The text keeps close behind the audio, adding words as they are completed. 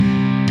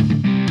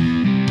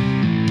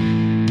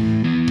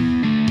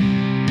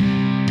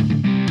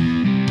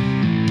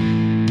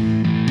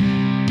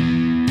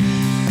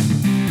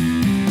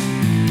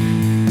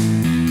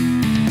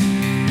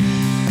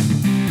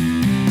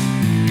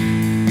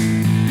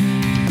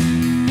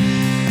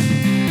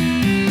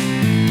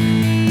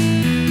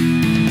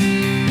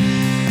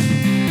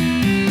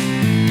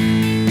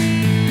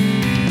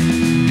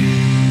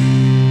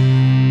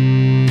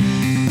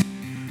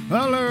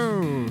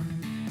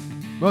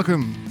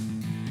Welcome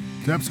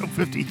to episode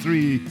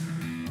 53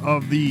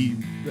 of the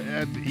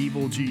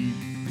Evil G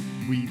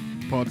Wee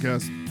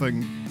Podcast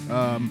thing.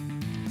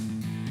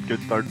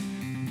 Good start.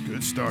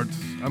 Good start.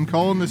 I'm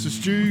Colin, this is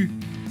Stu.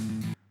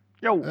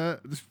 Yo. I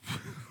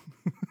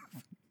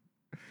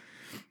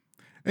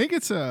think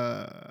it's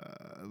I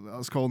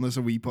was calling this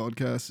a wee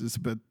podcast. It's a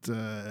bit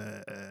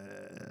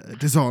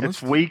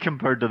dishonest. It's wee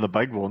compared to the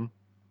big one.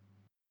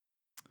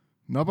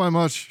 Not by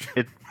much.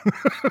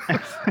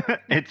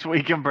 It's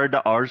wee compared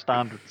to our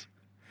standards.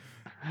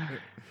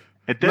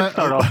 It did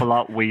start off a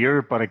lot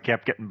weird, but it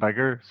kept getting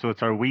bigger. So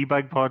it's our wee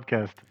big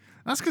podcast.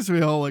 That's because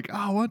we all like,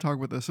 I want to talk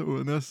about this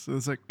and this.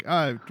 It's like,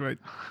 right.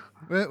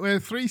 We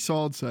have 3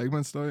 solid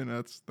segments now,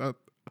 and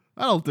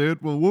that'll do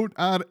it. We won't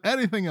add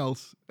anything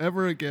else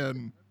ever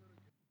again.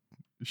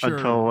 Sure.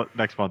 Until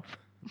next month.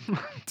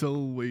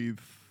 Until we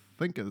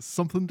think of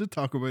something to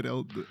talk about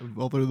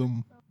other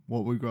than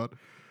what we've got.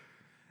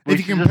 We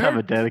should just have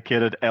a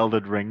dedicated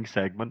Elden Ring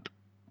segment.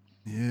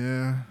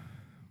 Yeah.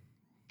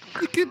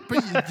 You could,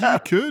 but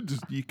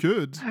you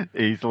could.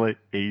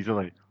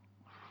 Easily.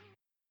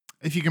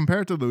 If you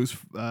compare it to those,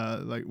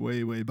 like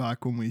way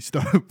back when we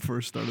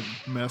first started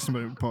messing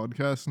about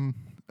podcasting,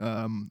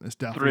 it's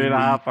definitely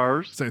 3.5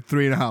 hours. It's like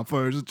 3.5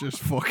 hours of just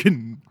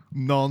fucking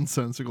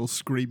nonsensical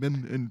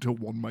screaming into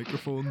one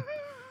microphone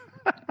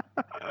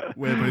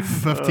with about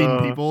 15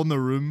 people in the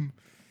room.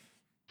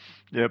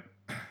 Yep.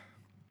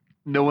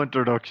 No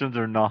introductions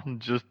or nothing,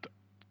 just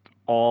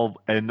all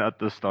in at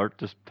the start,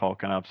 just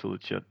talking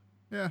absolute shit.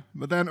 Yeah,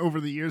 but then over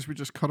the years we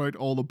just cut out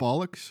all the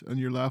bollocks and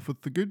you're left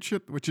with the good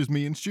shit, which is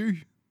me and Stu.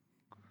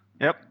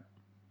 Yep.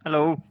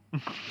 Hello.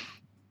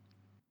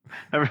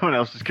 Everyone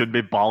else just couldn't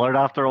be bothered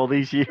after all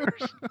these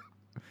years.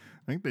 I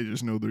think they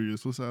just know they're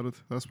useless at it.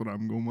 That's what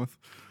I'm going with.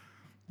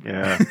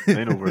 Yeah,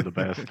 they know we're the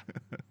best.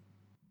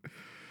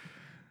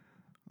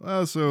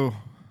 Well, so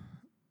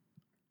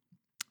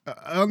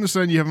I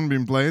understand you haven't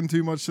been playing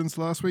too much since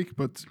last week,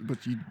 but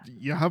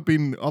you have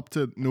been up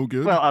to no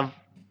good. Well,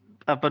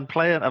 I've been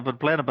playing a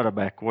bit of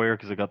MechWarrior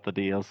because I got the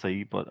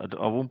DLC, but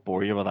I won't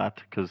bore you with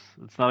that because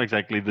it's not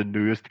exactly the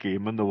newest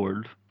game in the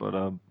world.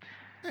 But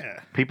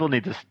yeah. People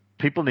need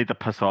to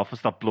piss off and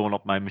stop blowing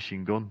up my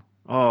machine gun.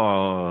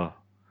 Oh,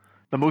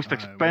 the most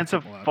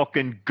expensive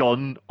fucking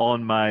gun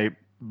on my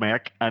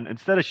mech, and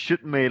instead of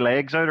shooting my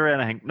legs out or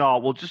anything, no,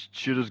 we'll just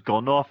shoot his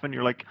gun off, and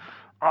you're like,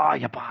 oh,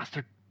 you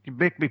bastard. You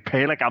make me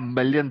pay like $1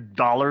 million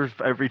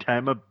every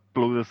time I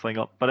blow this thing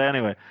up. But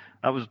anyway,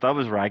 that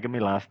was ragging me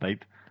last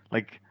night.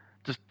 Like,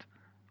 just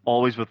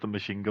always with the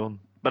machine gun.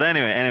 But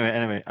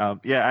anyway,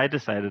 yeah, I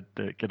decided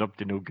to get up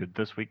to no good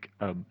this week.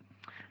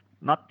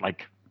 Not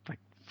like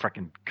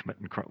freaking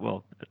committing crime.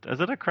 Well, is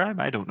it a crime?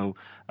 I don't know.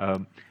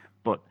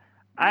 But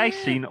I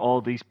seen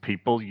all these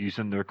people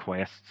using their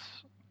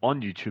quests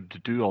on YouTube to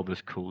do all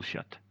this cool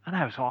shit, and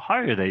I was like, how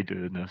are they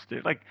doing this?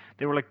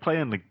 They were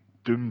playing like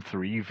Doom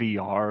 3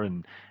 VR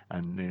and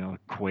you know,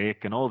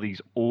 Quake and all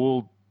these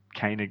old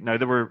kind of, now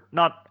they were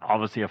not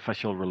obviously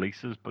official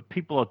releases, but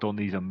people have done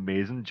these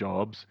amazing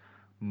jobs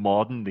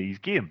modding these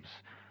games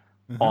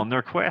on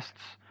their quests.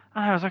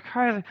 And I was like,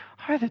 how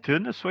are they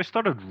doing this? So I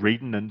started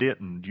reading into it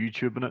and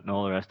YouTubing it and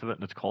all the rest of it,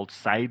 and it's called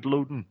side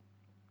loading.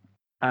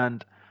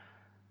 And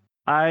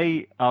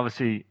I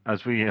obviously,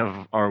 as we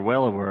are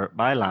well aware,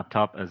 my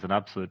laptop is an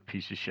absolute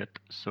piece of shit,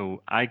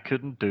 so I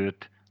couldn't do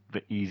it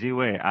the easy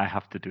way. I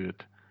have to do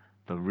it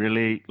the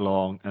really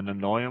long and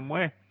annoying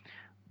way.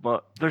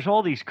 But there's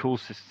all these cool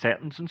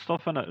settings and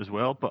stuff in it as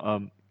well.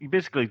 But you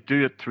basically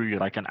do it through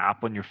like an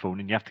app on your phone,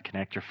 and you have to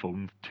connect your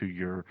phone to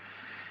your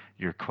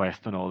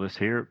Quest and all this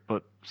here.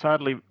 But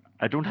sadly,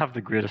 I don't have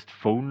the greatest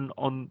phone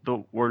on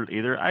the world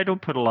either. I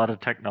don't put a lot of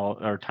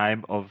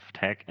time of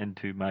tech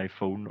into my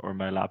phone or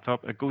my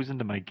laptop. It goes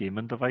into my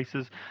gaming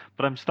devices.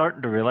 But I'm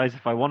starting to realize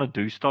if I want to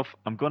do stuff,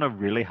 I'm gonna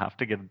really have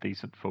to get a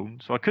decent phone.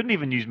 So I couldn't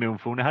even use my own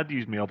phone. I had to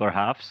use my other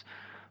halves.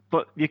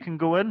 But you can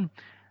go in,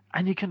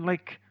 and you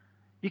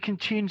can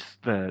change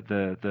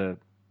the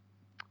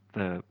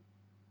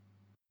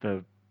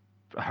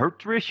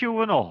hertz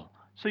ratio and all,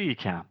 so you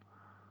can.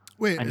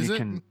 Wait, and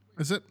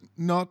is it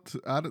not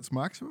at its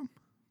maximum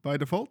by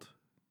default?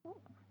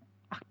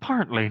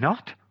 Apparently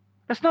not.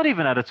 It's not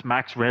even at its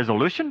max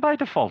resolution by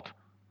default.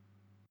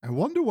 I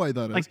wonder why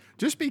that is.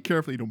 Just be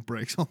careful you don't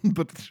break something,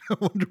 but I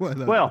wonder why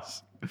that is. Well,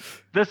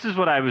 this is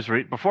what I was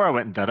reading before I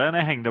went and did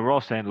anything. They were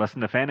all saying,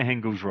 listen, if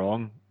anything goes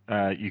wrong,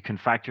 you can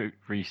factory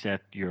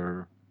reset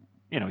your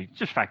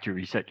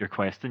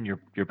quest and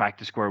you're back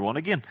to square one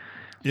again.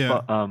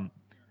 Yeah. But,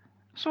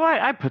 so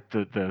I put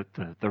the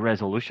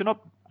resolution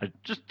up.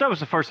 That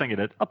was the first thing I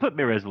did. I'll put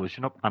my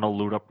resolution up and I'll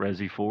load up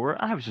Resi 4.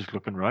 And I was just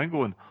looking around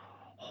going,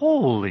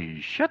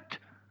 holy shit.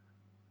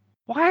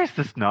 Why is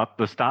this not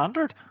the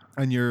standard?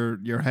 And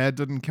your head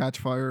didn't catch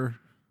fire?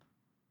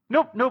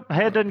 Nope.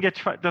 Head didn't get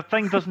fire. The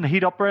thing doesn't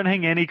heat up or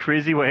anything any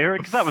crazy way.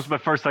 Because that was my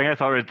first thing. I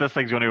thought, this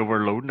thing's going to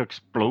overload and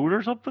explode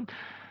or something.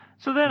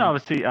 So then,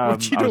 obviously, Which you I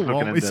was don't looking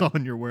want me into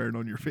on you're wearing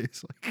on your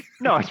face, like.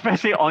 no,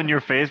 especially on your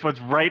face, what's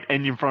right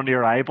in front of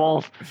your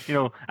eyeballs.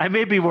 I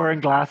may be wearing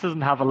glasses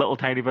and have a little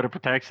tiny bit of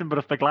protection, but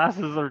if the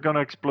glasses are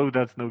gonna explode,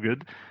 that's no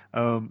good.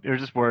 You're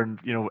just wearing,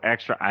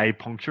 extra eye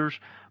punctures.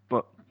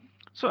 But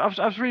so I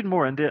was reading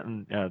more into it,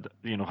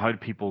 and how do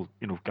people,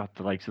 got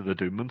the likes of the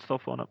Doom and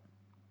stuff on it.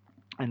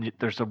 And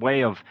there's a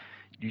way of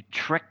you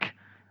trick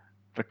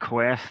the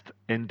Quest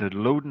into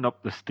loading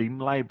up the Steam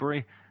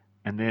library,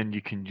 and then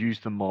you can use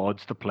the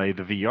mods to play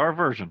the VR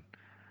version.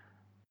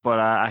 But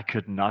I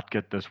could not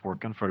get this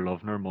working for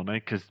love nor money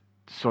because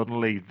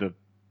suddenly the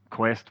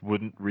Quest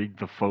wouldn't read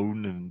the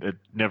phone, and it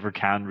never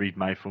can read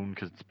my phone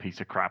because it's a piece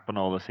of crap and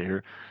all this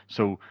here.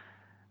 So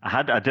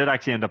I did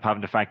actually end up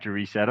having to factory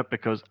reset it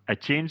because I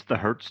changed the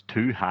hertz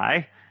too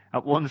high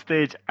at one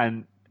stage,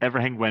 and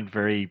everything went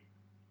very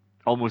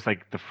almost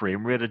like the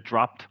frame rate had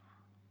dropped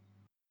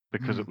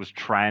because it was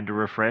trying to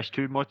refresh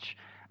too much,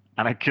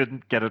 and I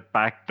couldn't get it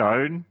back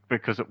down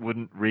because it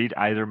wouldn't read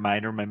either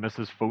mine or my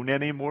missus' phone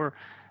anymore.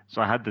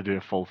 So I had to do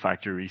a full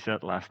factory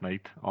reset last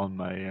night on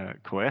my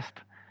Quest.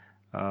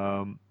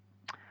 Um,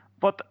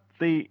 but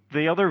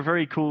the other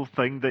very cool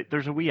thing that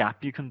there's a wee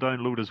app you can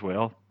download as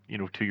well,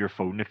 to your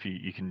phone if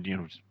you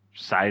can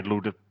side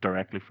load it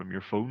directly from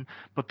your phone.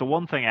 But the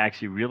one thing I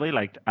actually really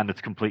liked, and it's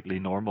completely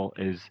normal,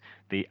 is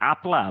the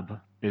App Lab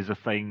is a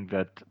thing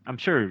that I'm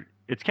sure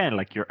it's kind of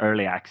like your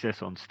early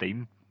access on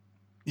Steam.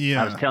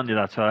 I was Yeah. telling you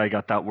that's how I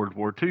got that World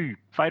War II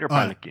fighter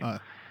pilot game.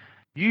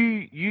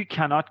 You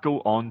cannot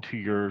go onto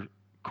your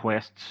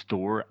Quest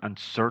store and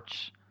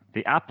search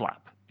the App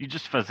Lab. You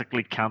just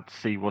physically can't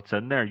see what's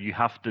in there. You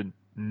have to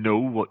know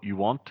what you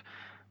want,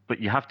 but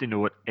you have to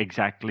know it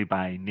exactly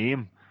by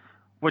name.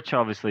 Which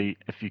obviously,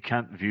 if you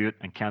can't view it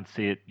and can't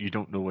see it, you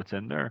don't know what's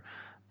in there.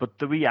 But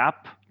the wee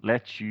app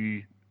lets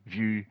you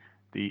view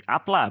the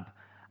App Lab,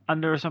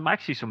 and there's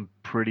actually some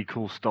pretty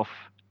cool stuff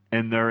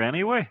in there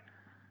anyway.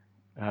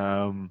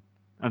 And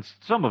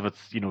some of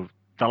it's,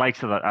 the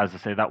likes of that, as I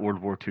say, that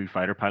World War II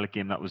fighter pilot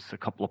game, that was a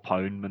couple of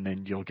pound, and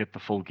then you'll get the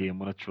full game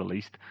when it's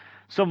released.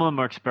 Some of them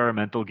are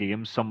experimental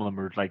games, some of them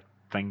are like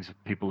things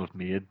that people have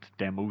made,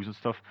 demos and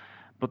stuff.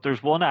 But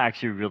there's one I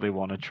actually really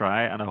want to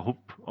try, and I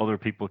hope other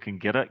people can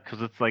get it,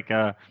 because it's like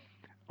a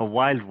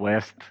Wild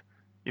West,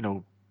 you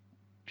know,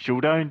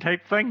 showdown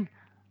type thing.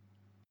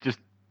 Just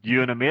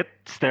you and a mate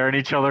staring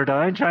each other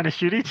down, trying to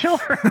shoot each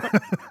other.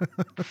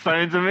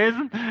 Sounds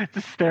amazing.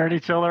 Just staring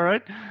each other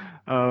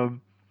out.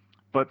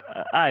 But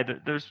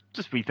there's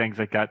just wee things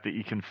like that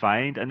you can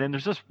find. And then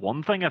there's just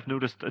one thing I've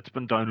noticed, it's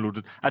been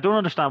downloaded. I don't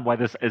understand why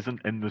this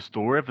isn't in the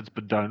store if it's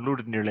been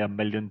downloaded nearly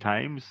 1,000,000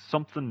 times.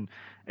 Something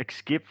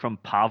Escape from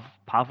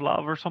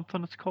Pavlov or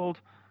something it's called.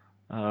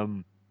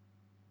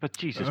 But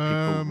Jesus,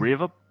 people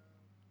rave up.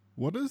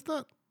 What is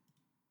that?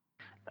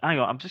 Hang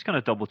on, I'm just going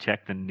to double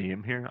check the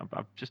name here.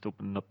 I'm just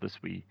opening up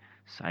this wee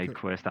side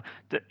quest.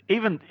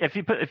 Even if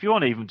you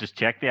want to even just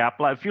check the app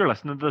lab, if you're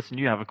listening to this and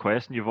you have a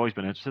quest and you've always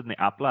been interested in the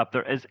app lab,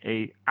 there is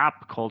a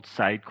app called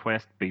Side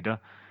Quest Beta.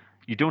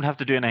 You don't have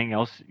to do anything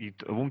else. It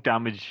won't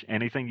damage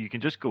anything. You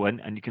can just go in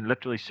and you can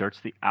literally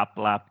search the app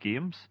lab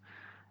games.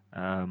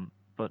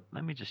 But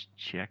let me just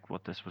check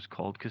what this was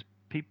called, because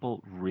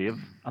people rave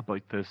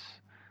about this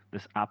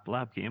app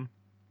lab game.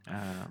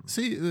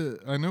 See,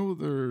 I know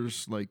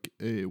there's like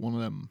one of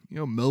them,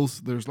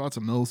 mills. There's lots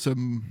of mill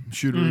sim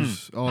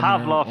shooters on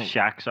Pavlov there.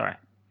 Shack, sorry.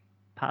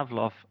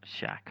 Pavlov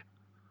Shack.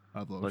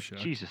 Pavlov Shack.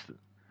 Jesus.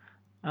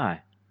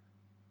 Aye.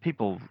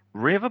 People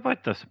rave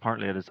about this.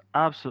 Apparently it is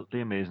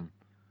absolutely amazing.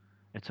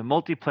 It's a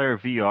multiplayer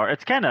VR.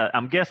 It's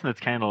I'm guessing it's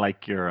kind of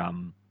like your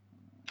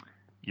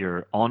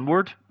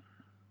Onward.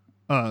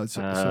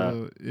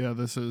 So yeah,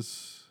 this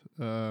is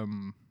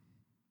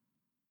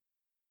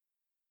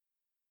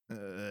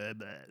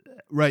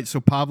right. So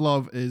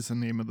Pavlov is the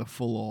name of the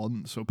full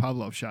on. So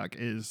Pavlov Shack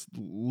is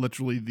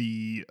literally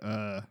the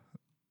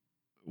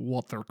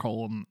what they're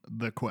calling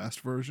the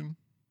Quest version.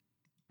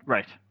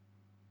 Right.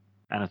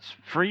 And it's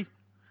free,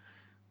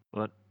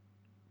 but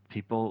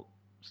people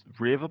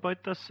rave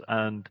about this,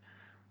 and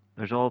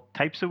there's all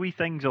types of wee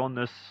things on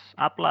this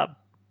app lab.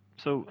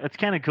 So it's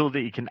kind of cool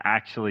that you can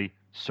actually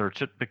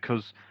search it,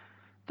 because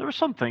there were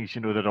some things,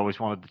 that I always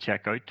wanted to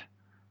check out.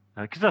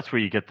 Because that's where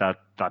you get that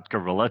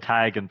gorilla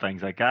tag and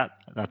things like that.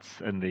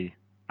 That's in the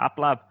app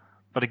lab.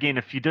 But again,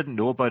 if you didn't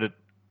know about it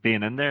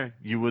being in there,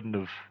 you wouldn't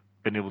have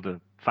been able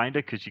to find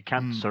it, because you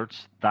can't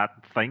search that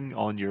thing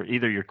on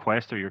either your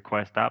Quest or your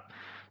Quest app.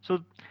 So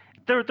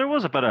there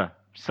was a bit of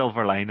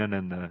silver lining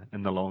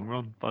in the long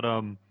run. But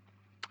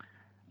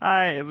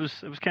it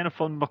was kind of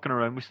fun mucking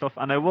around with stuff.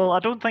 And I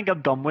don't think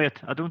I'm done with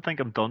it. I don't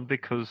think I'm done,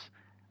 because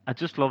I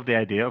just love the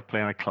idea of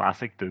playing a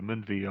classic Doom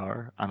in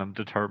VR, and I'm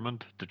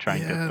determined to try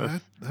and get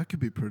this. That could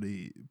be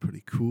pretty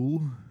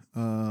cool.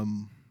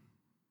 Not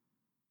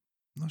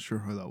sure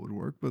how that would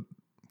work, but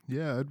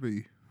yeah, I'd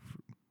be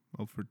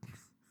up for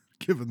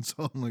giving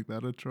something like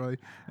that a try.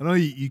 I know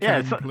you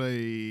can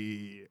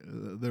play.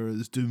 There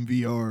is Doom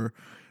VR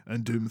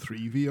and Doom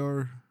 3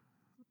 VR.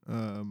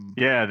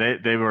 Yeah,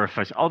 they were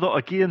official. Although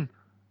again,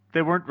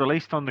 they weren't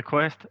released on the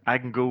Quest. I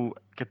can go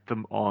get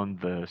them on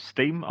the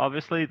Steam.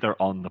 Obviously,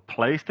 they're on the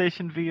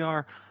PlayStation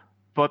VR,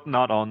 but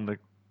not on the.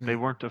 They Yeah.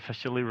 weren't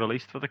officially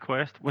released for the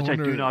Quest, I which I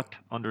do wonder, not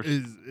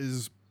understand.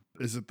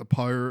 is it the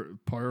power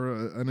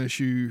an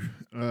issue?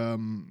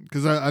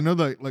 Because I know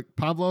that like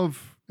Pavlov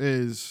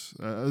is,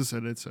 as I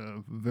said, it's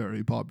a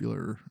very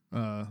popular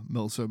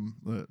milsim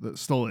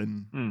that's still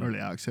in early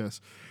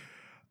access.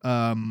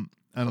 And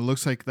it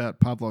looks like that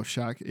Pavlov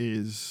Shack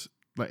is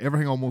like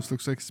everything almost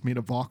looks like it's made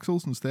of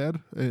voxels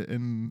instead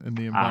in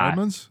the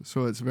environments,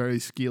 so it's very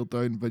scaled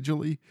down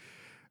visually.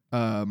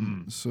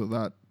 So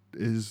that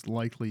is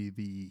likely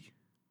the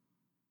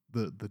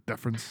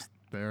difference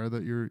there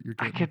that you're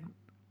getting.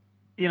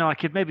 I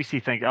could maybe see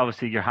think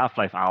obviously your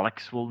Half-Life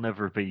Alex will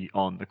never be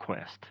on the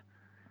Quest.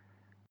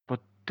 But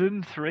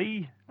Doom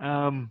 3,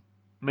 I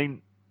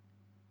mean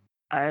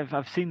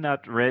I've seen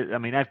that I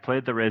mean I've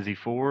played the Resi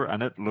 4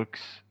 and it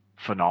looks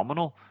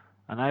phenomenal.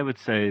 And I would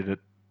say that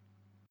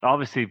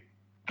obviously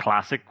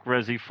classic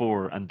Resi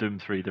 4 and Doom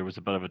 3 there was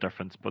a bit of a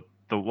difference, but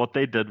what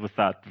they did with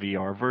that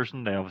VR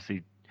version, they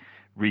obviously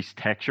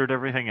retextured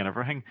everything and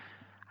everything.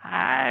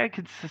 I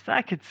could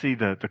see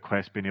the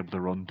Quest being able to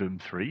run Doom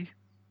 3.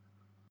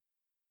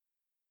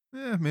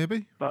 Yeah,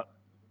 maybe. But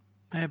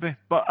maybe.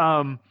 But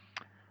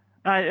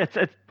it's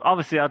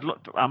obviously I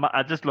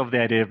just love the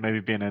idea of maybe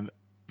being in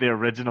the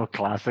original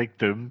classic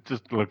Doom,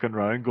 just looking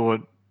around,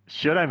 going,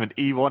 "Shit, I'm an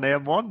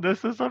E1M1.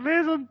 This is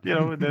amazing,"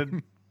 and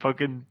then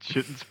fucking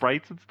shooting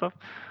sprites and stuff.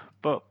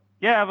 But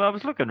yeah, I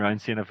was looking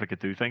around seeing if I could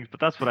do things, but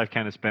that's what I've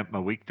kind of spent my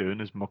week doing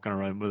is mucking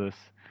around with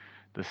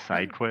this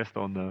side quest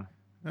on the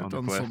I've on the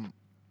done Quest. some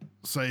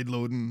side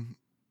loading.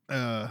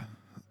 I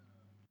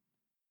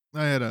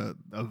had a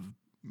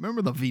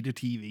remember the Vita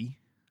TV?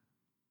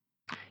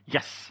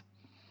 Yes.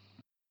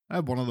 I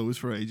had one of those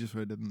for ages, so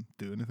I didn't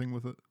do anything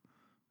with it.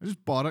 I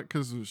just bought it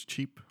because it was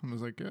cheap, and I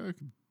was like, yeah, I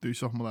could do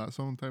something with that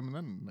sometime. And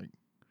then, like,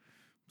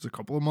 it was a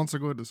couple of months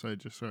ago, I decided,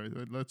 just sorry,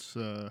 let's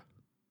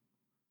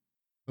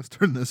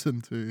turn this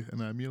into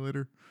an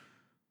emulator,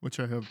 which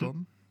I have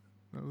done.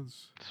 That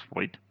was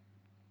sweet.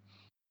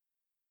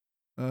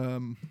 Yeah.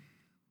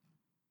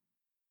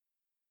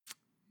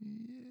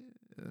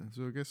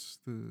 So I guess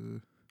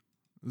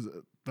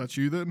that's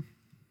you then.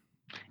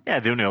 Yeah,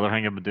 the only other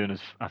thing I've been doing is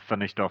I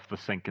finished off the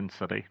Sinking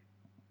City.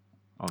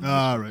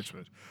 Right.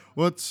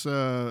 What's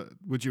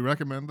would you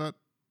recommend that?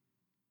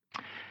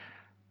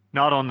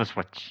 Not on the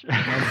Switch.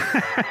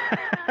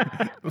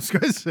 I was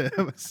going to say,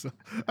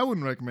 I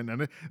wouldn't recommend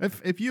any.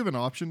 If you have an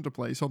option to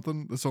play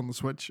something that's on the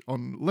Switch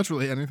on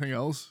literally anything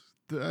else,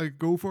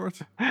 go for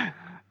it.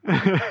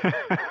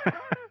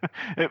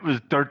 It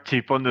was dirt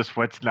cheap on the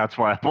Switch, and that's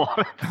why I bought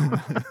it.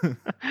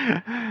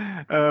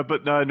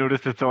 But now I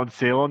noticed it's on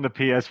sale on the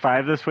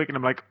PS5 this week, and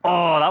I'm like,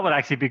 oh, that would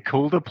actually be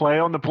cool to play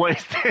on the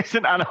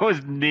PlayStation, and I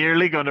was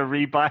nearly going to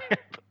rebuy it.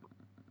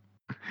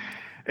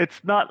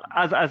 It's not,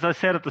 as I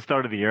said at the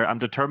start of the year, I'm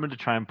determined to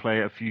try and play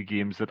a few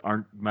games that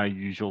aren't my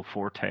usual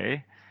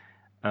forte.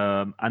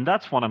 And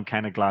that's one I'm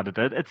kind of glad I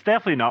did. It's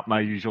definitely not my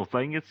usual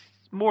thing. It's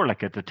more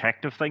like a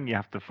detective thing. You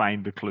have to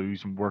find the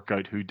clues and work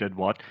out who did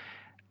what.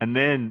 And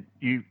then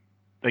you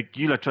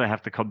literally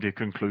have to come to a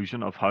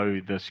conclusion of how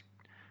this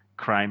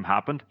crime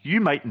happened.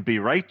 You mightn't be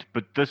right,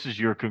 but this is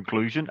your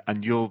conclusion,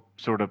 and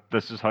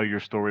this is how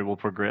your story will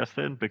progress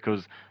then,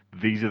 because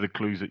these are the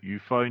clues that you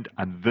found,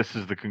 and this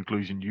is the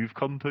conclusion you've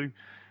come to.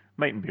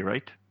 Mightn't be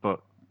right,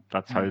 but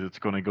that's how it's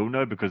going to go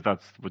now, because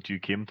that's what you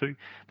came to.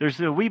 There's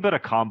a wee bit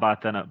of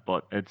combat in it,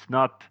 but it's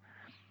not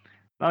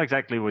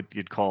exactly what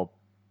you'd call,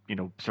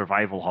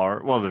 survival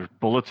horror. Well, the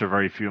bullets are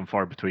very few and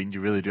far between.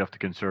 You really do have to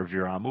conserve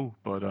your ammo,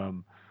 but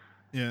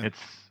yeah,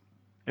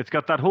 it's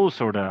got that whole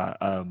sort of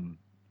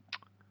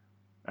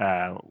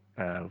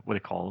what do you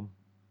call them?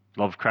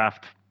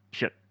 Lovecraft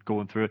shit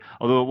going through it.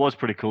 Although it was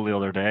pretty cool the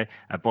other day,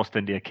 I bust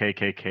into a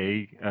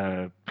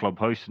KKK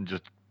clubhouse and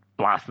just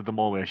blasted them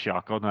all with a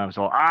shotgun, and I was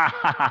all,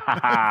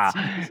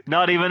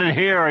 not even in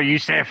here are you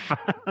safe.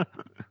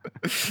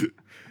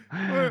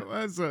 Well,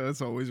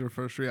 that's always our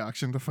first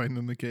reaction to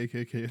finding the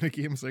KKK in a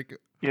game. It's like,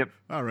 yep,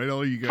 all right,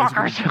 all you guys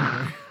fuckers.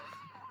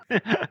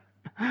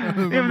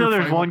 Even though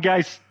there's one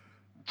guy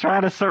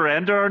trying to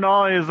surrender and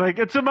all, he's like,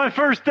 it's in my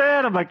first day.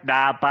 And I'm like,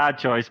 nah, bad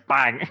choice.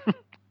 Bang.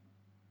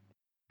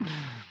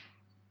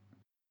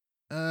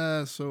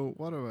 So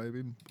what have I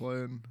been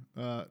playing?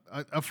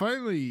 I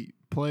finally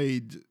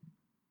played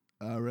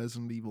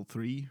Resident Evil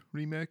 3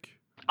 remake.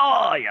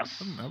 Oh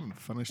yes. I haven't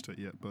finished it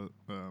yet, but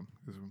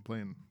because I've been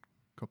playing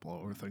a couple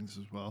of other things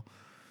as well,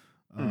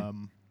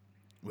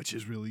 which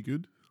is really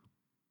good.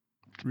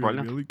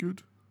 Really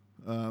good.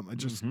 I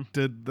just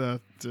did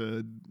that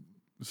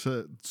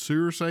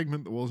sewer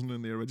segment that wasn't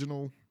in the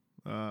original,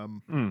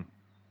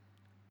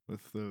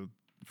 with the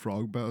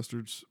frog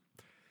bastards.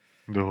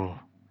 No.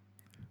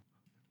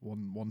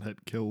 One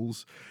hit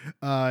kills.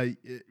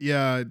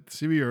 Yeah,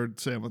 see what you're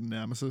saying with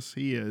Nemesis.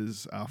 He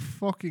is a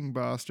fucking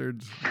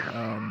bastard.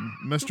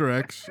 Mr.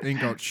 X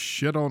ain't got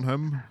shit on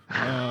him.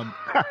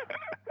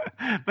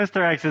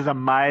 Mr. X is a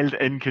mild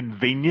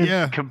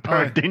inconvenience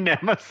compared to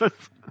Nemesis.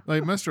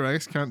 Like, Mr.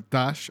 X can't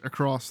dash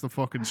across the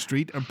fucking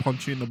street and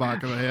punch you in the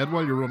back of the head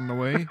while you're running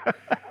away,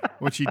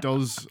 which he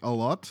does a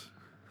lot.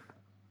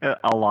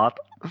 A lot.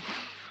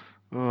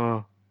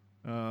 Oh.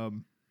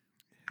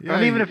 Yeah,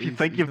 And even if you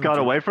think he's you've no got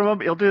joke. away from him,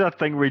 he'll do that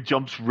thing where he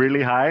jumps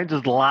really high and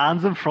just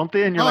lands in front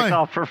of you, and you're like,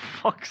 Aye. oh, for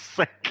fuck's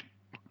sake.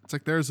 It's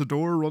like, there's a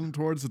door, running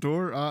towards the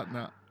door.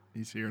 Nah,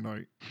 he's here now.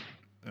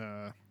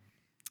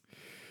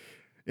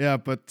 Yeah,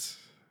 but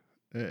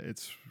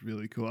it's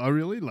really cool. I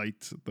really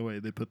liked the way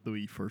they put the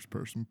wee first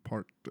person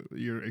part.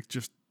 You're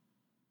just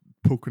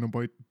poking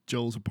about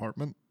Jill's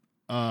apartment.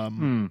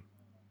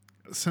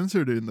 Since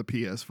they're doing the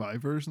PS5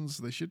 versions,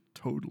 they should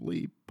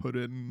totally put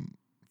in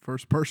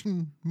first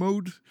person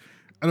mode.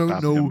 I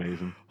don't know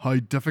amazing. how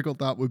difficult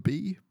that would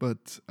be,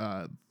 but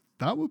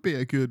that would be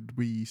a good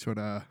wee sort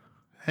of,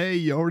 hey,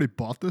 you already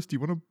bought this, do you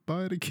want to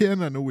buy it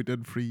again? I know we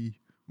did free,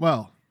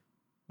 well,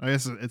 I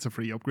guess it's a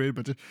free upgrade,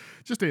 but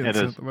just to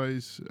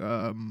incentivize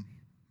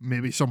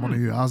maybe someone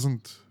who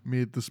hasn't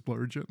made the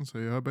splurge yet and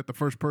say, how about the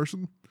first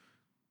person?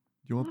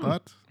 You want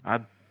that?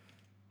 I'd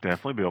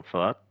definitely be up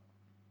for that.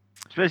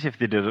 Especially if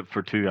they did it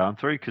for 2 and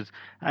 3, because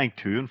I think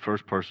 2 in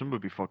first person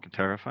would be fucking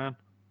terrifying.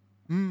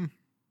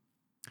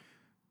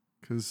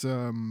 Because,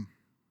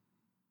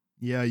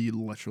 yeah, you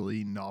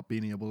literally not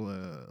being able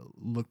to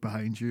look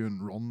behind you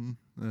and run.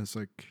 It's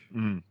like,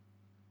 you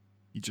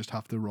just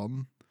have to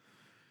run.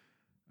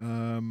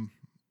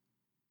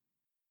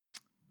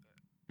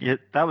 Yeah,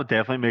 that would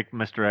definitely make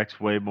Mr. X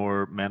way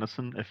more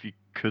menacing if you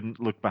couldn't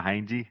look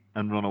behind you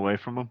and run away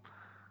from him.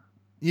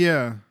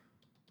 Yeah.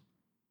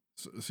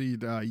 So you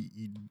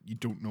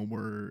don't know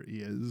where he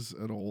is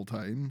at all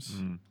times.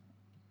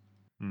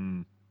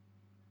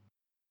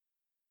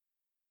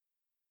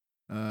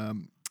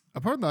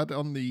 Apart from that,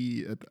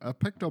 I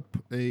picked up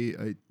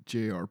a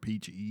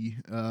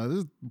JRPG. This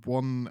is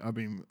one I've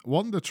been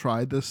wanting to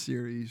try this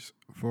series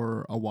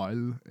for a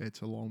while.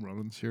 It's a long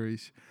running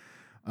series,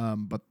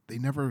 but they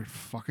never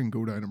fucking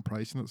go down in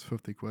price, and it's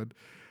 50 quid.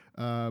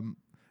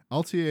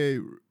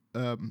 LTA.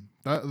 The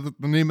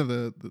name of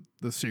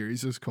the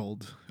series is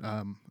called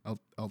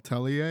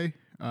Atelier.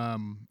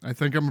 I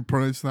think I'm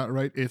pronouncing that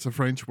right. It's a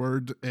French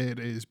word. It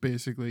is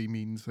basically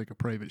means like a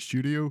private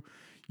studio,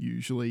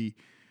 usually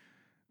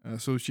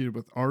associated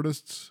with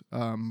artists,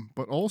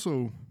 but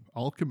also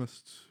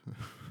alchemists.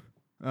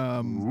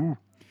 So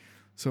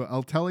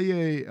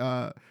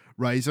Atelier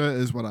Ryza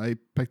is what I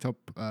picked up.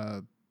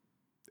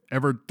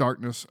 Ever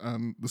Darkness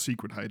and The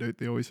Secret Hideout.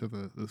 They always have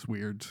this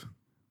weird,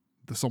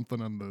 the something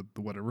and the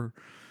whatever,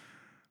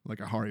 like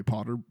a Harry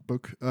Potter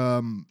book.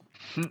 But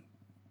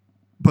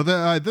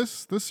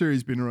this series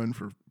has been around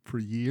for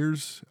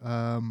years,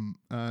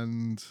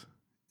 and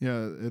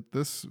yeah,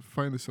 this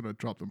finally sort of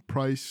dropped in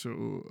price,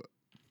 so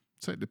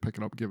decided to pick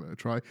it up, give it a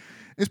try.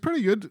 It's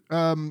pretty good.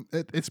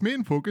 Its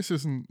main focus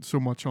isn't so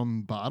much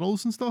on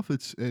battles and stuff.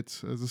 It's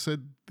as I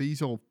said,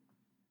 these all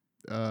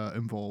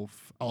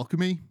involve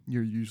alchemy.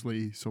 You're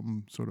usually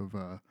some sort of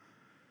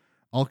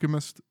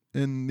alchemist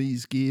in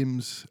these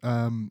games,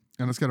 and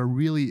it's got a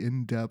really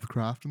in-depth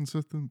crafting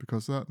system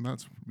because of that, and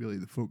that's really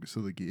the focus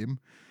of the game.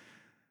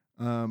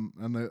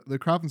 And the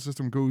crafting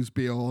system goes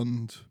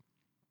beyond,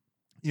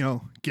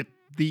 get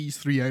these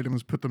 3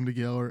 items, put them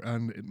together,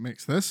 and it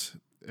makes this.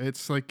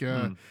 It's like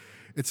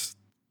it's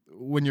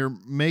when you're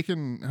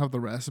have the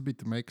recipe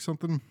to make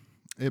something,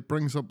 it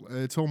brings up.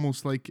 It's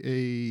almost like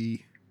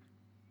it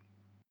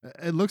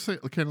looks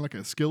like kind of like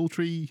a skill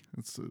tree.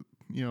 It's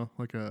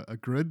like a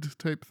grid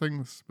type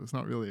thing. It's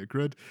not really a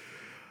grid.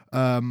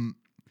 And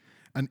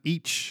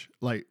each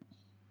like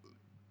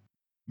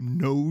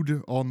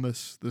node on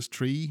this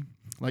tree,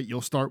 like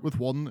you'll start with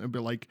one and be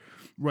like,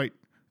 right,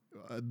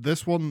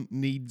 this one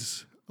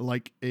needs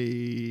like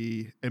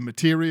a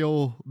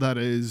material that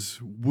is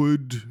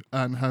wood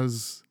and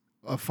has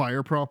a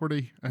fire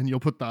property, and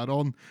you'll put that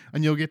on,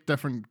 and you'll get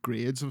different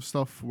grades of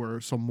stuff where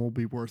some will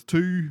be worth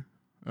 2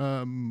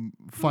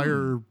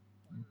 fire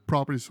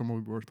properties, some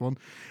will be worth 1,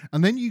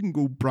 and then you can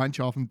go branch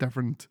off in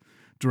different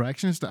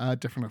directions to add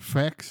different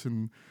effects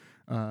and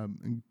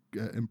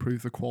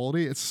improve the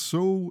quality. It's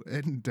so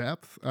in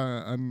depth,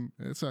 and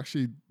it's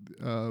actually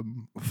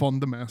fun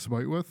to mess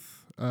about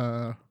with.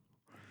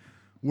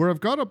 Where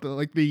I've got up,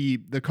 like the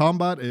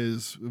combat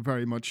is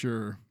very much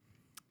your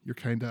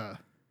kind of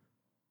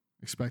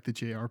expected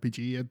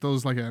JRPG. It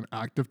does like an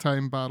active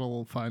time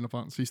battle, Final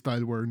Fantasy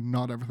style, where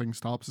not everything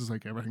stops. It's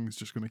like everything's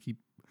just going to keep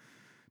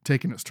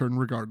taking its turn,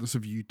 regardless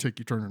if you take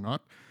your turn or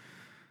not.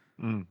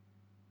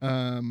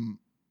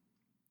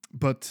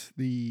 But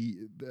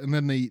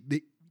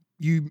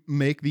you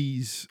make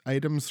these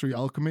items through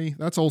alchemy.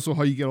 That's also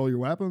how you get all your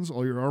weapons,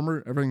 all your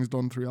armor. Everything's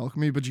done through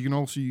alchemy. But you can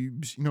also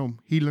use,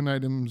 healing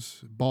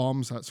items,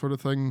 bombs, that sort of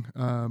thing.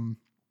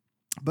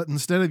 But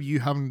instead of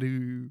you having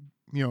to,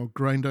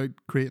 grind out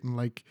creating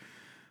like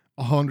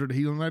 100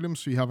 healing items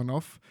so you have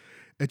enough,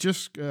 it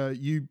just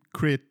you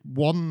create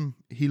one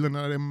healing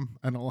item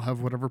and it'll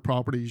have whatever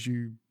properties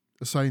you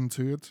assign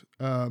to it.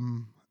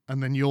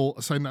 And then you'll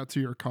assign that to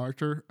your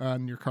character,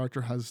 and your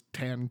character has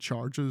 10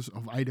 charges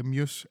of item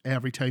use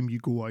every time you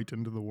go out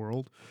into the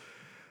world.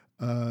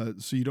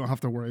 So you don't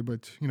have to worry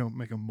about,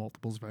 making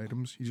multiples of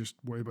items. You just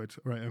worry about,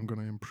 right, I'm going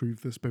to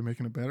improve this by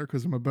making it better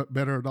because I'm a bit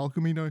better at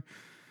alchemy now.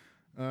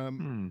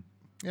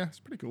 Yeah, it's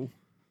pretty cool.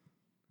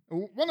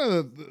 One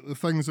of the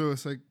things, though,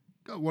 is like,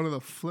 one of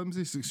the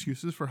flimsiest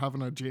excuses for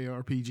having a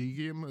JRPG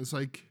game is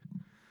like,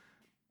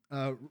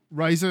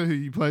 Ryza, who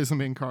you play as the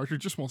main character,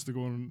 just wants to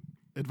go on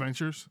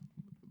adventures.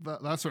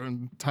 That's our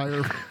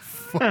entire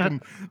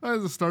fucking.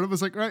 At the start of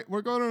it's like, right,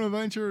 we're going on an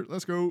adventure.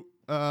 Let's go.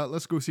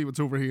 Let's go see what's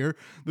over here.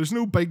 There's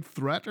no big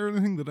threat or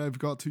anything that I've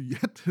got to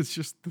yet. It's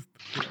just,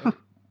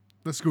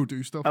 let's go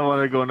do stuff. I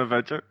want to go on an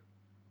adventure.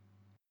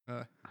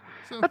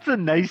 So that's a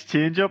nice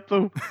change up,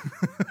 though.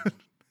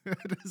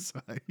 it is.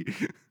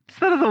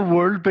 Instead of the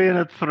world being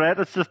a threat,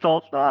 it's just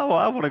all,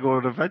 I want to go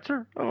on an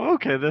adventure. Oh,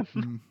 okay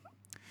then.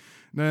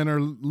 Now, in our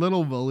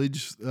little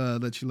village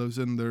that she lives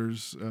in,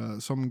 there's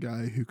some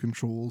guy who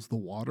controls the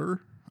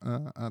water,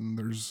 and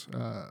there's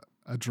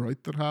a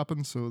drought that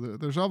happens. So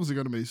there's obviously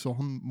going to be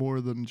something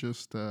more than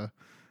just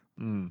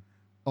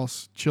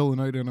us chilling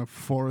out in a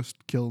forest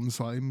killing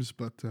slimes.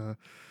 But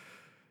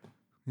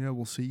yeah,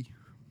 we'll see.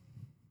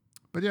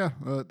 But yeah,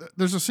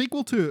 there's a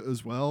sequel to it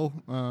as well.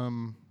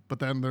 But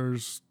then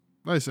there's,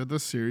 like I said,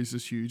 this series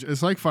is huge.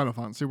 It's like Final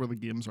Fantasy, where the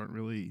games aren't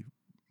really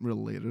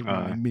related in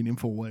a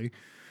meaningful way.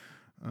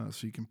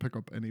 So you can pick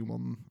up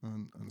anyone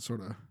and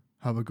sort of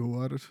have a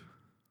go at it,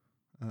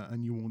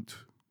 and you won't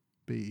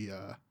be,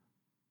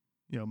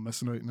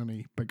 missing out on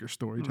any bigger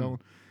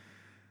storytelling.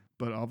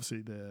 But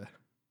obviously, the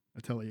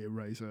Atelier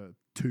Ryza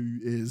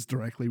 2 is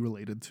directly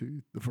related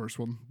to the first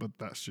one, but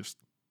that's just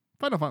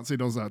Final Fantasy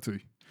does that too.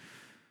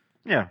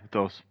 Yeah, it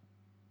does.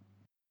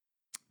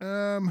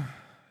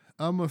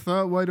 And with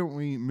that, why don't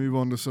we move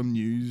on to some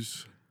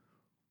news?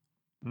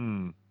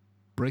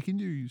 Breaking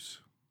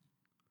news.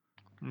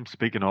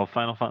 Speaking of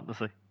Final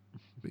Fantasy.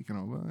 Speaking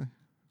of,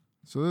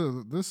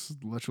 so this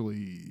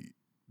literally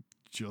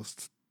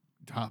just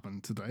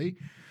happened today.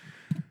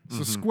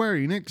 So Square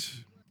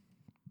Enix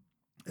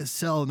is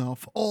selling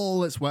off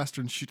all its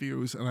Western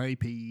studios and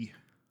IP.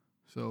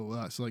 So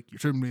that's like your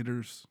Tomb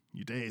Raiders,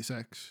 your Deus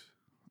Ex,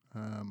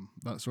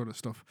 that sort of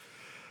stuff.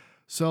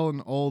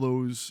 Selling all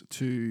those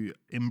to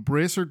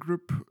Embracer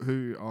Group,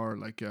 who are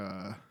like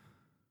a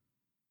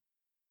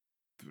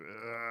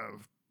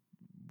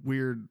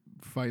weird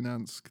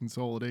finance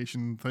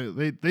consolidation.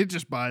 They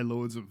just buy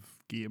loads of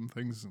game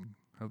things and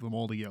have them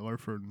all together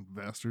for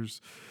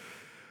investors.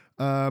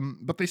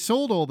 But they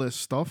sold all this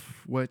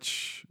stuff,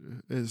 which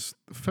is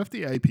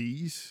 50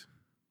 IPs,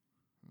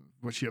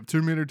 which you have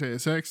Tomb Raider,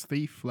 Deus Ex,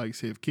 Thief,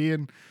 Legacy of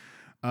Kain,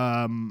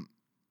 and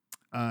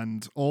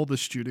all the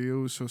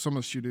studios. So some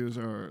of the studios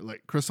are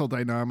like Crystal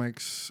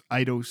Dynamics,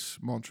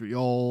 Eidos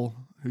Montreal,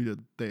 who did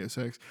Deus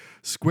Ex,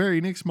 Square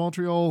Enix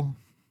Montreal.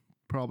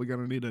 Probably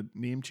gonna need a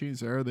name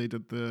change there. They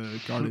did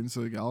the Guardians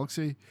of the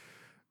Galaxy,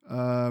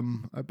 I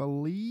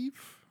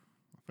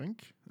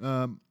think,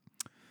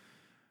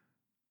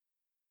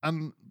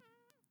 and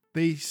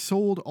they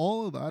sold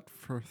all of that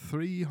for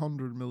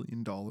 $300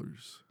 million.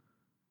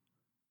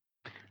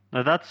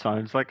 Now that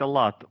sounds like a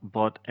lot,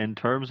 but in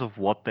terms of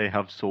what they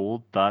have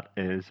sold, that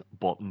is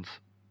buttons.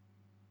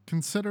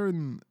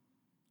 Considering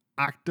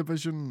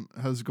Activision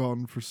has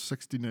gone for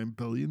 $69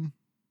 billion.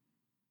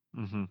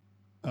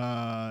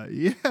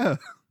 Yeah.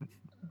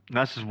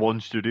 That's just one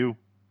studio.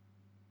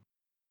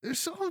 There's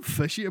something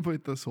fishy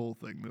about this whole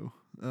thing,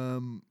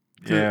 though.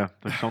 Yeah,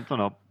 there's something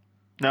up.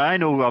 Now, I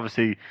know,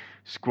 obviously,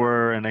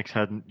 Square Enix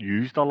hadn't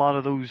used a lot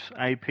of those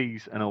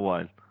IPs in a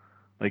while.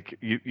 Like,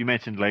 you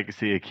mentioned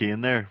Legacy of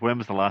Kain there. When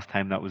was the last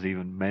time that was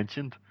even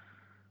mentioned?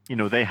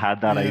 They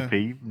had that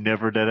IP,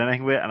 never did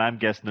anything with it, and I'm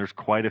guessing there's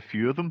quite a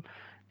few of them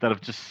that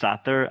have just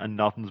sat there and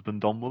nothing's been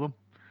done with them.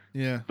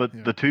 Yeah.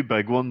 But the two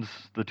big ones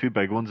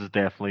is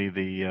definitely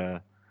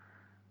the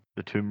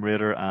Tomb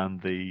Raider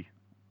and the...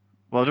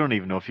 Well, I don't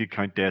even know if you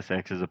count Deus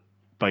Ex as a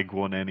big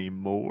one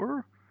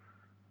anymore.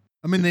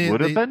 I mean,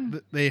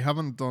 they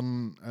haven't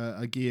done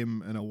a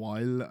game in a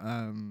while,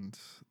 and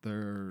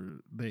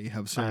they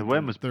have said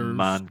when was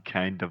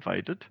Mankind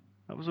Divided?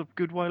 That was a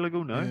good while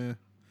ago now. Yeah.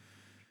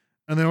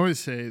 And they always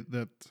say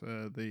that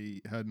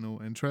they had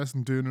no interest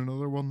in doing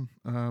another one.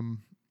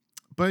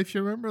 But if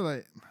you remember,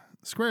 like,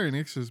 Square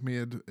Enix has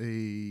made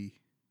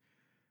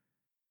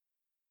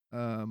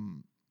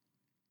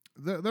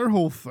their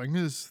whole thing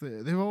is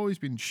they've always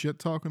been shit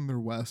talking their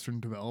Western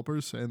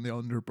developers, saying they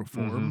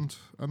underperformed,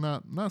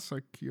 and that's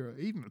like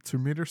even the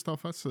Tomb Raider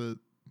stuff. That's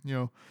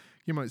you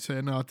might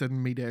say no, it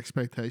didn't meet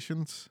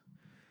expectations.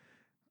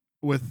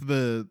 With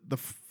the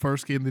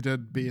first game they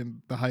did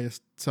being the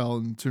highest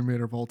selling Tomb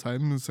Raider of all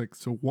time, it's like,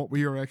 so what were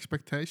your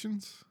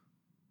expectations?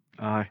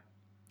 Aye,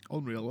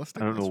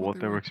 unrealistic. I don't know what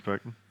they were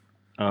expecting.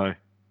 Aye.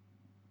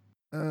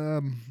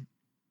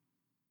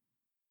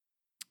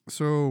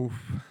 So,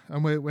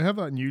 and we have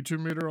that new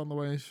Tomb Raider on the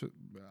way. So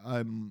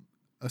I'm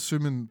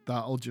assuming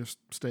that'll just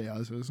stay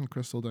as is, and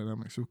Crystal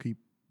Dynamics will keep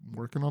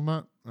working on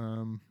that.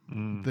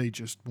 They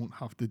just won't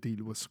have to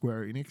deal with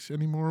Square Enix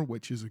anymore,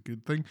 which is a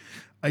good thing.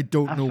 I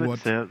don't know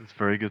what. It's a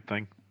very good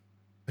thing.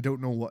 I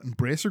don't know what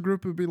Embracer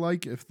Group would be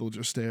like if they'll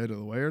just stay out of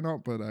the way or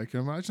not, but I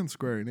can imagine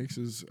Square Enix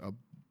is a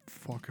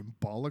fucking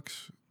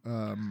bollocks.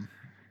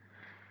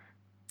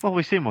 Well,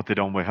 we've seen what they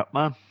done with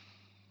Hitman.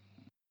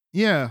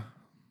 Yeah,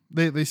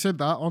 they said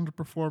that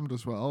underperformed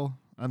as well,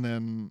 and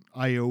then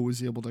IO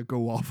was able to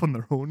go off on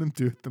their own and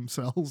do it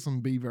themselves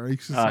and be very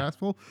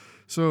successful.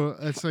 So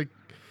it's like,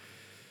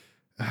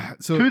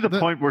 to the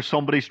point where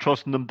somebody's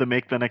trusting them to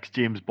make the next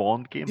James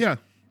Bond game.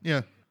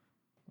 Yeah.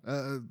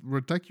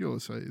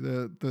 Ridiculous.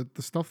 The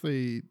stuff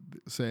they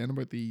saying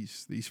about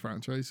these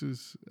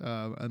franchises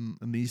and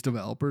these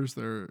developers,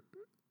 they're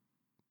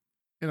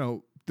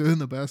doing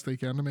the best they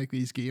can to make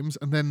these games,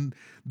 and then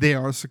they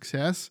are a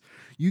success.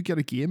 You get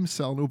a game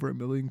selling over 1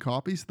 million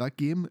copies, that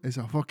game is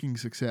a fucking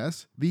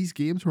success. These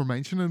games we're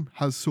mentioning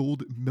has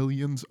sold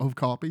millions of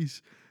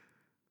copies.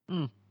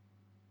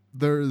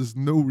 There is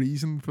no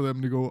reason for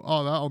them to go,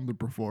 oh, that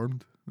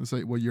underperformed. It's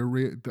like, well,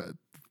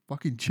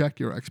 fucking check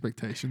your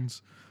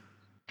expectations.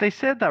 They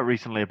said that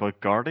recently about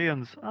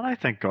Guardians, and I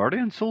think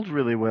Guardians sold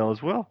really well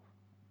as well.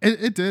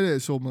 It did.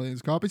 It sold millions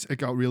of copies. It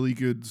got really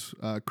good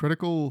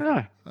critical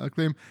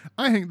acclaim.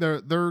 I think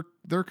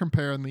they're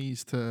comparing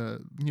these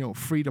to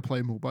free to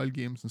play mobile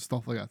games and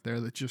stuff like that. There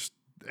that just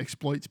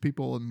exploits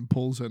people and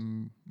pulls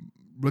in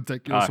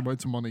ridiculous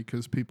amounts of money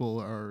because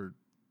people are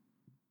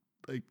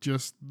like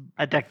just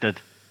addicted.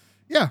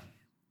 Yeah,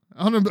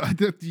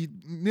 you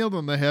nailed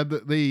on the head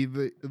that they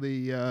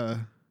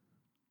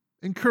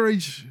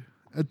encourage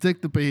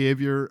addictive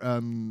behavior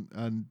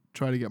and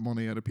try to get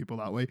money out of people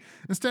that way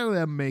instead of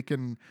them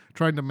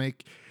trying to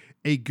make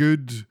a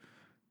good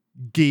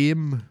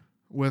game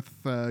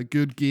with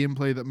good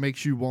gameplay that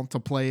makes you want to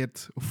play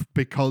it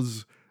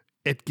because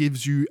it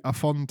gives you a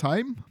fun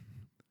time.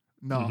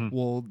 No,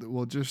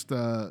 we'll just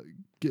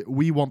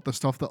we want the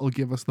stuff that will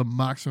give us the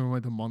maximum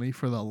amount of money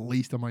for the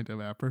least amount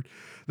of effort.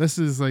 This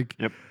is like,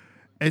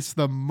 it's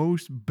the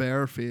most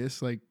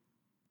barefaced, like,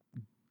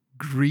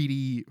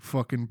 greedy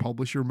fucking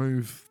publisher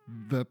move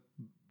that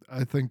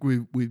I think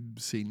we've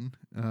seen.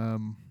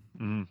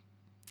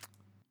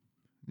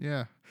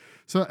 Yeah.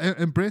 So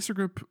Embracer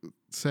Group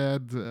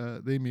said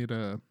they made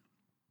a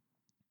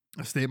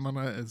statement,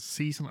 a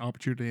sees an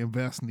opportunity to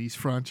invest in these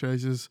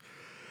franchises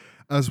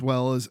as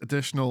well as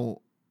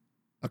additional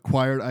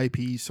acquired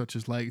IPs such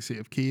as Legacy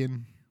of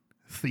Kain,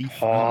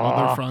 Thief, and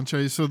other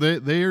franchises. So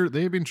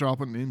they've been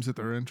dropping names that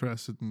they're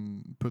interested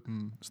in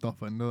putting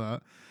stuff into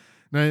that.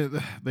 Now,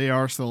 they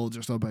are still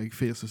just a big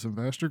faceless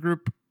investor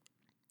group.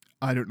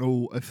 I don't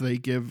know if they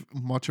give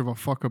much of a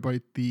fuck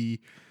about the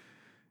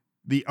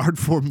art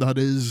form that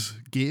is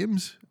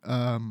games.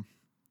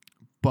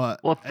 But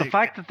it's the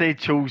fact that they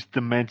chose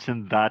to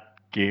mention that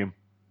game.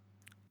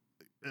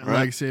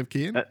 Legacy of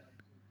Kain?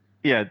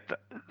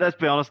 Let's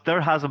be honest,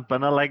 there hasn't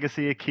been a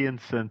Legacy of Kain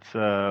since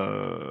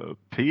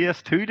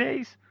PS2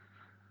 days.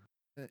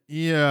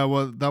 Yeah,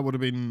 well, that would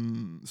have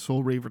been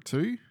Soul Reaver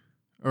 2.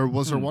 Or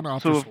was there one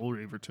after Soul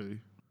Reaver 2?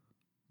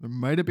 There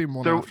might have been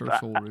one after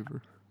Soul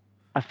Reaver.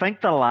 I think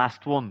the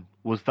last one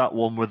was that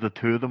one where the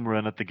two of them were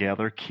in it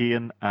together.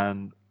 Kain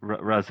and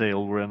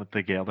Raziel were in it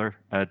together.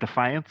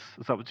 Defiance,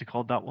 is that what you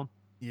called that one?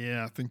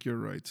 Yeah, I think you're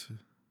right.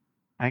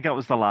 I think that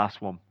was the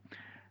last one.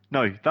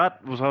 Now,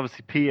 that was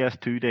obviously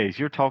PS2 days.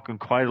 You're talking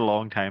quite a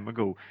long time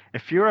ago.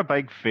 If you're a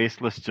big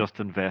faceless just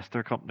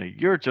investor company,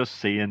 you're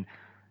just seeing,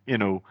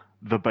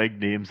 the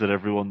big names that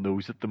everyone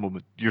knows at the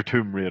moment. Your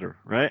Tomb Raider,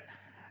 right?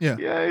 Yeah,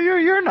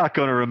 you're not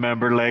going to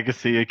remember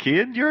Legacy of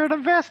Kain. You're an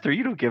investor.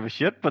 You don't give a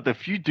shit. But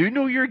if you do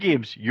know your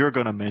games, you're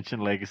going to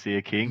mention Legacy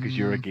of Kain because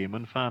you're a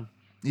gaming fan.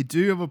 You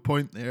do have a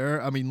point there.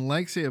 I mean,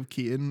 Legacy of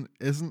Kain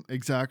isn't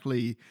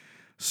exactly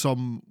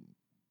some,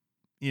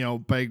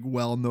 big,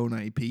 well-known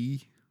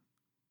IP.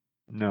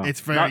 No,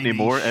 it's very not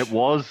anymore. niche. It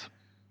was.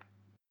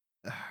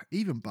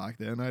 Even back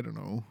then, I don't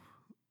know.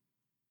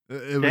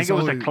 It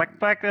was a click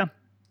back then?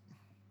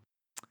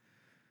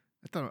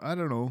 I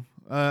don't know.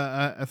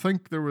 I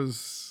think there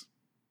was.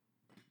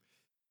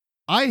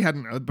 I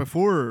hadn't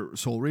before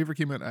Soul Reaver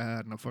came out.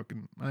 I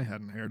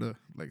hadn't heard of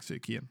Legacy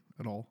of Kain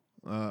at all.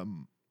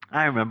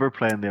 I remember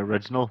playing the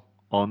original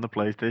on the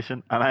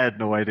PlayStation, and I had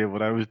no idea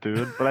what I was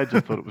doing, but I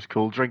just thought it was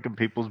cool drinking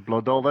people's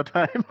blood all the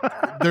time.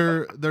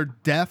 they're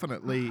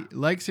definitely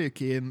Legacy of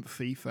Kain,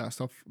 Thief, that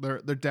stuff. They're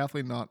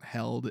definitely not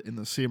held in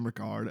the same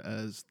regard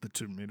as the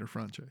Tomb Raider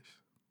franchise.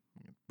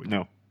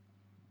 No,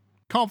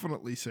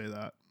 confidently say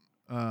that.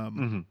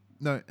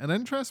 Now, an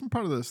interesting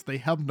part of this, they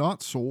have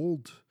not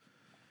sold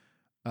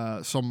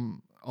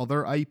some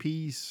other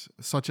IPs,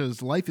 such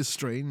as Life is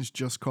Strange,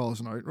 Just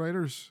Cause, and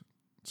Outriders.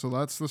 So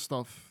that's the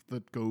stuff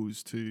that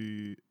goes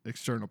to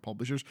external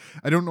publishers.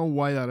 I don't know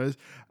why that is.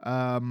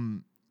 I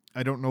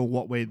don't know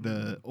what way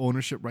the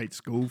ownership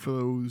rights go for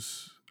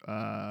those.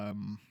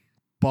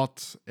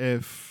 But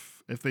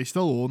if they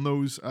still own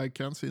those, I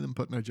can't see them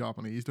putting a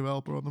Japanese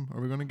developer on them. Are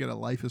we going to get a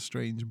Life is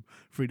Strange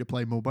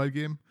free-to-play mobile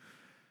game?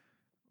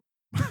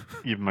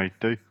 You might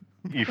do.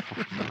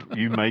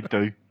 You might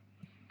do.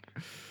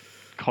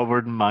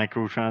 Covered in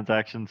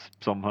microtransactions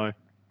somehow.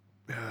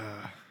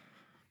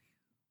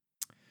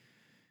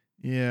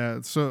 Yeah.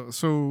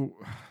 So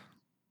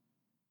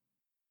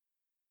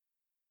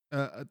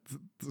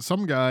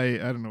Some guy,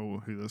 I don't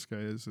know who this guy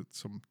is. It's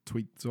some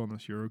tweets on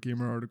this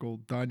Eurogamer article.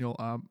 Daniel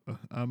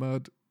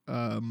Ahmad.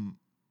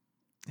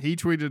 He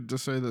tweeted to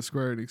say that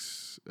Square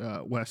Enix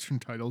Western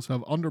titles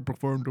have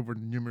underperformed over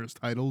numerous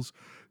titles.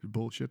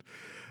 Bullshit.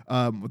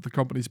 With the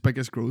company's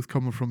biggest growth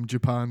coming from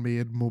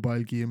Japan-made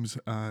mobile games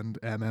and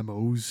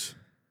MMOs.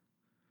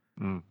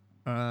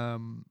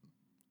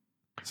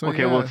 So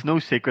okay, well, it's no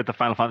secret that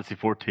Final Fantasy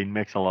XIV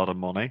makes a lot of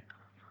money,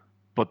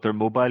 but their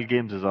mobile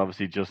games is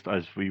obviously just,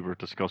 as we were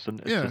discussing,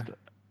 it's just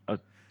a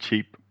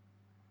cheap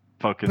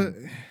fucking... But,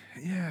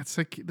 yeah, it's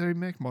like they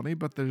make money,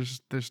 but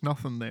there's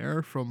nothing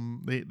there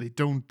from... They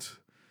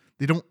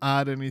don't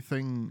add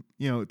anything,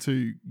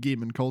 to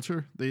gaming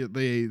culture.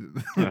 They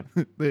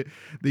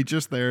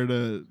just there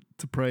to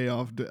prey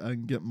off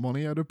and get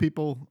money out of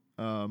people,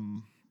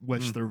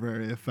 which they're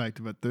very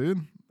effective at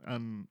doing.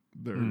 And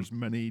there's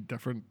many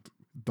different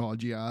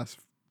dodgy ass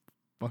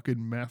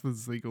fucking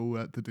methods they go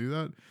at to do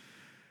that.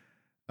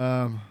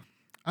 I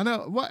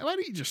know. Why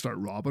don't you just start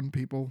robbing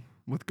people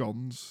with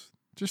guns?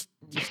 Just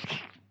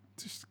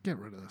get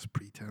rid of this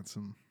pretense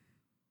and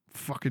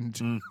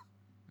fucking.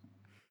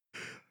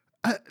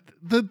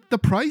 The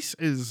price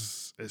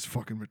is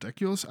fucking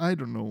ridiculous. I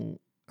don't know.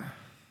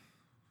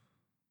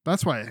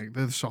 That's why I think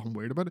there's something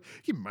weird about it.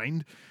 Keep in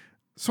mind,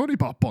 Sony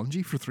bought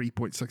Bungie for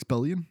 $3.6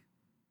 billion.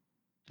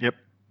 Yep.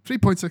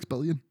 $3.6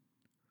 billion.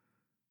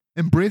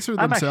 Embracer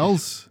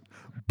themselves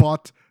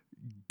bought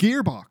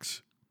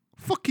Gearbox.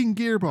 Fucking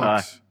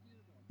Gearbox.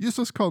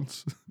 Useless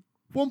cunts.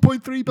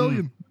 $1.3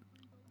 billion.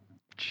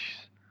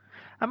 Jeez.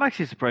 I'm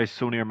actually surprised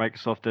Sony or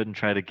Microsoft didn't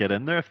try to get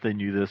in there if they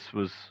knew this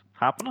was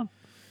happening.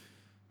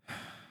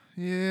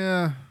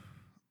 Yeah.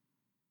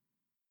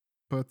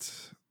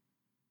 But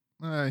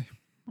maybe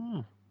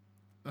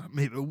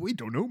we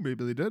don't know.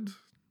 Maybe they did.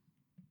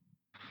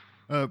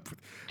 But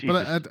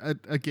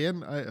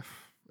again,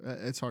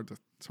 it's hard to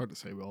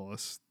say with all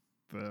this.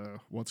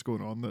 What's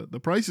going on? The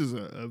price is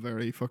a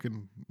very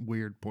fucking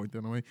weird point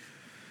anyway.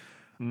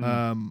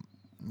 I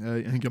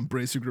think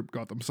Embracer Group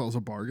got themselves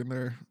a bargain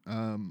there.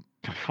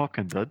 They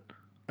fucking did.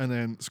 And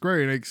then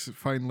Square Enix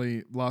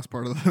finally, last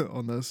part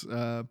on this,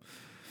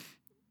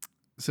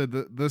 said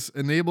that this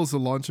enables the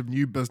launch of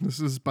new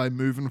businesses by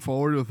moving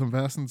forward with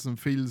investments in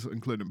fields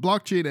including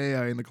blockchain,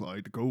 AI, and the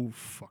cloud. Go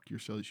fuck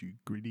yourselves, you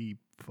greedy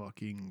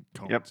fucking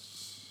cunts. Yep.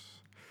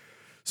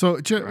 So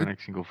Square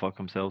Enix can go fuck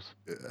themselves.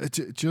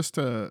 Just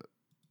a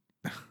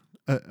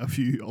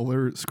few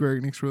other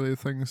Square Enix related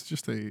things,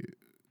 just to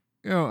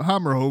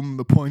hammer home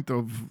the point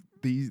of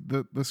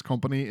this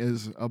company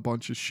is a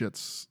bunch of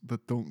shits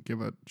that don't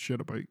give a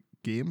shit about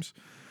games.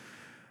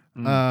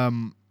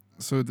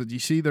 So did you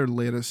see their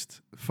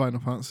latest Final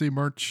Fantasy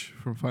merch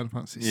from Final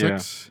Fantasy VI?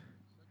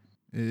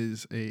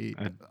 Is a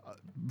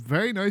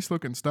very nice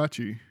looking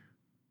statue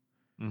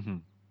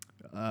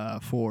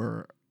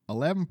for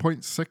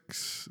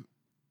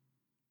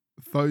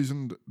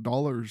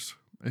 $11,600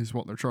 is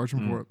what they're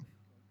charging for it.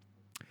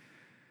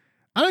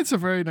 And it's a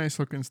very nice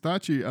looking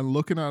statue, and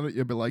looking at it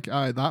you'll be like,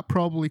 that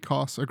probably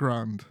costs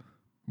 $1,000,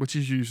 which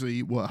is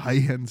usually what high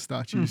end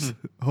statues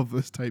of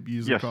this type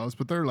usually cost,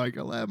 but they're like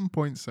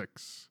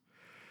 11.6.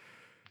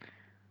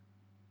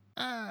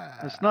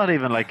 It's not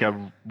even like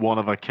a one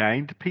of a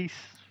kind piece.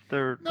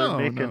 They're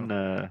making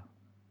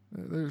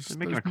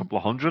making a couple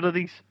of hundred of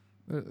these.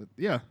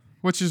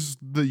 Which is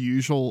the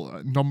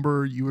usual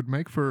number you would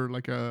make for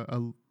like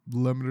a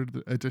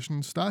limited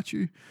edition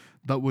statue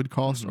that would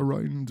cost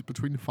around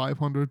between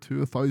 £500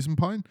 to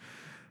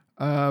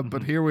 £1,000.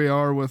 But here we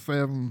are with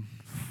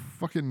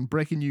fucking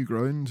breaking new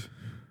ground.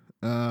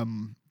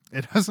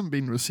 It hasn't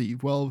been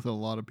received well with a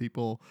lot of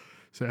people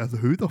saying,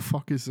 who the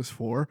fuck is this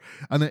for?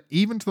 And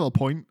even to the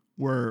point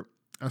where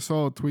I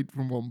saw a tweet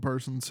from one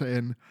person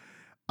saying,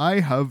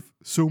 I have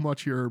so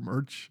much of your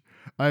merch.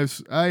 I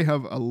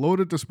have a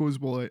load of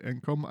disposable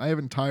income. I have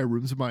entire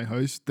rooms in my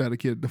house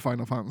dedicated to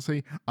Final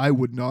Fantasy. I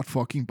would not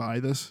fucking buy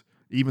this,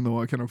 even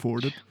though I can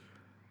afford it.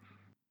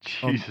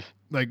 Jesus.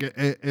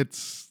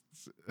 It's...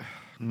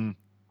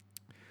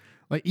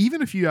 Like,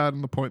 even if you add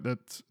in the point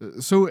that...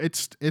 So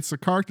it's a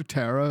character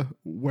Terra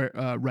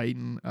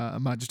riding a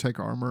Magitech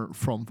armor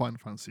from Final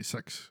Fantasy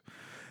VI.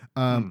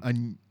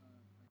 And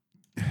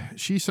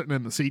she's sitting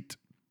in the seat.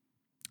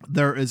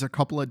 There is a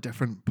couple of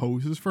different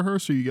poses for her,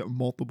 so you get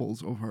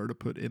multiples of her to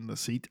put in the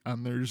seat,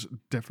 and there's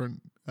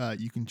different...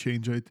 you can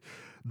change out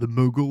the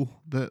Moogle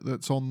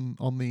that's on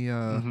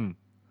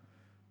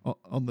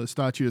the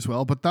statue as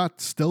well, but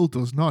that still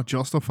does not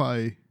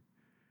justify...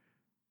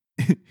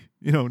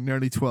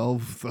 nearly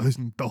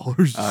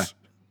 $12,000.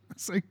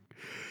 It's like,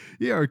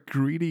 you are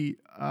greedy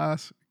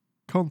ass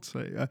cunts.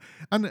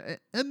 And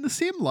in the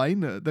same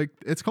line,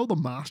 it's called the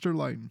Master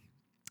Line,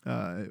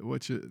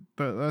 which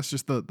that's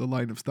just the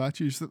line of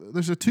statues.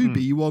 There's a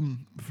 2B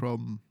one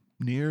from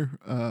Nier,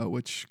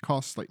 which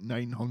costs like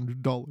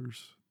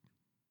 $900,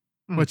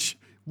 which,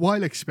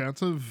 while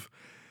expensive,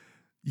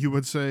 you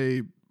would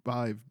say,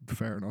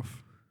 fair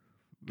enough.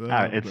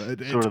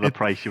 It's sort of the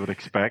price you would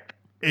expect.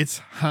 It's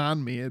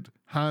handmade,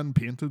 hand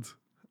painted,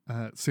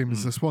 same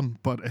as this one,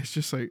 but it's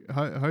just like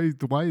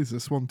why is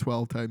this one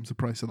 12 times the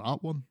price of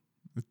that one?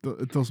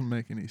 It doesn't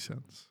make any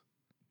sense.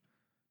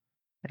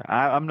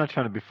 I'm not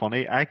trying to be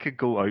funny. I could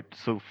go out.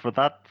 So for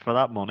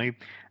that money,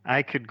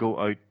 I could go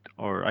out,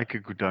 or I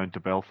could go down to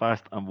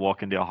Belfast and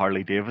walk into a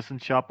Harley Davidson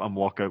shop and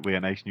walk out with a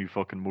nice new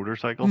fucking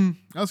motorcycle.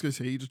 I was gonna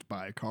say you just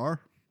buy a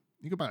car.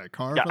 You could buy a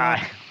car Yeah, for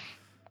that.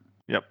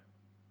 Yep.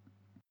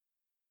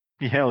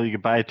 Hell, you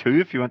could buy two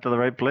if you went to the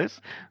right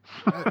place.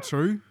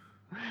 True.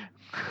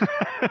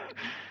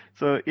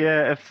 So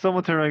yeah, if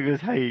someone turns around and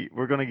goes, "Hey,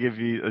 we're gonna give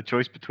you a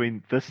choice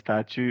between this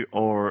statue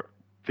or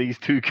these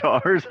two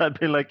cars," I'd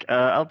be like,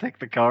 "I'll take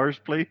the cars,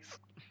 please."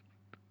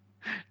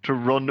 To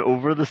run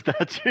over the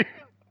statue.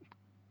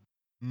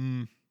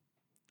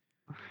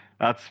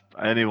 That's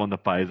anyone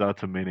that buys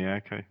that's a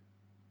maniac. Hey?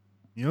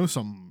 You know,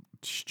 some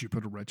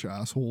stupid rich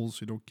assholes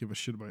who don't give a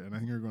shit about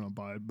anything are gonna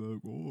buy it, but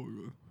like, oh,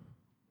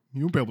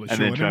 you won't be able to show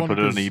anyone. And then try and put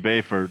it on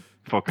eBay for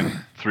fucking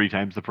 3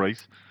 times the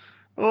price.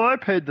 Oh, I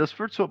paid this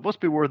for it, so it must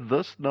be worth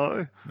this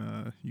now.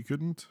 You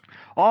couldn't.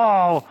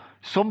 Oh,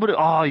 somebody.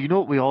 Oh, you know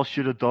what we all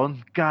should have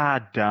done?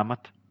 God damn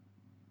it.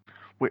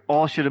 We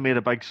all should have made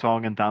a big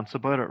song and dance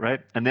about it,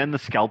 right? And then the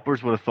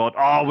scalpers would have thought,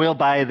 "Oh, we'll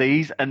buy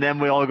these," and then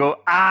we all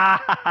go,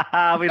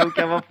 "Ah, we don't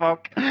give a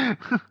fuck." I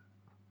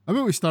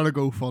bet we start a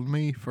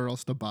GoFundMe for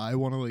us to buy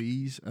one of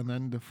these, and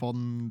then to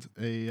fund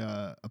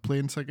a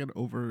plane ticket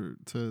over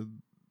to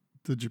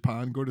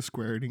Japan, go to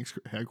Square Enix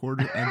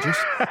headquarters, and just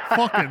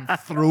fucking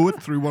throw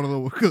it through one of the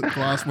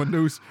glass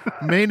windows.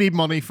 May need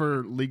money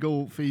for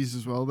legal fees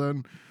as well,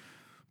 then,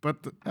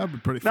 but that'd be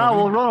pretty funny. No,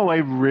 we'll run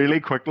away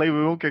really quickly.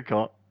 We won't get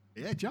caught.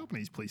 Yeah,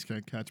 Japanese police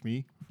can't catch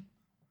me.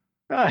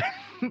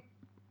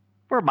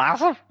 We're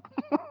massive.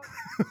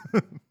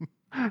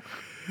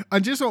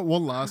 And just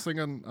one last thing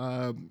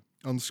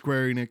on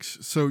Square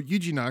Enix. So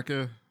Yuji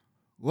Naka,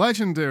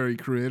 legendary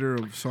creator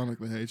of Sonic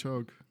the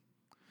Hedgehog.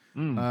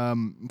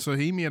 So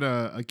he made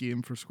a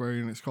game for Square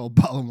Enix called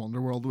Balan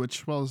Wonderworld,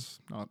 which was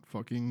not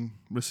fucking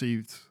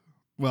received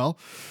well.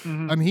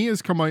 And he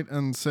has come out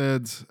and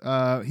said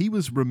he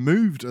was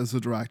removed as the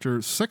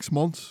director 6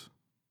 months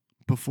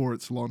before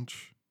its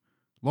launch.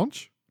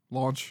 Launch.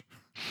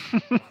 He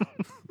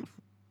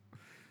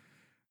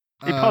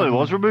probably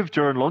was removed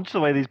during lunch, the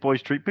way these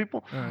boys treat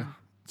people.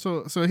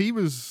 So he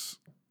was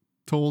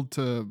told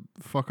to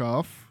fuck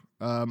off.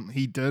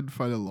 He did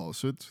file a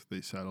lawsuit. They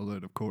settled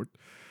out of court.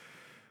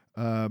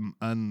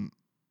 And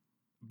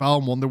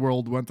Balan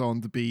Wonderworld went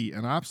on to be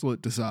an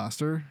absolute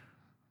disaster.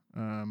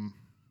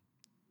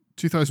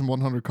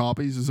 2,100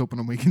 copies is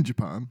opening week in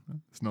Japan.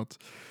 It's nuts.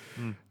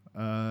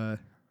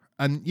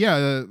 And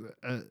yeah,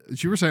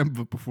 as you were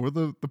saying before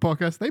the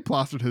podcast, they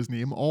plastered his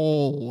name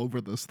all over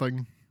this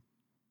thing.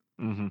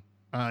 And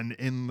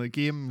in the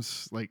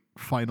game's like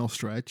final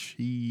stretch,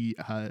 he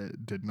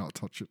did not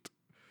touch it.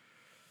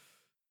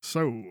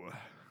 So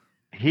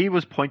he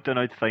was pointing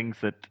out things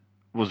that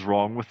was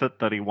wrong with it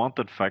that he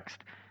wanted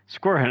fixed.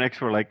 Square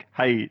Enix were like,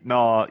 "Hey,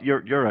 no,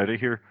 you're out of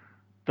here.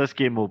 This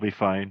game will be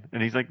fine."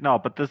 And he's like, "No,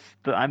 but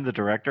I'm the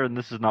director, and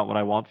this is not what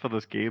I want for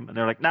this game." And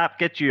they're like, "Nah,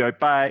 get you out,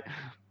 bye."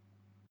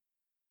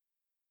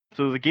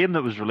 So the game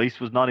that was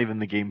released was not even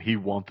the game he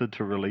wanted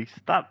to release.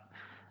 That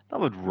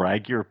would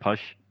rag your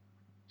push,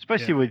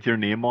 especially with your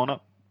name on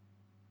it.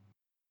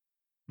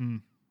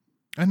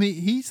 And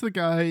he's the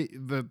guy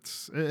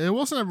that it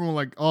wasn't everyone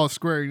like, "Oh,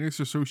 Square Enix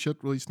are so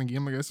shit releasing a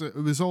game." I guess it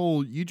was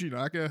all Yuji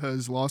Naka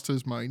has lost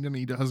his mind and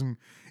he doesn't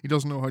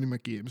know how to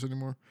make games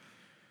anymore.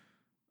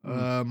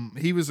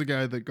 He was the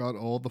guy that got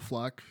all the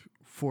flack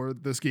for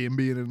this game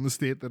being in the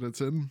state that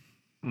it's in.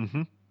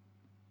 And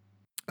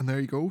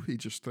there you go. He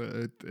just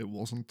it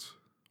wasn't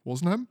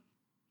him.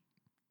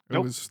 It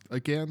was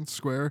again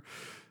Square.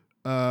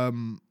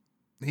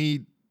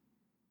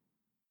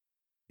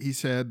 He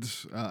said,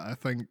 I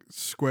think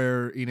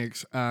Square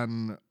Enix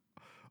and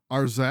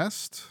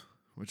Arzest,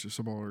 which is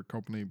some other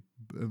company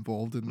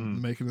involved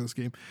in making this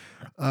game,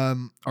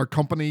 are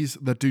companies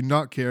that do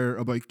not care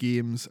about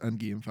games and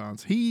game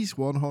fans. He's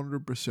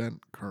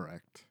 100%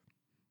 correct.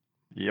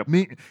 Yep.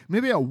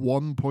 Maybe at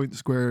one point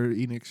Square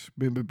Enix,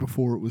 maybe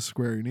before it was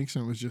Square Enix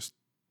and it was just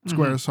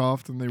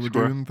Squaresoft and they were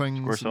doing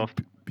things and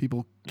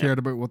people cared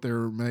about what they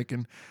were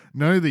making.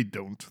 Now they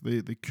don't.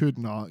 They could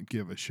not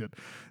give a shit.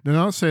 They're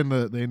not saying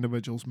that the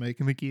individuals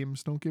making the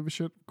games don't give a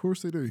shit. Of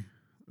course they do.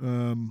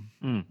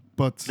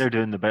 But they're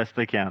doing the best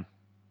they can.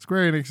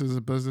 Square Enix is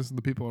a business and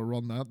the people who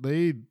run that,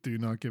 they do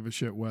not give a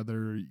shit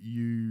whether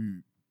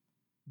you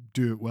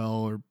do it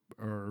well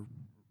or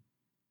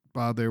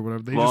bad or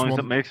whatever. They as long as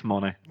it makes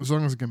money. As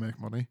long as it can make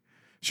money.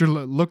 Sure,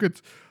 look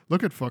at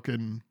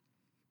fucking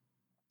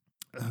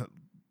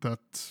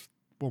that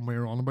one we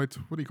were on about.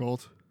 What do you call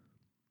it?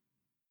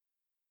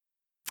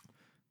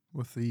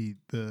 With the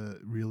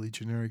really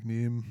generic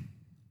name.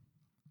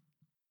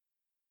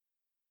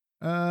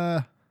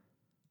 A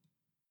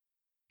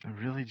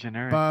really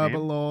generic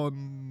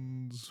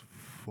Babylon's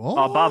Fall.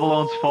 Oh,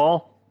 Babylon's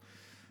Fall.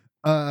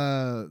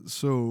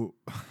 So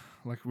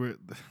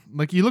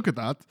like you look at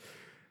that.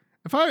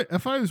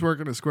 If I was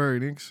working at Square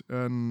Enix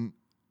and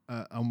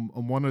I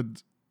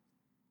wanted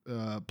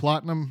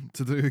Platinum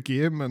to do a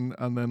game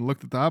and then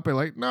looked at that, be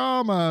like,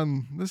 no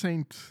man, this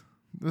ain't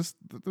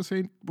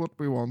what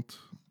we want.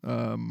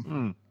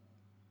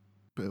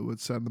 But it would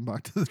send them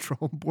back to the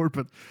drawing board.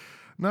 But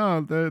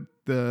no,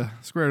 the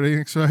Square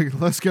Enix like,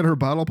 let's get our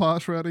battle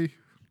pass ready.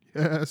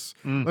 Yes,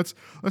 let's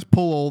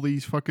pull all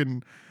these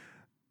fucking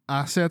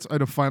assets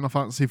out of Final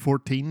Fantasy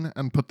 14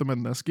 and put them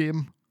in this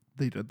game.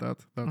 They did that.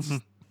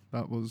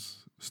 That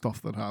was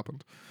stuff that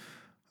happened.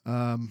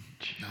 Man,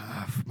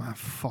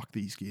 fuck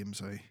these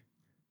games.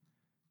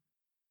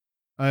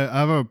 I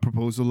have a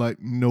proposal, like,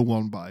 no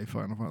one buy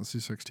Final Fantasy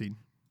 16.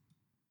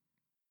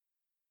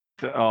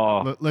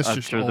 Let's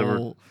just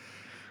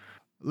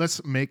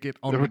let's make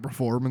it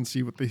underperform and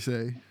see what they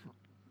say.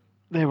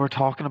 They were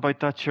talking about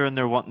that, sure, and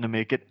they're wanting to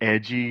make it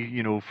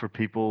edgy, for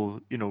people,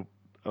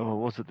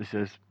 what's it they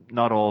says?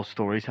 Not all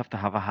stories have to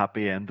have a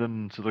happy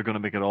ending, so they're going to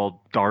make it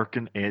all dark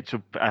and edgy.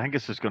 So I think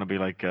it's just going to be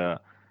like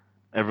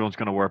everyone's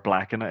going to wear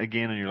black in it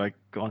again, and you're like,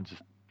 go on,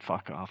 just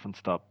fuck off and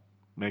stop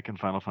making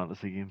Final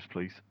Fantasy games,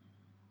 please.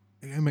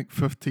 You gonna make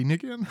 15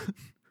 again?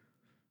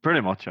 Pretty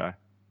much, aye.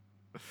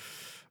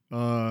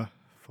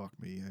 Fuck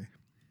me,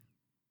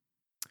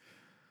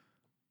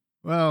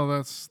 Well,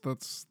 that's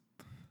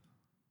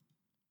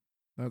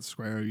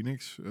Square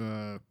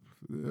Enix.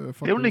 The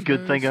only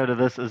good thing out of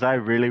this is I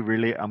really,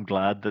 really am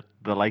glad that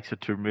the likes of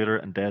Tomb Raider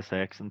and Deus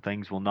Ex and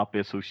things will not be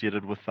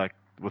associated with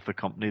the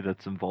company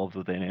that's involved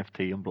with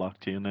NFT and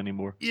blockchain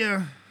anymore.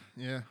 Yeah,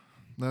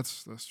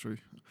 that's true.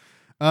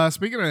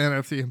 Speaking of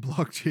NFT and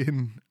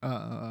blockchain,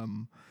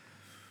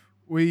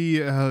 we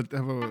have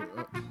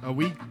a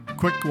wee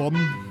quick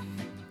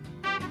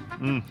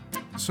one.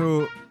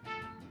 So,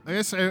 I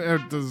guess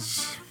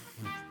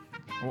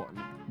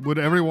would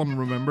everyone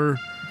remember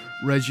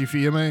Reggie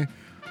Fils-Aimé?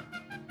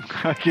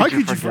 How could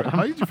you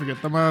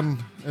forget the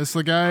man? It's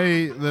the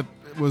guy that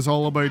was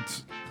all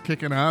about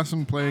kicking ass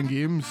and playing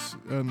games,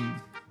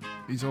 and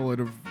he's all out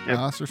of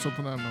ass or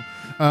something. I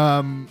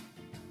don't know.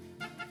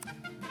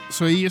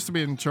 So he used to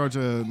be in charge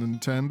of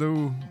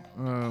Nintendo,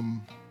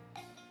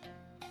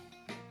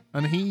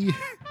 and he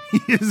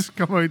has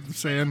come out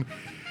saying,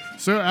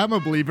 so I'm a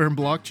believer in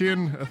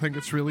blockchain. I think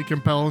it's really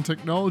compelling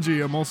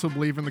technology. I'm also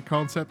believing the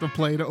concept of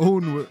play to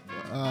own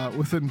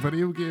within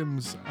video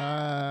games.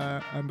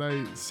 And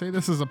I say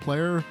this as a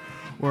player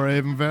where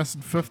I've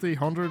invested 50,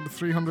 100,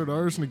 300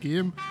 hours in a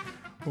game.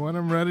 When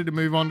I'm ready to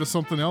move on to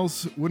something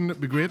else, wouldn't it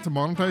be great to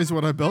monetize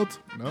what I built?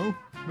 No,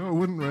 it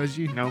wouldn't,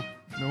 Reggie. No,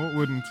 it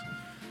wouldn't.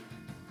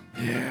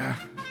 Yeah,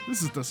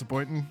 this is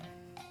disappointing.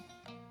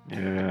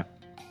 Yeah.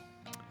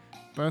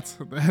 But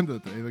at the end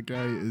of the day, the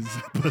guy is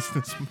a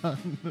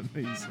businessman, and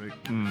he's like,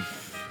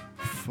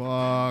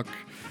 fuck.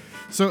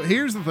 So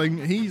here's the thing.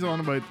 He's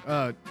on about,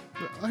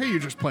 hey, you're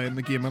just playing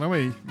the game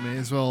anyway. May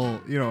as well,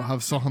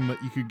 have something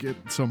that you could get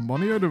some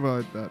money out of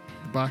at the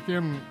back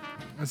end.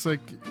 It's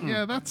like,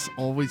 yeah, that's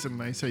always a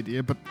nice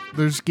idea, but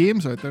there's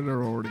games out there that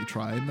are already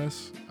trying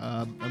this.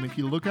 And if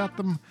you look at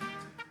them,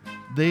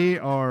 they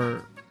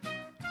are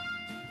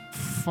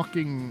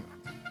fucking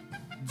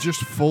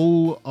just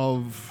full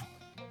of,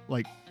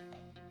 like,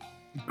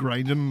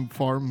 grinding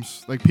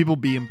farms, like people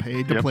being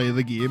paid to play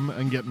the game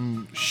and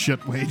getting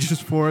shit wages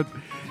for it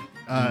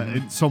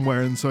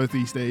somewhere in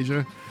Southeast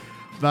Asia.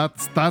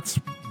 That's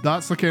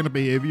the kind of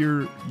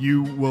behavior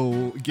you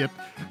will get.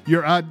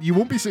 You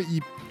won't be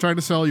trying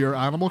to sell your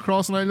Animal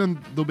Crossing island.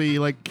 There'll be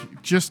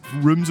like just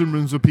rooms and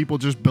rooms of people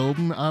just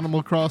building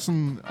Animal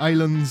Crossing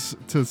islands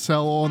to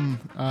sell on,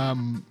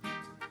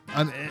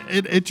 and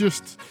it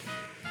just.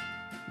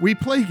 We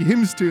play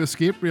games to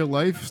escape real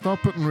life.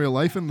 Stop putting real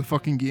life in the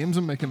fucking games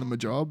and making them a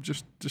job.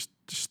 Just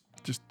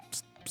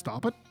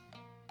stop it.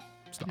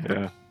 Stop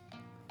it.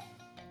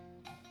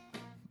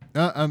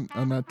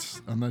 And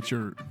that's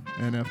your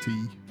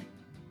NFT.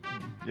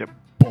 Yep.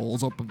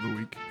 Balls up of the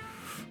week.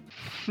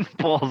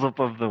 Balls up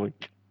of the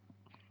week.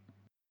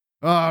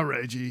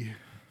 Reggie.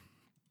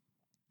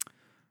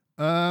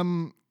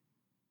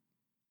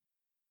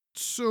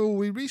 So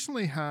we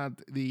recently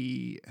had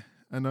the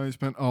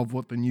announcement of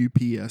what the new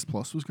PS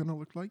Plus was going to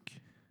look like.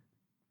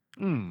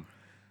 And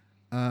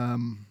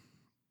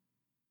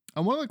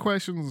one of the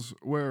questions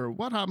were,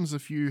 what happens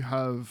if you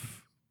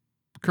have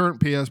current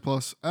PS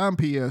Plus and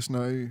PS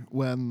Now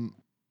when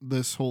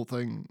this whole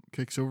thing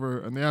kicks over?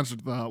 And the answer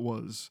to that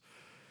was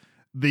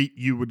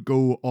you would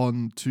go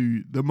on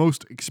to the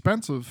most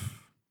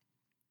expensive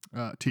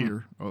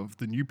tier of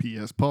the new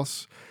PS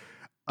Plus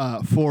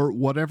for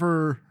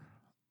whatever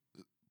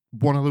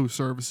one of those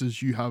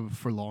services you have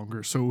for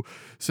longer. So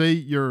say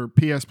your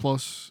PS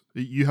Plus,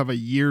 you have a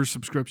year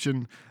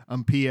subscription,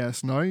 and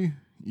PS Now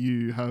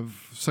you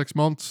have 6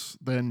 months,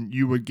 then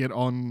you'd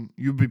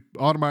be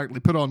automatically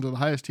put onto the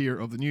highest tier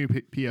of the new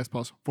PS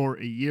Plus for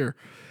a year.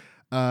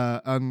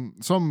 And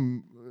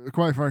some,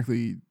 quite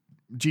frankly,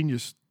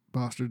 genius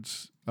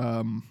bastards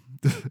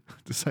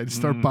decided to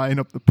start buying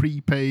up the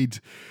prepaid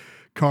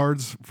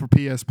cards for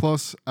PS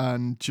Plus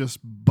and just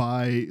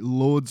buy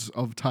loads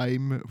of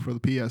time for the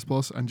PS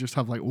Plus and just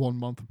have like 1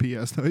 month of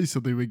PS Now, so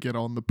they would get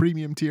on the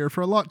premium tier for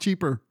a lot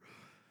cheaper.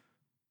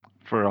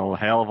 for a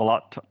hell of a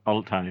lot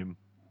of time.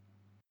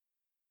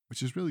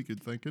 Which is really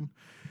good thinking.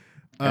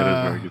 It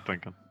is very good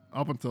thinking.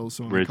 Up until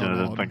Sony Raging, caught I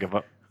on. didn't think of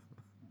it.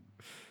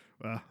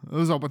 It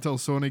was up until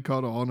Sony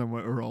caught on and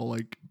we were all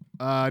like,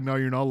 no,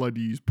 you're not allowed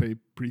to use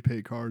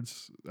prepaid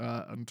cards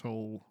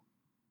until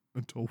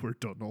we're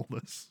done all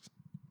this.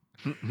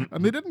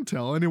 And they didn't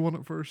tell anyone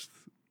at first.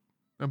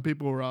 And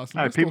people were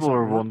asking. People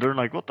were wondering,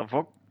 like, what the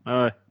fuck?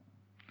 And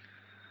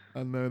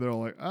now they're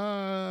all like,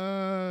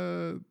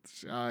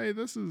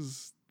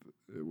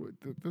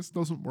 this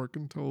doesn't work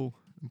until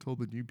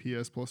the new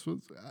PS Plus was.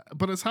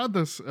 But it's had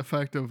this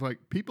effect of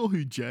like people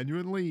who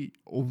genuinely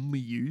only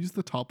use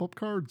the top up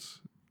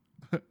cards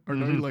are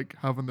now like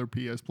having their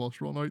PS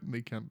Plus run out and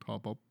they can't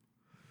top up,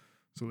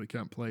 so they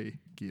can't play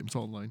games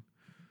online.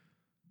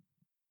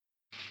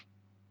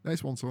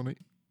 Nice one, Sony.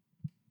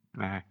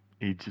 Nah,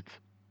 idiots.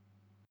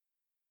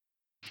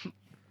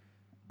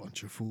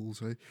 Bunch of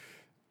fools, eh?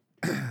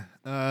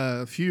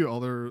 A few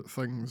other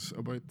things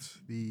about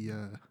the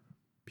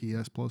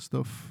PS Plus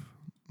stuff.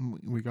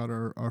 We got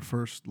our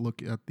first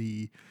look at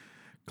the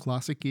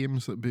classic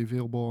games that be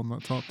available on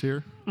that top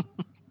tier.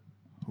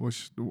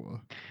 Which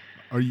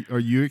are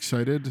you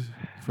excited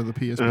for the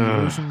PSP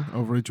version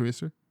of Ridge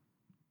Racer?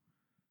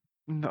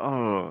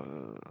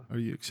 No. Are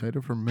you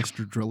excited for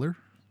Mr. Driller?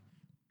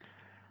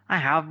 I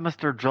have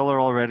Mr.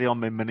 Driller already on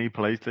my mini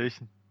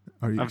PlayStation.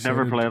 I've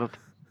never played it.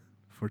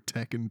 For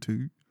Tekken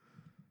 2?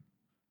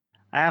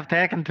 I have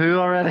Tekken 2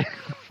 already.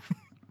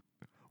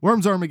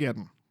 Worms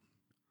Armageddon.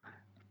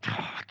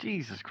 Oh,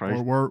 Jesus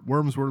Christ. Or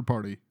Worms World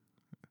Party.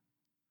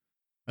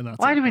 And that's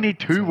Why do we need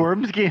two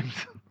Worms games?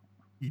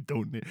 You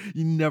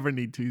never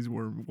need two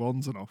Worms.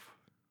 One's enough.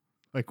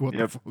 Like, what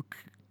the fuck?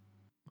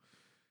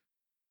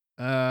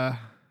 Yeah,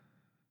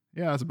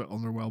 it's a bit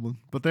underwhelming.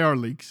 But they are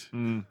leaks.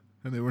 And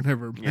they were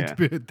never meant to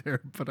be out there.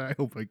 But I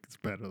hope it's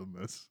better than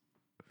this.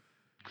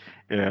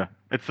 Yeah.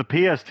 It's the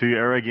PS2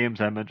 era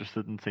games I'm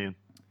interested in seeing.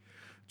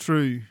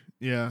 True.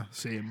 Yeah,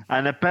 same.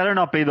 And it better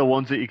not be the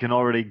ones that you can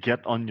already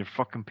get on your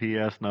fucking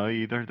PS now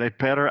either. They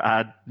better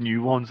add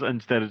new ones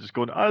instead of just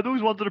going,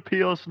 those ones are the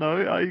PS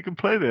now. You can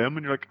play them.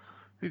 And you're like,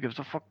 who gives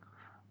a fuck?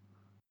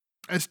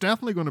 It's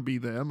definitely going to be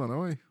them,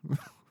 anyway.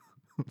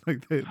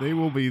 Like, they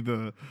will be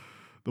the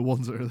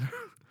ones that are there.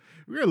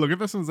 We're going to look at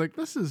this and it's like,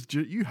 this is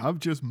you have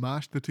just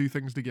mashed the two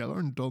things together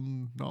and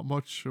done not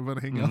much of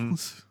anything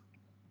else.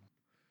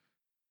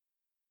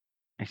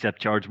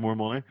 Except charge more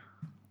money.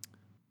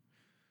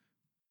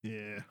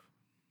 Yeah.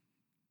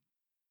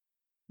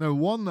 Now,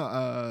 one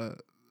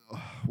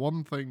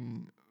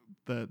thing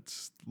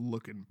that's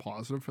looking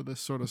positive for this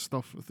sort of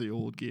stuff with the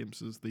old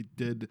games is they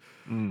did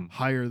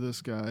hire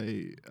this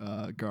guy,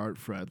 Garrett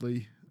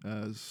Fredley,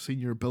 as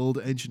senior build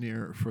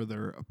engineer for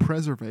their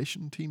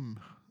preservation team.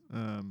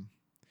 And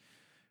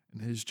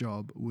his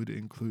job would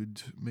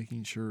include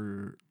making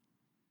sure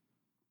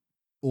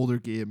older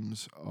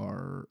games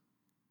are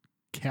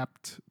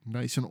kept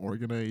nice and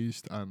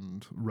organized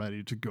and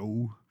ready to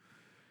go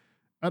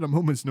at a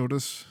moment's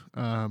notice.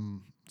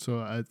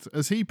 So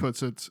as he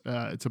puts it,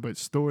 it's about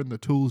storing the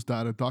tools,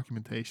 data,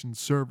 documentation,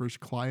 servers,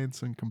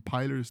 clients, and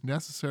compilers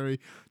necessary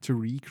to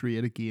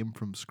recreate a game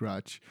from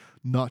scratch,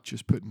 not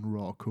just putting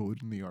raw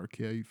code in the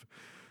archive.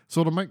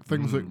 So to make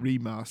things like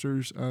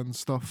remasters and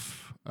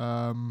stuff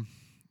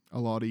a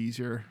lot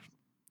easier.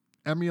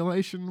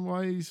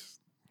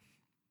 Emulation-wise,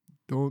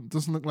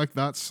 doesn't look like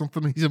that's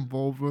something he's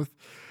involved with,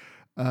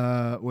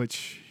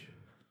 which...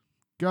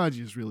 God,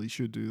 you just really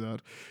should do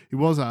that. He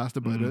was asked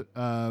about it,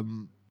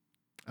 and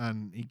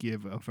he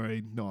gave a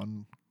very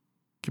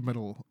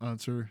non-committal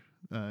answer.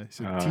 He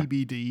said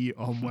TBD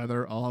on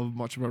whether I'll have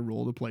much of a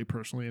role to play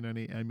personally in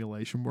any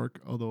emulation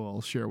work, although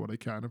I'll share what I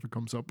can if it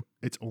comes up.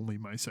 It's only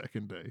my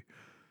second day.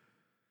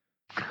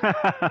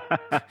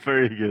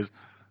 Very good.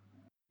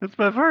 It's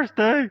my first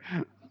day.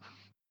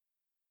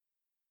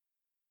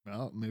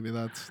 Well, maybe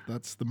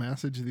that's the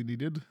message they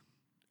needed.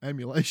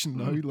 Emulation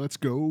now, let's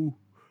go.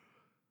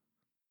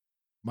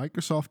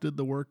 Microsoft did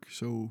the work,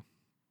 so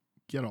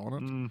get on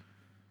it.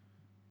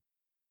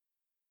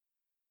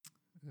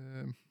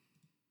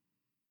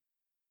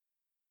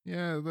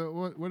 Yeah,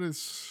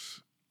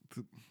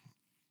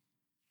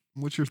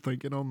 what's your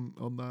thinking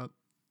on that?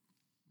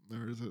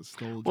 Or is it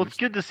still? Well, it's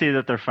good to see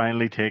that they're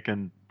finally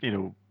taking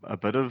a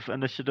bit of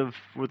initiative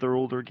with their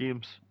older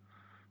games,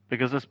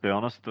 because let's be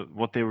honest,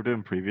 what they were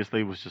doing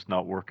previously was just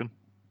not working.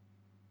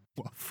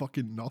 What,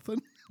 fucking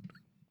nothing?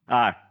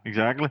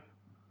 Exactly.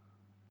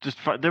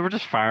 They were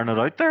just firing it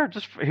out there.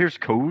 Just here's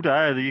code.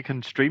 You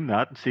can stream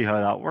that and see how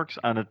that works,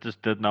 and it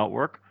just did not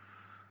work.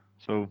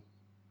 So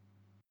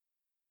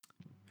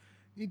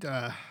it's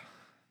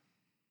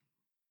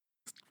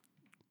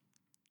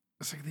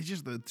like they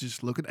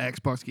just look at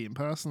Xbox Game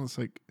Pass and it's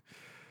like,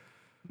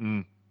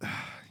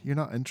 you're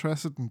not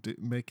interested in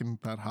making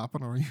that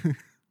happen, are you?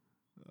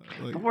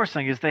 The worst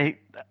thing is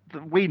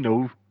we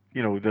know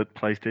that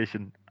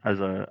PlayStation as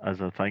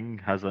a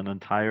thing has an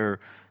entire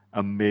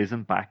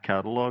amazing back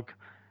catalog.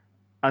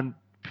 And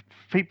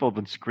people have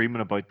been screaming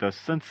about this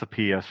since the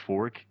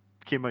PS4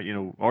 came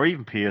out, or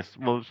even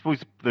well, I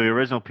suppose the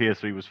original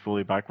PS3 was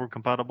fully backward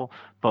compatible,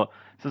 but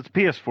since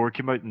PS4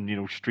 came out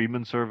and,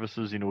 streaming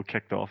services,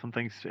 kicked off and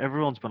things,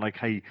 everyone's been like,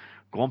 hey,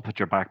 go and put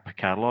your back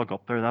catalog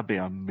up there. That'd be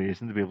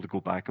amazing to be able to go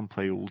back and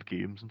play old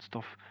games and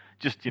stuff,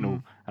 just,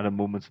 at a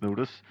moment's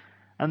notice.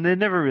 And they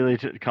never really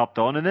copped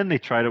on, and then they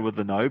tried it with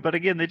the Now, but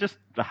again, they just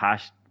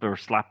hashed or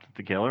slapped it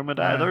together and went,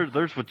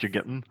 there's what you're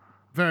getting.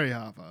 Very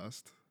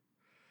half-assed.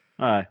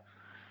 Aye.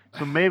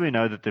 So maybe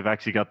now that they've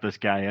actually got this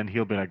guy in,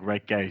 he'll be like,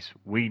 right, guys,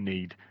 we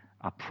need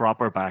a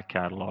proper back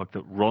catalogue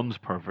that runs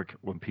perfect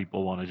when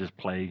people want to just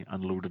play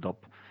and load it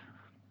up.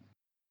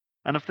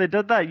 And if they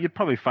did that, you'd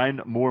probably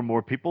find more and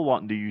more people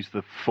wanting to use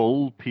the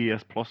full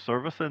PS Plus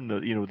service in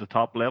the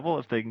top level.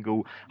 If they can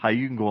go, how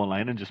you can go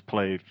online and just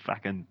play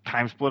fucking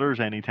Time Splitters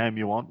anytime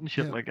you want and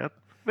shit like that.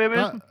 Maybe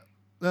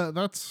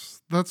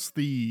that's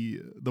the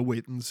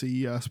wait and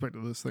see aspect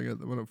of this thing at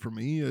the minute for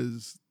me,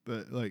 is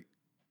that, like,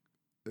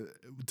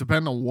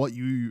 depending on what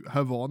you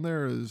have on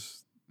there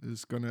is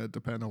going to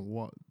depend on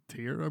what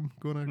tier I'm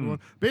going to go on.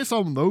 Based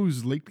on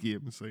those leaked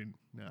games, saying,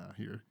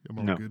 I'm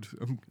all good.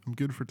 I'm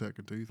good for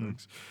Tekken 2,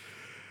 thanks.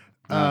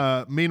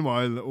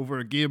 Meanwhile, over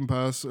at Game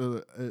Pass,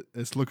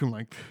 it's looking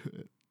like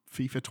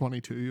FIFA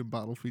 22 and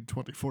Battlefield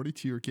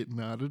 2042 are getting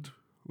added,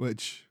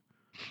 which...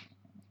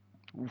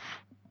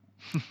 Oof.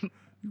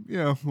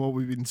 Yeah, what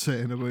we've been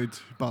saying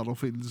about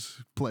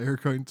Battlefield's player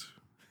count.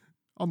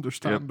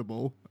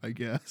 Understandable, I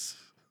guess.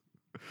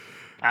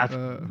 That's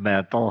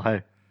mental,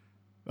 hey.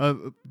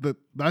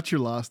 That's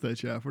your last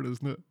ditch effort,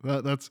 isn't it?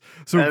 That's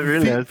so. It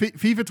really is.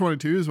 FIFA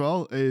 22 as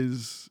well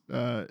is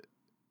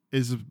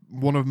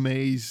one of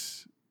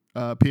May's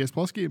PS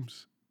Plus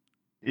games.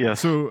 Yeah.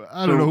 So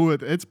I don't know.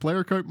 Its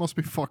player count must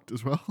be fucked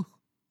as well.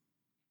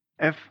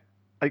 If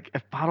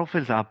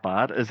Battlefield's that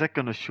bad, is it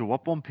going to show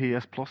up on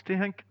PS Plus? Do you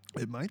think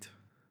it might?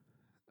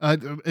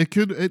 It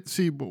could.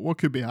 See, what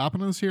could be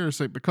happening is here. It's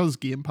like, because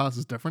Game Pass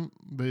is different.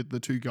 The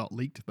two got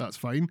leaked. That's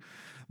fine.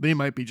 They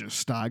might be just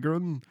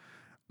staggering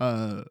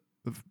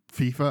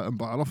FIFA and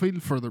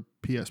Battlefield for their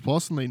PS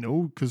Plus, and they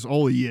know, because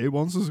all EA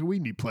wants is, we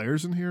need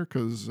players in here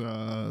because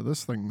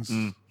this thing's.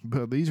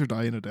 But these are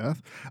dying a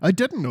death. I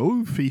didn't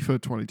know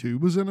FIFA 22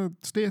 was in a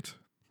state.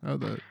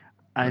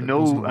 I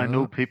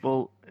know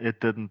people. It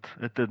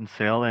didn't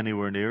sell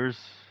anywhere near as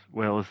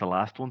well as the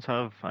last ones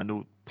have. I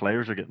know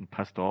players are getting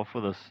pissed off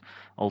with this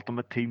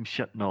Ultimate Team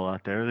shit and all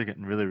that. They're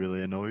getting really,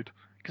 really annoyed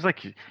because,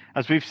 like,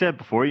 as we've said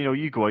before,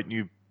 you go out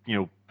and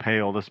you pay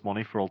all this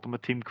money for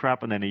Ultimate Team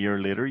crap, and then a year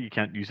later you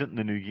can't use it in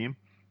the new game.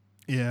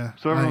 Yeah.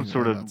 So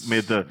everyone's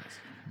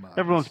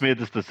made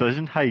this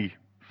decision. Hey,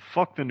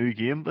 fuck the new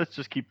game. Let's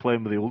just keep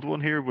playing with the old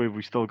one here, where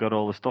we still got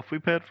all the stuff we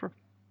paid for.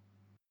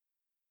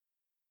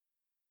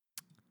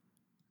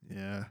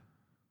 Yeah.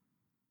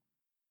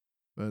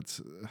 But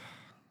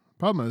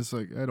problem is,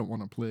 like, I don't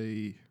want to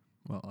play.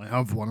 Well, I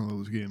have one of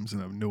those games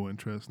and I have no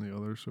interest in the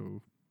other,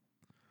 so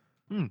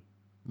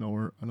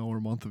another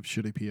month of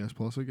shitty PS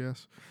Plus, I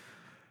guess.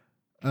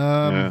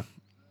 Yeah.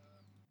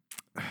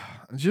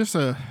 Just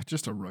to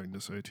round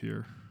this out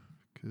here,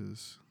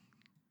 because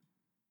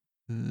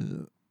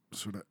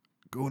sort of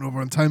going over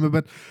on time a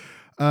bit.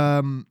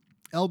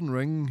 Elden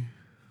Ring,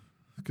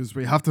 because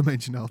we have to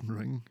mention Elden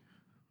Ring.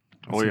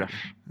 Yes,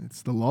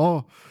 it's the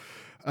law.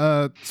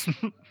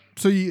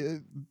 So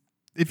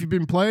if you've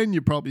been playing,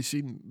 you've probably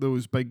seen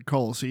those big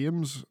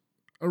colosseums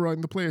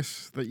around the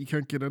place that you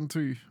can't get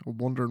into, or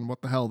wondering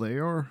what the hell they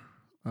are.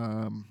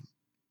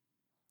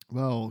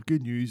 Well,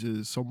 good news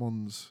is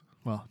someone's,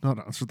 well, not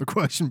answered the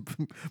question,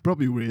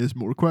 probably raised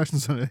more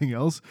questions than anything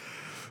else.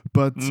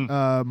 But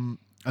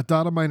a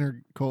data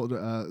miner called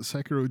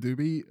Sekiro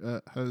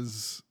Doobie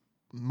has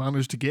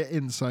managed to get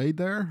inside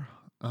there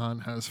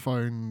and has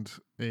found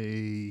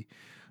a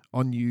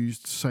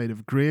unused site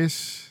of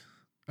grace.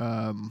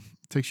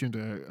 Takes you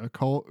into a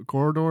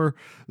corridor.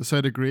 The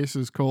site of grace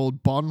is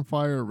called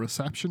Bonfire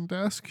Reception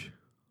Desk.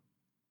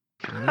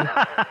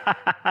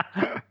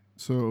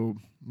 So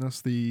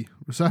that's the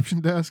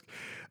reception desk.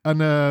 And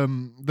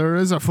there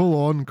is a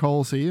full-on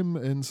coliseum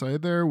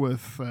inside there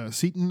with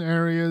seating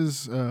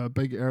areas, a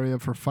big area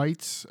for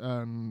fights,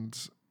 and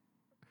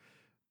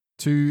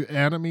two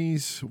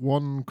enemies,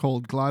 one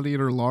called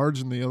Gladiator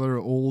Large and the other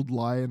Old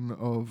Lion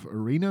of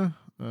Arena.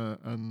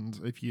 And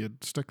if you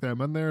stick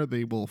them in there,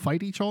 they will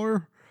fight each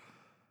other.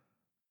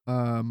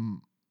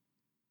 And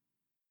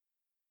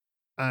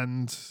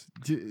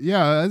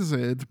yeah, as I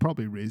say, it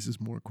probably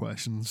raises more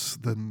questions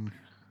than.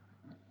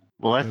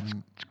 Well, let's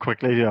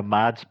quickly do a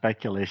mad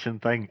speculation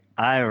thing.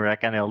 I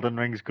reckon Elden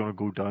Ring's going to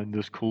go down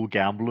this cool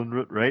gambling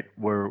route, right?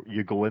 Where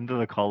you go into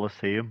the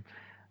Colosseum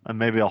and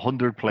maybe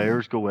 100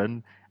 players go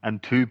in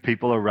and 2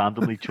 people are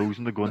randomly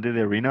chosen to go into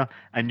the arena,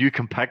 and you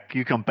can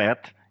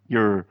bet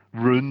your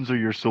runes or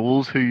your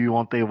souls who you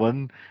want to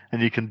win,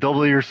 and you can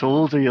double your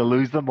souls or you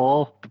lose them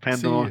all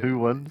depending on who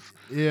wins.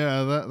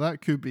 Yeah,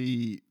 that could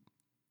be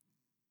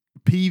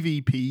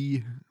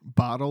PvP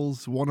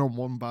battles,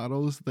 one-on-one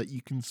battles that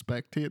you can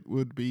spectate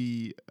would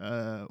be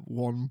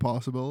one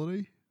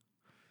possibility.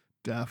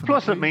 Definitely.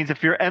 Plus, it means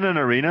if you're in an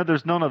arena,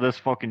 there's none of this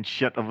fucking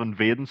shit of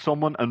invading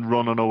someone and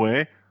running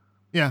away.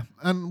 Yeah,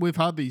 and we've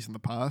had these in the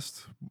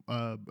past,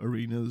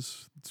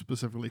 arenas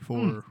specifically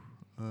for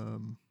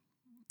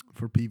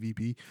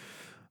PvP.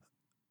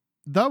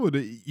 That would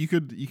you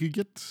could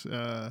get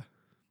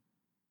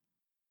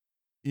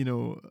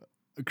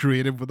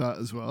creative with that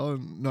as well,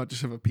 and not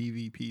just have a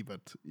PvP,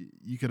 but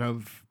you could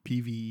have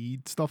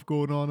PvE stuff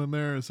going on in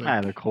there. It's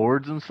like the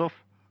chords and stuff.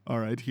 All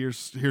right,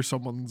 here's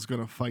someone's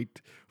gonna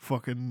fight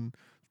fucking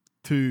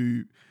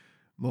 2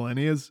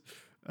 millennials,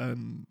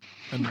 and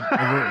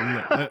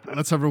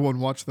let's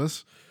everyone watch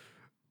this.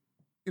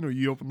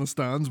 You open the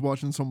stands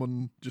watching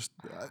someone just.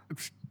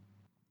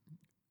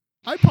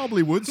 I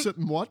probably would sit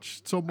and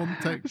watch someone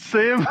take.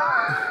 Same.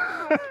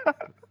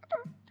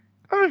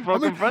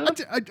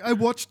 I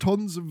watch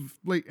tons of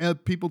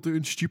people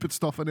doing stupid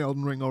stuff in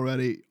Elden Ring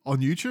already on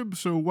YouTube.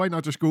 So why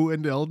not just go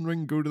into Elden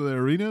Ring, go to the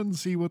arena, and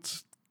see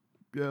what's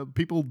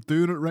people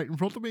doing it right in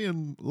front of me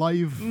and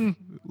live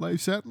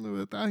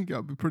setting? I think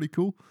that'd be pretty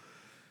cool.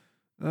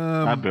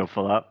 I'd be up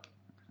for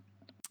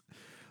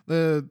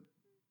that.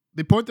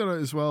 They pointed out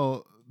as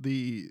well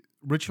the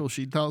ritual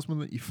shield talisman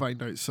that you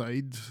find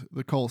outside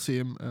the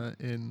Colosseum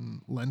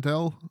in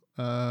Lendel.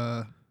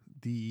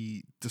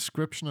 The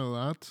description of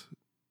that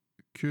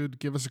could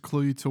give us a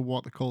clue to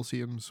what the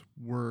Colosseums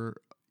were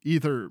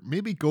either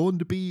maybe going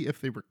to be if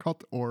they were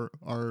cut or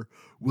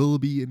will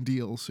be in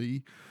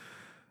DLC.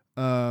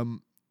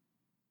 The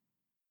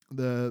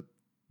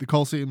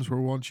Colosseums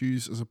were once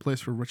used as a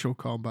place for ritual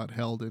combat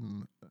held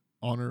in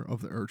honor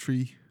of the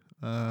Erdtree,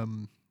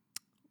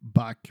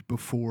 back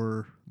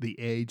before the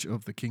age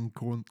of the king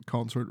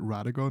consort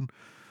Radagon.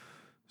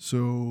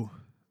 So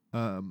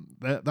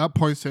that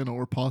points to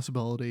another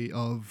possibility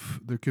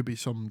of there could be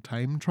some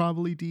time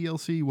travel-y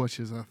DLC, which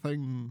is a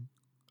thing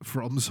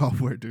From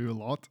Software do a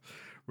lot,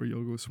 where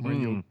you'll go somewhere,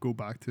 you'll go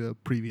back to a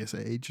previous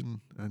age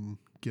and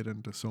get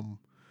into some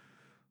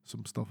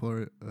stuff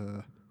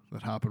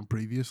that happened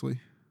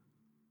previously.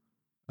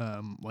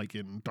 Like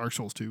in Dark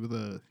Souls 2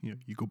 with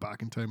you go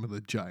back in time with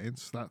the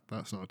giants.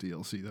 That's not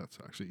DLC, that's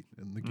actually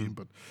in the game.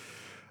 But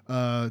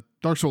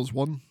Dark Souls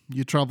 1,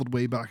 you travelled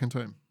way back in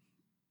time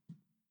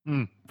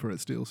for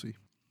its DLC.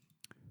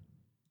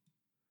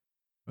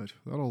 Right,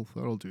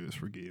 that'll do us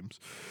for games.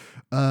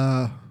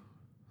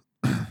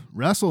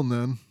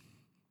 Wrestling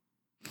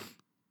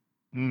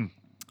then.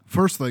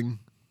 First thing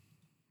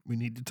we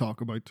need to talk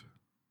about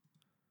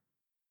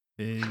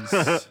is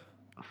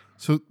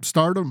so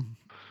Stardom.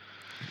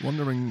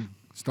 Wondering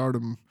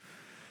Stardom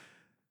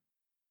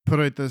put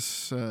out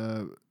this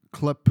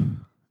clip.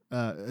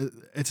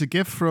 It's a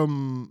gift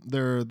from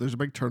there's a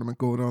big tournament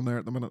going on there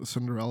at the minute, the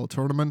Cinderella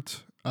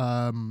tournament.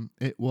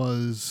 It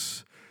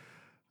was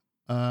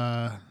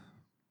not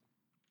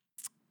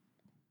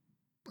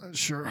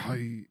sure how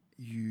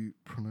you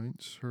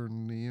pronounce her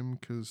name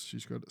because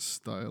she's got it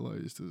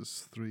stylized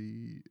as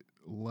 3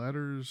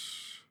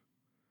 letters.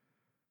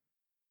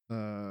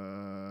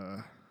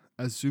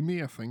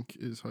 Azumi, I think,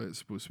 is how it's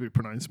supposed to be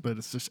pronounced, but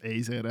it's just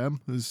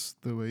AZM is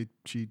the way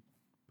she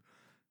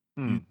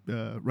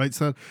writes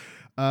that.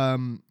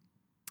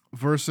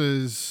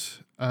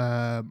 Versus,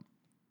 I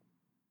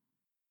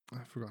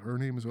forgot her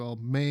name as well.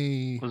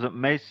 Was it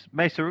Mei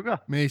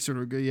Suruga? Mei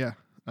Suruga, yeah.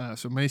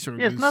 So Mei Suruga.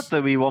 Yeah, it's not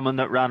the wee woman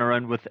that ran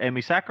around with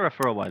Emi Sakura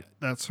for a while.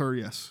 That's her,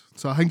 yes.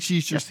 So I think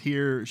she's just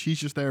here. She's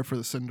just there for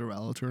the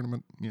Cinderella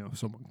tournament.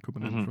 Someone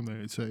coming in from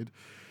the outside.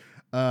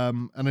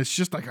 And it's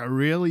just like a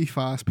really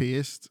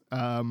fast-paced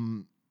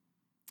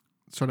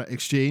sort of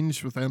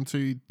exchange with them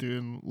two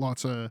doing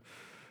lots of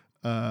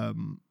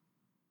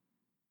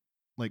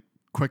like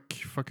quick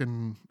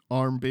fucking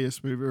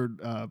arm-based move.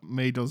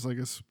 May does like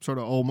a sort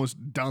of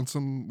almost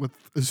dancing with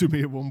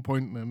Azumi at one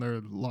point, and then there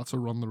are lots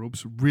of run the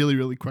ropes. Really,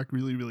 really quick,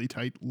 really, really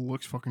tight.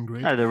 Looks fucking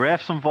great. Yeah, the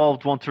ref's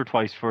involved once or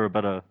twice for a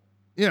bit of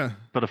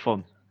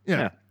fun.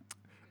 Yeah.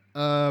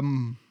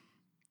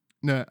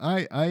 No,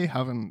 I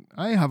haven't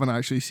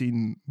actually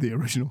seen the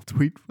original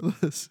tweet for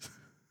this.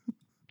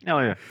 Oh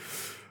yeah.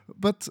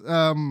 But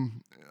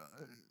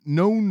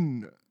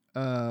known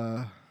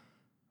how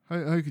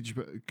could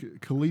you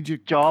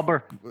collegiate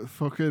jobber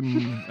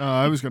fucking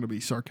I was going to be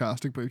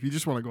sarcastic, but if you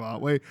just want to go that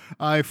way,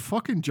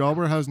 fucking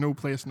jobber has no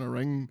place in the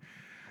ring.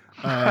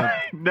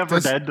 Never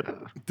did.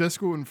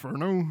 Disco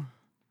Inferno,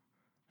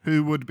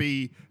 who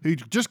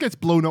just gets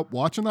blown up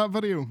watching that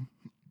video.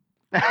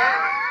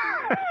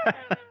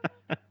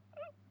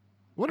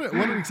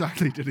 What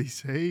exactly did he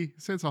say? He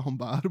said something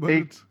bad about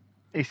it.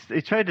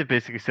 He tried to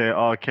basically say,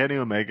 "Oh, Kenny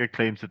Omega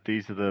claims that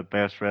these are the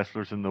best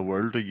wrestlers in the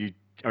world.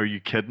 Are you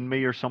kidding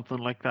me?" or something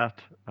like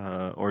that,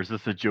 or is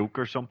this a joke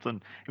or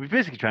something? He was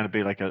basically trying to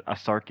be like a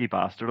sarky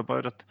bastard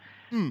about it.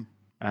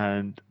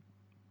 And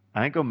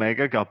I think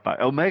Omega got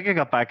back. Omega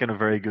got back in a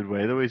very good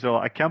way, though. So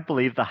I can't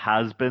believe the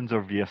has-beens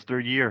of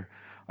yesteryear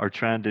are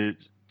trying to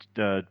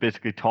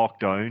basically talk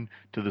down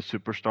to the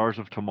superstars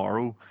of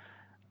tomorrow.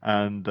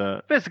 And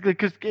basically,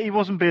 because he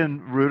wasn't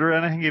being rude or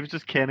anything, he was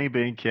just Kenny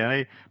being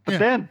Kenny. But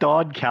then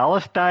Don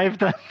Callis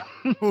dived in.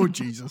 Oh,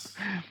 Jesus.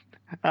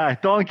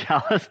 Don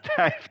Callis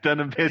dived in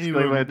and He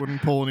basically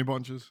wouldn't pull any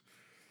punches.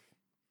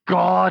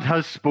 God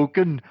has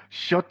spoken.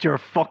 Shut your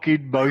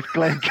fucking mouth,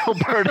 Glenn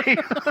Gilberty.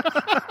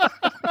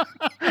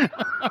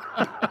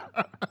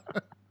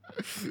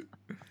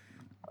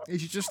 You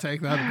should just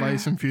take that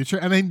advice in future.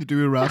 Anything to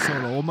do with wrestling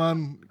at all,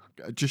 man,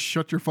 just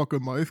shut your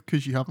fucking mouth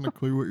because you haven't a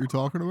clue what you're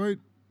talking about.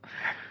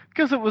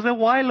 Because it was a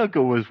while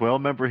ago as well.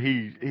 Remember,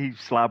 he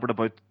slabbered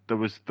about there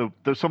was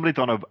somebody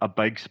done a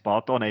big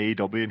spot on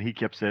AEW, and he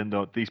kept saying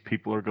that these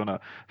people are gonna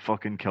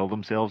fucking kill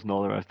themselves and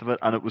all the rest of it.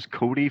 And it was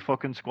Cody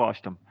fucking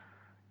squashed him.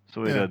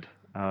 So he did.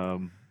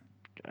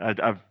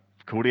 I've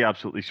Cody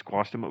absolutely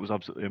squashed him. It was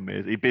absolutely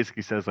amazing. He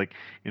basically says like,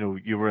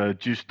 you were a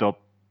juiced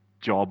up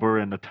jobber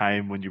in a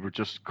time when you were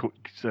just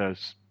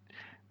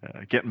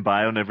getting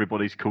by on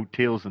everybody's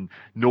coattails, and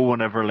no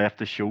one ever left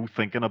the show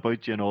thinking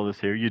about you and all this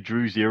here. You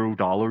drew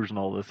 $0 and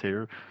all this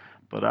here,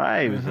 but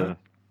I was a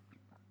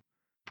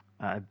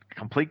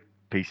complete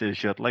piece of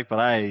shit. Like,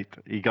 but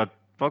he got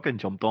fucking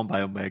jumped on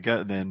by Omega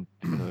and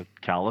then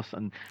Callis,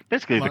 and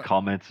basically the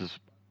comments is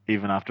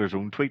even after his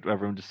own tweet,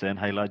 everyone just saying,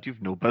 "Hey lad,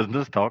 you've no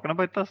business talking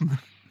about this."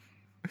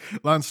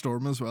 Lance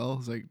Storm as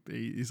well.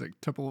 He's like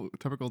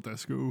typical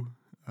disco.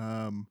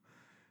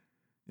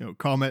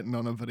 Commenting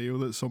on a video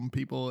that some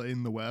people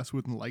in the West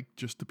wouldn't like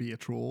just to be a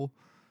troll.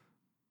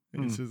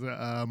 He says,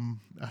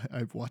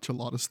 I've watched a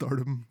lot of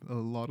Stardom. A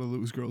lot of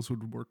those girls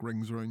would work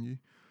rings around you.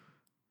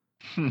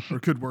 Or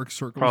could work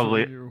circles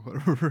around you or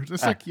whatever.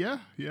 It's like, yeah.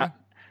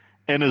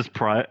 In his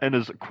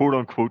quote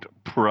unquote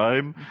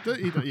prime.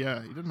 He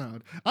didn't have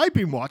it. I've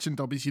been watching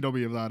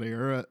WCW of that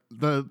era.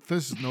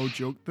 This is no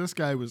joke. This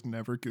guy was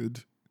never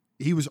good.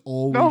 He was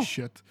always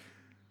shit.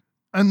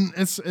 And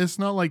it's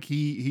not like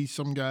he's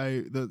some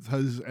guy that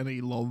has any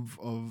love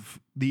of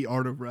the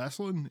art of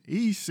wrestling.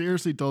 He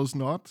seriously does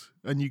not,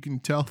 and you can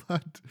tell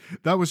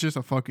that was just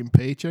a fucking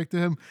paycheck to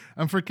him.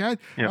 And for guys,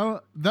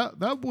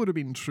 that would have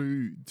been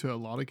true to a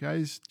lot of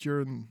guys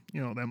during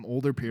them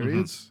older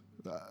periods.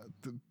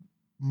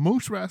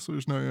 Most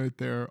wrestlers now out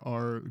there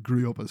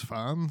grew up as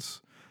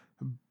fans.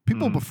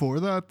 People before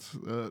that,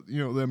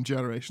 them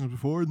generations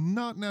before,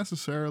 not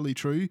necessarily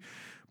true.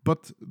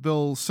 But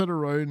they'll sit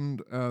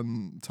around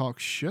and talk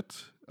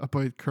shit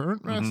about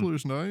current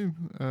wrestlers now.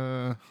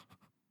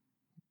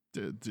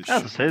 They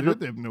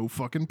have no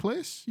fucking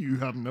place. You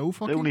have no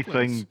fucking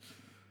place.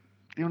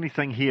 The only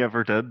thing he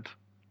ever did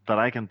that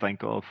I can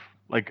think of,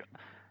 like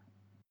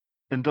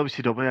in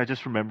WCW, I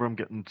just remember him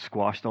getting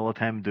squashed all the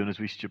time and doing his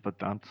wee stupid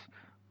dance.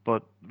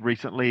 But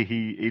recently,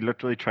 he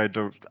literally tried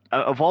to,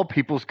 of all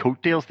people's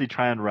coattails to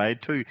try and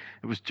ride to,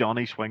 it was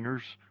Johnny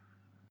Swingers.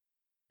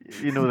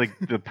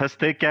 The piss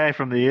take guy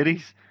from the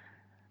 80s,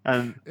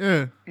 and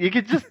you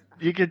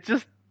could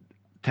just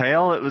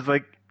tell it was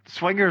like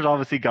Swingers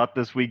obviously got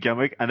this wee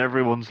gimmick and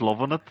everyone's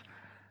loving it,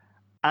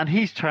 and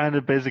he's trying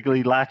to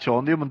basically latch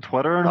on to him on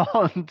Twitter and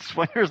all, and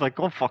Swingers like,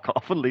 "Go fuck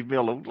off and leave me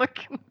alone,"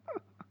 like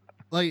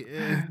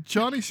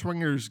Johnny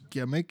Swingers'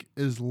 gimmick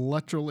is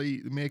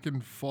literally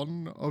making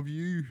fun of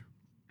you.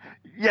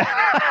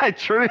 Yeah,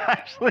 true.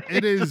 Actually,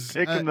 it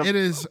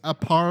is a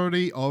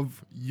parody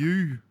of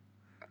you.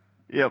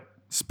 Yep.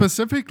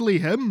 Specifically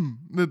him,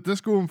 the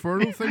Disco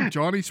Inferno thing,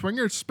 Johnny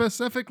Swinger,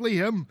 specifically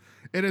him.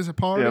 It is a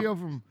parody of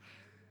him.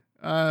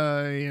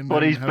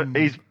 But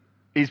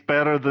he's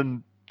better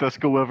than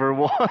Disco ever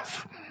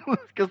was,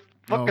 because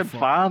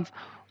fans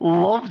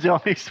love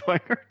Johnny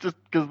Swinger just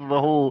because of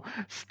the whole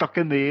stuck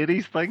in the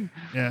 80s thing.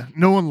 Yeah,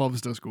 no one loves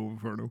Disco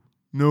Inferno.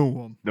 No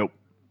one. Nope.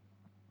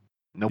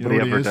 Nobody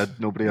ever did.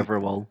 Nobody ever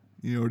will.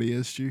 You know what he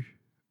is, Stu?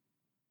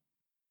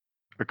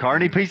 A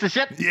carny piece of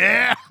shit.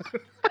 Yeah.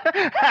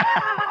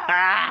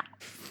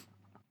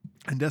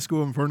 And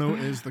Disco Inferno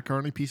is the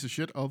carny piece of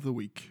shit of the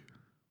week.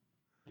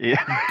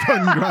 Yeah.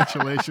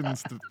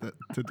 Congratulations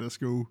to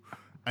Disco.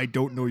 I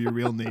don't know your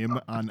real name,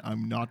 and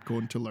I'm not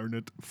going to learn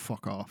it.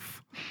 Fuck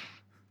off.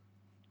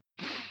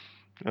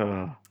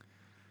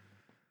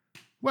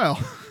 Well,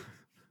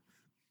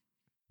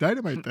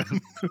 Dynamite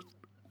then.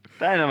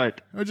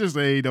 Dynamite. Or just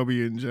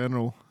AEW in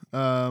general.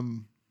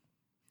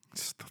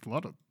 Just a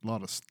lot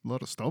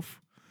of stuff.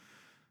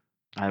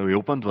 We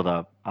opened with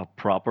a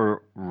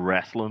proper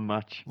wrestling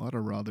match. A lot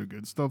of rather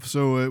good stuff.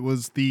 So it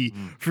was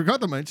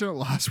forgot to mention it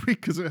last week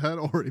because it had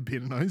already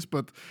been announced,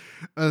 but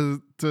as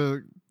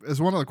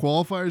one of the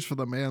qualifiers for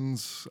the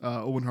men's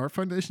Owen Hart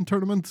Foundation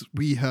tournament,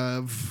 we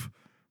have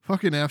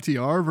fucking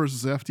FTR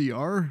versus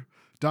FTR,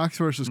 Dax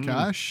versus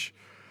Cash,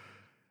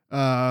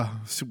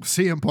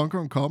 CM Punk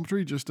on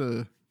commentary just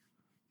to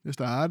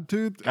add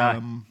to it.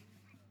 Man,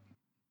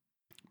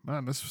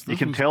 this you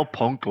can tell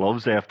Punk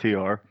loves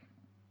FTR.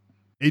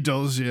 He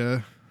does,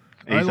 yeah.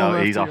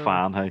 He's a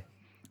fan, hey.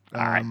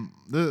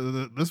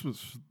 This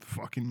was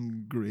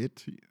fucking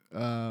great.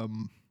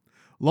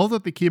 Love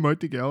that they came out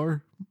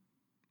together.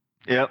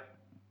 Yep,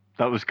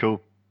 that was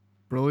cool.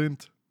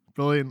 Brilliant.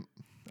 They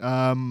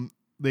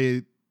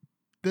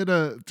did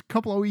a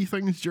couple of wee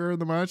things during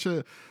the match.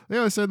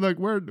 I said like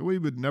we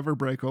would never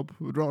break up.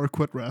 We'd rather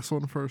quit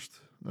wrestling first.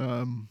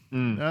 I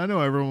know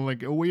everyone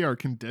we are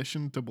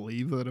conditioned to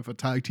believe that if a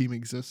tag team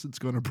exists, it's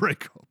going to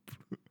break up.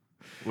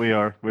 We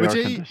are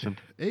conditioned.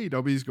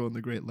 AEW's going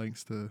to great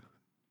lengths to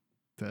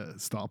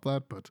stop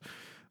that, but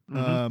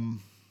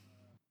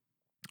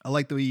I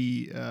like the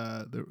wee.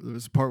 There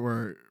was a part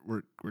where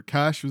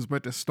Cash was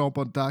about to stomp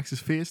on Dax's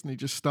face, and he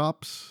just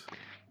stops.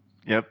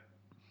 Yep.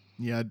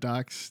 Yeah,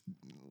 Dax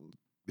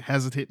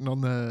hesitating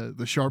on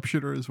the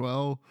sharpshooter as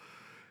well.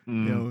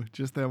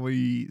 Just then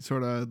we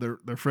sort of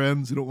they're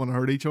friends who don't want to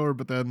hurt each other,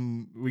 but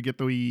then we get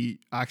the wee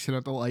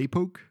accidental eye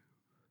poke.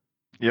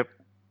 Yep.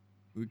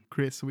 It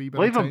creates a wee bit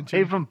of tension.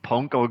 Even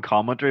Punk on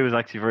commentary was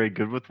actually very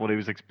good with what he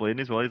was explaining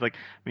as well. He's like,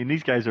 I mean,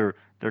 these guys are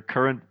their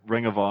current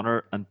Ring of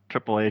Honor and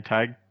AAA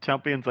tag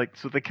champions,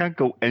 so they can't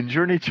go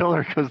injuring each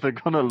other because they're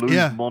gonna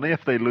lose money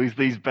if they lose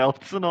these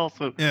belts and all.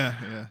 So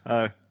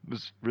it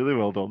was really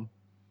well done.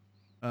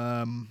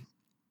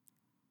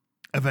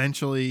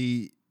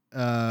 Eventually,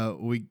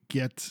 we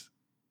get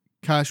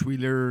Cash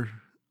Wheeler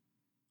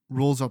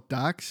rolls up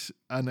Dax,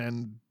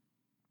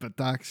 but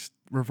Dax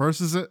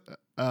reverses it.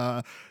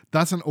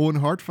 That's an Owen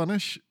Hart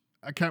finish.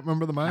 I can't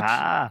remember the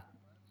match.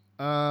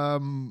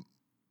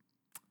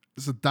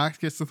 So Dax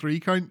gets the 3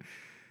 count.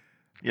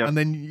 Yeah. And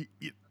then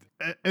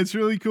it's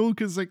really cool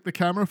because the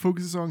camera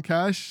focuses on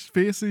Cash's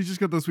face, and he's just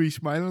got this wee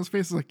smile on his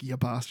face. It's like, "You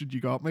bastard, you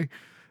got me."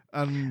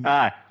 And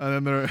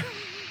then there,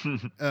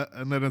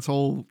 and then it's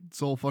all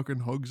fucking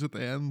hugs at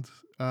the end.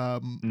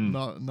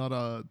 Not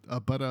a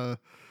bit of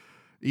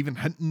even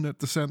hinting at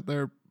dissent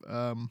there.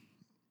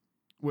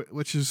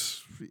 Which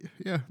is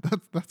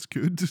that's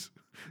good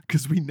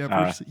because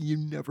you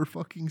never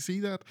fucking see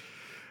that.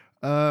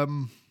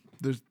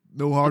 There's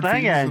no hard. The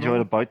thing I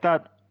enjoyed about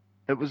that,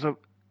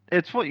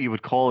 it's what you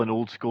would call an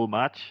old school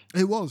match.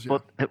 It was,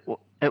 but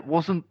it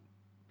wasn't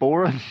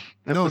boring.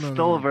 It was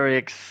still a very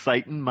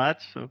exciting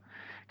match. So,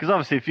 because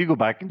obviously, if you go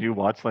back and you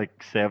watch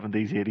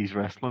 70s, 80s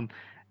wrestling,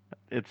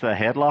 it's a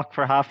headlock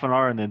for half an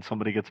hour and then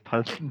somebody gets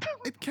pinned.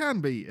 It can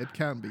be.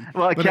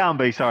 Well, it can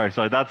be. Sorry.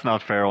 That's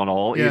not fair on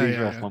all 80s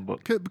wrestling,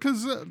 but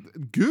because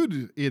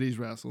good 80s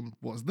wrestling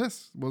was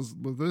this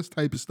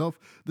type of stuff.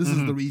 This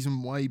is the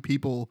reason why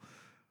people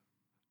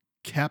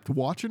kept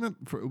watching it.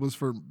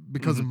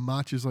 Because of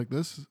matches like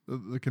this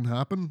that can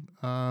happen.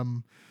 I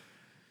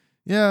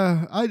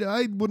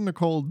wouldn't have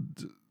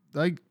called.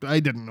 I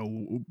didn't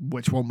know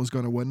which one was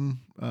going to win.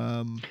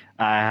 I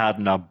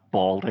hadn't a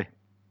baldy.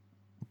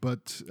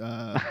 But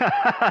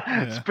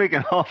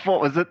speaking of,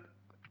 what was it?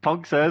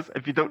 Punk says,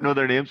 if you don't know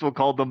their names, we'll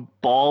call them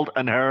Bald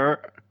and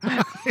Hair.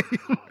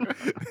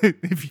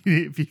 if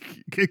you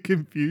get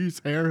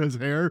confused, Hair has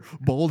hair,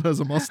 Bald has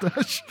a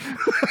mustache.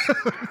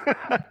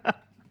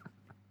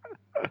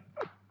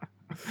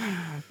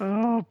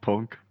 Oh,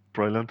 Punk.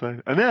 Brilliant.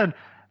 And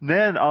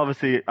then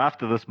obviously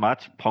after this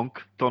match,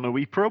 Punk done a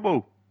wee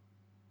promo.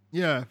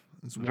 Yeah.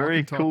 It's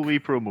very cool wee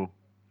promo.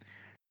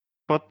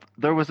 But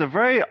there was a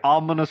very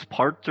ominous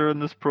part during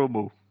this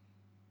promo.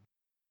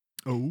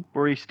 Oh.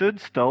 Where he stood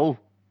still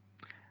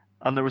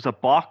and there was a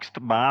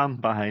boxed man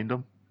behind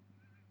him.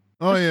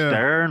 Oh,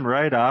 staring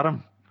right at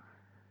him.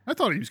 I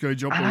thought he was going to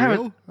jump the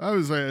wheel. I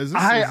was like, is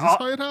this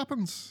how it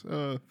happens?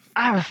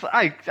 I was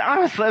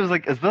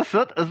like, is this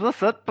it? Is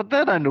this it? But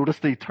then I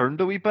noticed he turned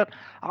a wee bit.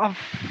 Oh,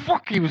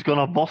 fuck, he was going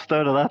to bust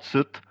out of that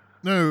suit.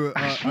 No,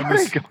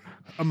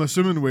 I'm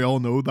assuming we all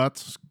know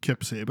that's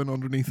Kip Saban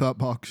underneath that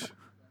box.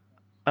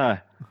 I'm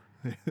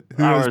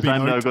now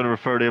going to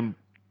refer to him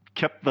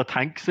Kip the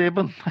Tank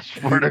Saban. I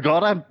swear to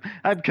God,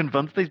 I'm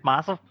convinced he's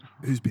massive.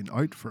 Who's been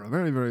out for a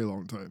very, very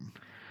long time.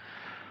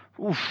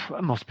 Oof,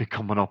 it must be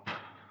coming up.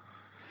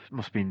 It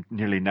must be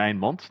nearly 9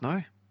 months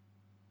now.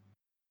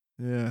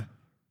 Yeah.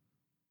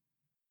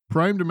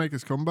 Prime to make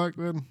his comeback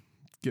then.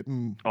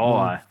 Getting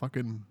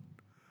fucking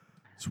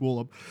swole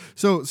up.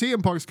 So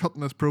CM Punk's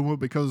cutting this promo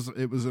because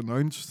it was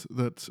announced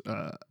that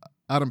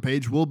Adam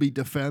Page will be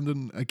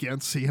defending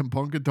against CM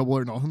Punk at Double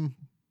or Nothing.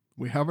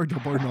 We have our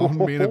Double or Nothing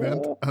main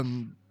event,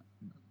 and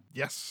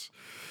yes.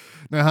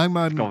 Now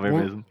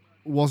Hangman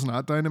wasn't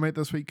at Dynamite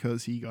this week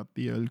because he got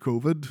the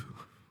COVID.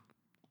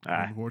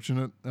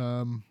 Unfortunate.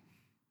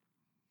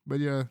 But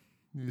yeah,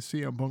 you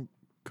CM Punk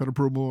cut a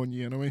promo on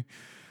you anyway.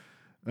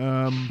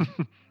 I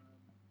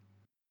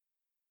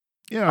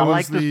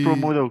like this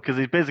promo though because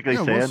he's basically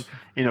saying,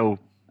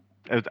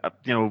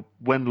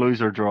 win,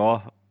 lose or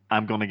draw,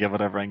 I'm going to give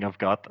it everything I've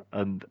got.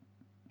 And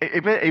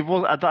it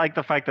was. I like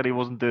the fact that he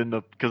wasn't doing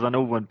because I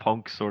know when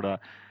Punk sort of,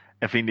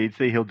 if he needs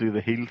to, he'll do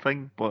the heel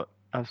thing. But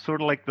I sort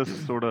of like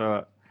this sort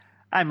of,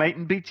 I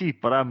mightn't beat you,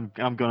 but I'm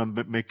going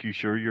to make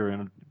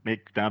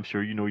damn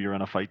sure you're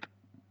in a fight.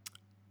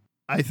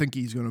 I think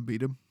he's going to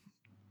beat him.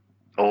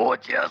 Oh,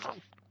 Jesus.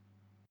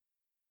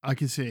 I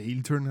could see a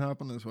heel turn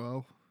happen as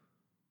well.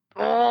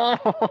 Oh,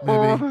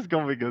 this is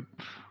going to be good.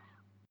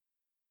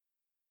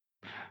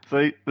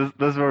 See, this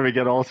is where we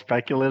get all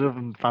speculative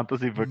and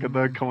fantasy booking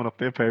there coming up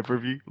there,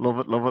 pay-per-view. Love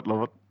it, love it,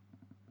 love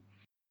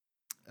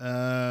it.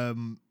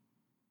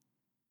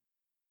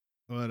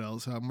 What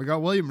else happened? We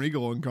got William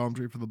Regal on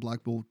commentary for the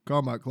Blackpool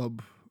Combat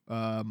Club.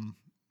 Again,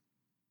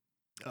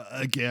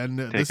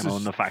 Taking this on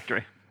is the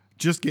factory.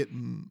 just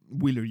getting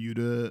Wheeler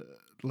Yuta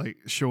like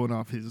showing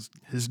off his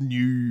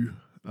new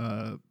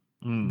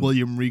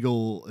William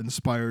Regal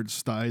inspired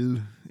style.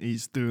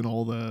 He's doing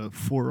all the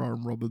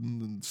forearm rubbing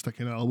and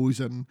sticking elbows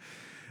in.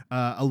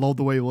 I love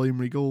the way William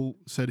Regal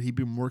said he'd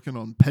been working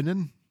on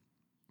pinning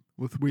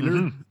with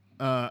Wheeler.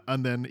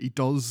 And then he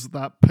does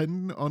that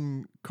pin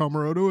on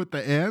Camarado at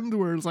the end,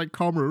 where it's like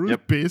Camarado's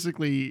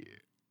basically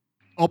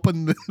up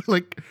and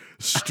like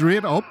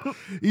straight up.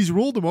 He's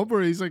rolled him up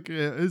where he's like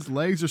his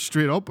legs are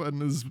straight up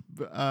and his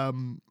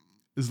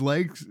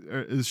legs,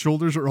 his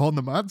shoulders are on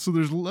the mat. So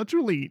there's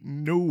literally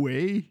no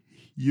way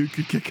you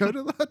could kick out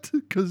of that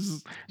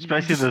because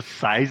especially the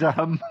size of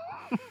him.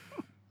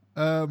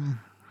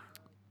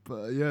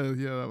 But yeah,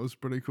 that was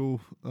pretty cool.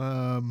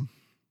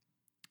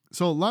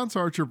 So Lance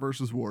Archer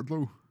versus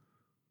Wardlow.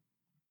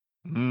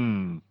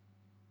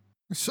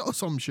 Saw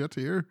some shit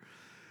here.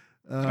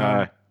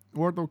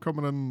 Wardlow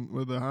coming in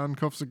with the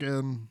handcuffs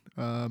again.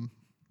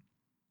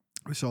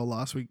 We saw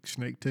last week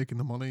Snake taking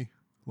the money.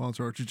 Lance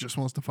Archer just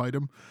wants to fight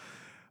him.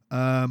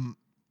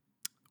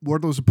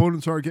 Wardlow's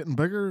opponents are getting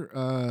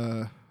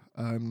bigger,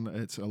 and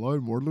it's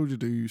allowing Wardlow to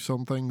do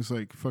some things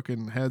like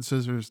fucking head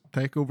scissors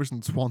takeovers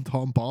and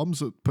swanton bombs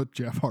that put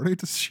Jeff Hardy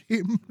to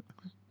shame.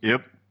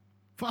 Yep.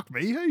 Fuck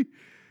me, hey.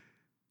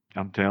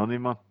 I'm telling you,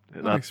 man.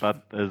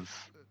 That is...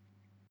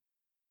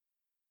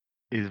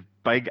 He's a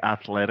big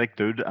athletic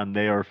dude, and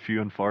they are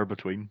few and far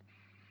between.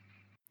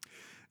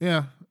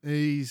 Yeah,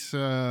 he's...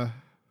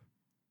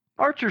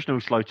 Archer's no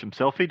slouch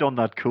himself. He done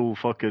that cool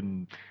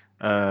fucking...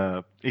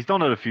 he's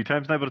done it a few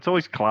times now, but it's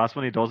always class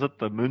when he does it.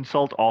 The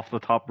moonsault off the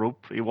top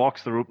rope. He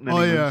walks the rope and then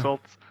he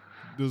moonsaults.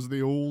 Does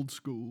the old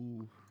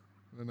school.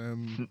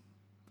 And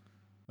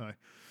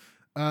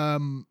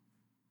then...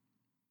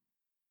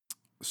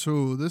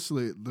 So this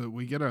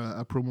we get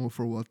a promo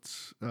for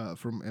what's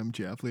from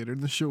MJF later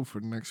in the show for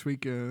next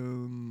week,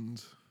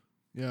 and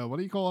yeah, what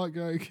do you call that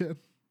guy again?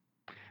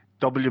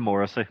 W.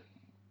 Morrissey,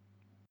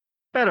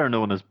 better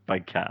known as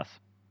Big Cass.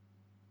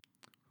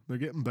 They're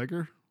getting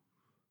bigger.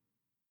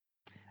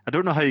 I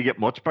don't know how you get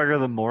much bigger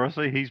than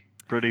Morrissey. He's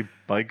pretty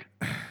big.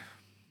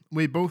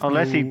 We both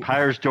unless know, he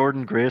hires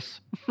Jordan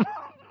Grace.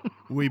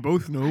 We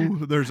both know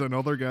there's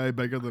another guy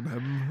bigger than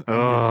him.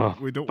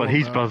 We don't. But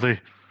he's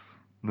busy.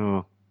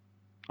 No.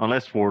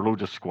 Unless Wardlow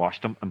just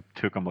squashed him and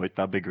took him out,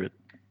 that'd be great.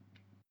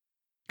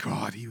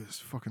 God, he was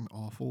fucking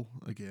awful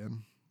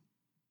again.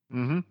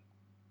 We'll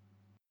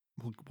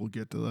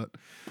get to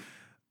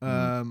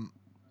that.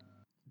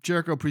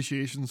 Jericho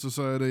Appreciation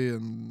Society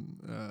and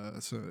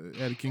so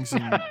Eddie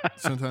Kingston,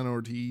 Santana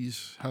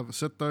Ortiz have a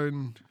sit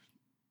down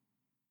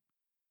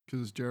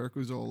because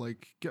Jericho's all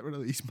like, "Get rid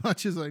of these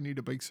matches. I need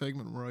a big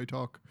segment where I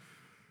talk."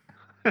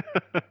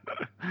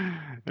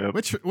 Yep.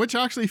 Which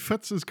actually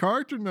fits his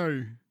character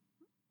now.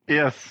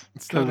 Yes,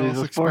 because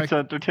he's a sports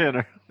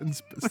entertainer.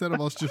 Instead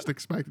of us just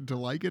expecting to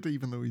like it,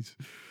 even though he's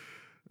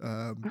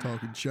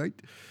talking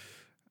shite.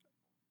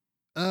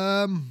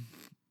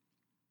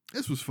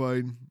 This was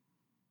fine.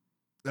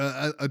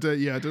 I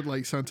did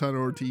like Santana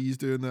Ortiz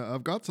doing that.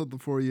 I've got something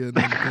for you, and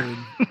then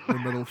pulling their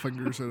middle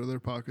fingers out of their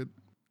pocket.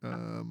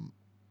 I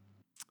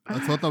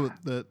thought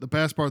that the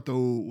best part though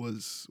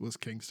was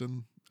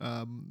Kingston.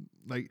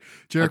 Like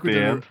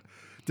Jericho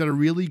did a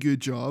really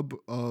good job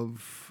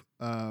of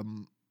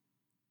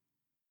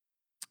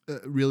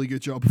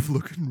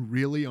looking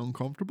really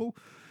uncomfortable.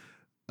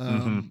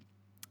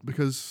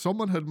 Because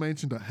someone had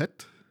mentioned a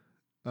hit.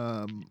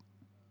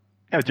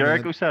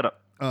 Jericho said it.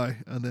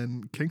 And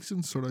then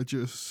Kingston sort of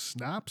just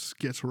snaps,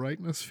 gets right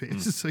in his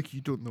face. It's like,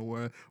 you don't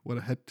know what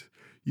a hit.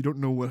 You don't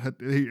know what hit.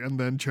 And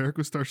then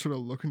Jericho starts sort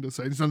of looking to the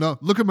side. He's like, no,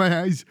 look at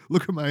my eyes.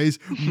 Look at my eyes.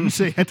 When you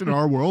say hit in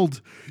our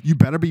world, you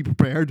better be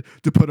prepared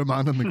to put a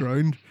man on the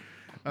ground.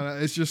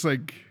 It's just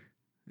like,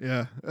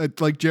 yeah.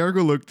 Like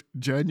Jericho looked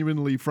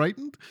genuinely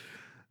frightened.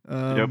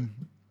 Yeah,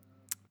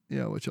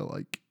 which I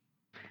like.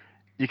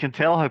 You can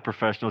tell how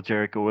professional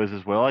Jericho is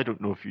as well. I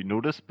don't know if you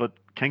noticed, but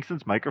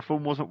Kingston's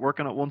microphone wasn't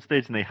working at one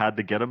stage and they had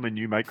to get him a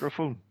new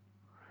microphone.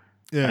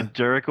 Yeah. And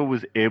Jericho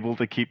was able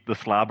to keep the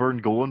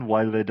slabbering going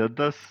while they did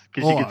this.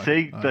 Because you could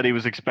see that he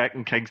was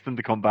expecting Kingston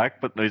to come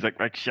back, but now he's like,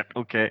 right, shit,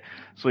 okay.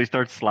 So he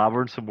starts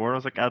slabbering some more. I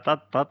was like,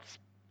 that's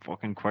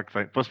fucking quick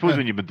thing. But I suppose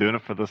when you've been doing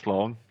it for this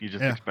long, you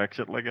just expect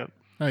shit like it.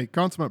 Hey,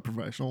 consummate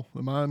professional.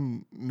 The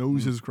man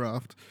knows his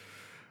craft.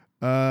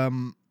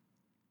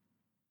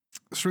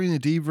 Serena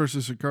Deeb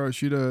versus Hikaru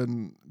Shida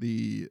in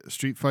the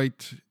street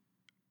fight.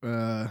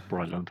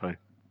 Brilliant, hey.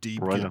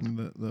 Deeb getting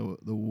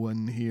the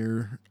win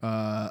here.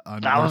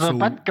 And that was a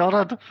bit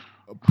gutted.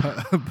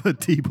 But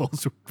Deeb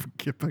also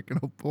picking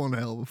up one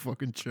hell of a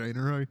fucking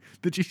China. Right?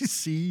 Did you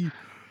see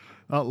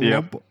that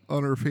lump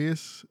on her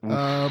face?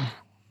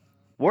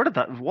 Where did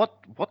that?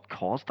 What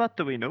caused that?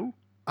 Do we know?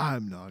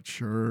 I'm not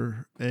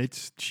sure.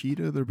 It's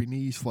Cheetah. There'd be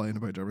knees flying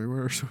about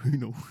everywhere, so who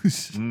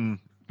knows?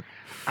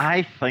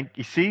 I think,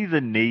 you see the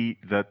knee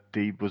that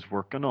Deeb was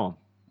working on?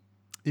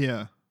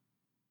 Yeah.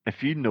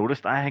 If you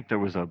noticed, I think there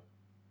was a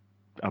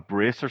a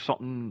brace or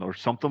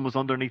something was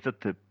underneath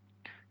it to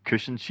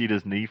cushion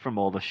Sheeta's knee from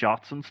all the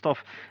shots and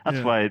stuff.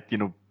 That's why,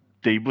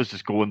 Deeb was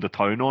just going to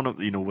town on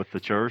it, with the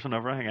chairs and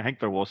everything. I think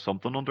there was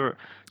something under it.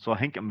 So I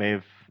think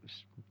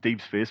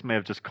Deeb's face may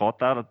have just caught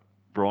that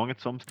wrong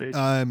at some stage.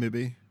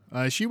 Maybe.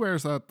 She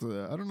wears that,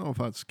 I don't know if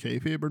that's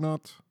kayfabe or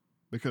not,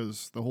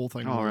 because the whole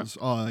thing was,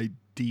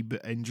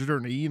 Deeb injured her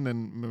knee, and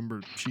then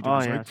remember, Sheeta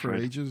was out for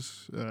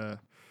ages.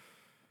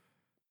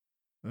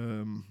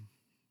 Normally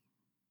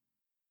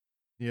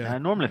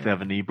if they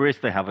have a knee brace,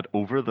 they have it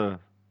over the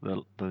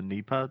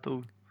knee pad,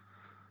 though.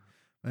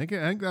 I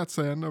think that's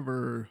the end of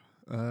her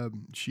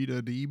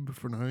Sheeta Deeb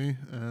for now,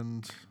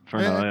 and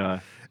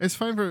it's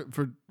fine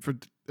for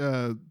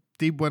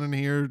Deeb winning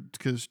here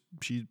because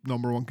she's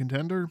number one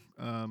contender.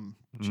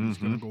 She's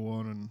gonna go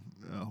on and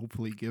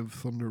hopefully give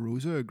Thunder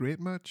Rosa a great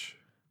match.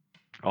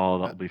 Oh,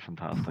 that'll be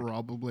fantastic.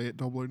 Probably at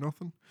Double or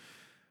Nothing.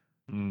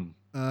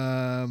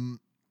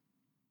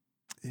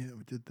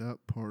 We did that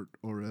part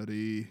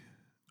already.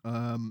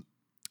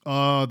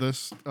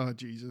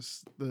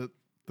 Jesus,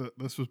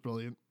 this was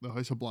brilliant. The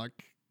House of Black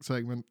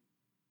segment.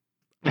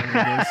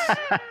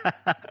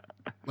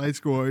 Lights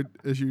go out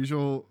as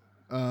usual.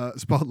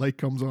 Spotlight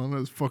comes on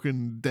as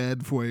fucking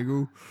dead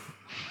Fuego.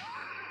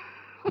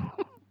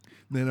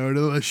 Then out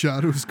of the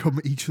shadows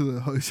come each of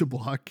the House of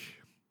Black,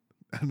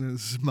 and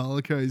as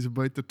Malachi is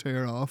about to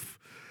tear off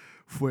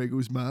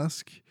Fuego's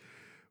mask,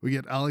 we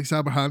get Alex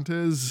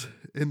Abrahantes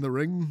in the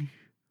ring.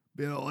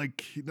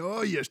 Like,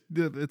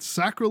 it's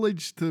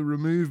sacrilege to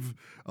remove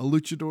a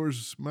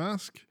luchador's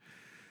mask.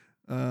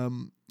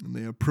 And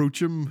they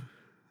approach him.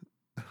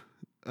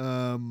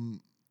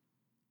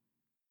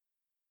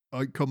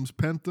 Out comes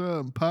Penta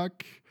and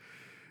Pac.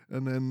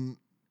 And then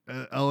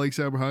Alex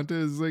Abrahantes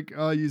is like,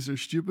 yous are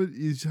stupid.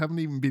 You haven't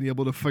even been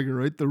able to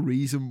figure out the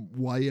reason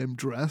why I'm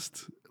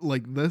dressed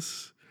like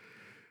this.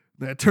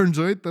 Now, it turns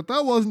out that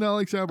wasn't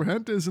Alex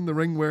Abrahantes in the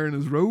ring wearing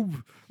his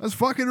robe. That's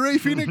fucking Rey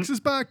Fenix is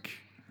back.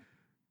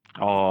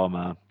 Oh,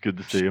 man. Good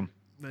to see him.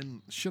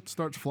 Then shit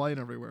starts flying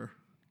everywhere.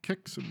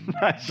 Kicks and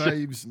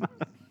dives.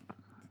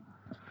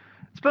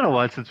 It's been a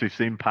while since we've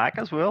seen Pac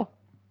as well.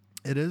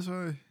 It is,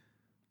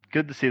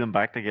 Good to see them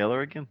back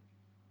together again.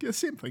 Yeah,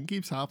 same thing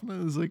keeps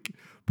happening. It's like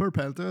poor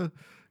Penta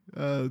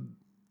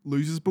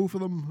loses both of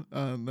them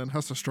and then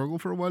has to struggle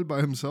for a while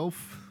by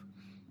himself.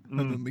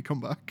 And then they come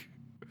back.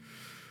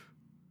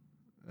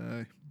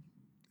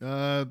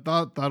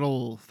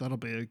 That'll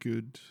be a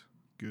good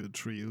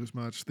trios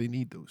match. They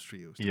need those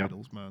trios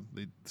titles, man.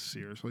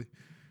 Seriously.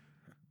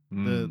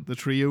 The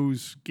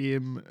trios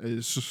game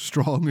is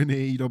strong in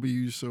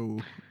AEW, so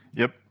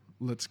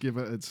let's give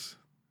it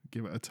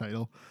a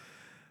title.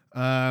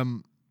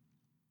 10-man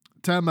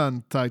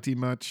tag team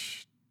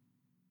match.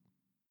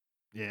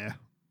 Yeah.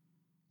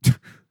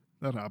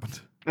 That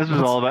happened. This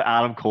was all about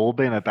Adam Cole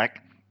being a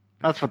dick.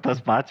 That's what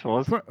this match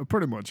was.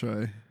 Pretty much,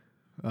 but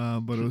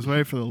it was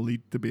way for the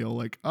Elite to be all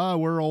like,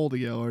 we're all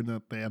together, and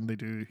at the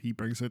end he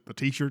brings out the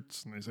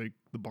t-shirts, and he's like,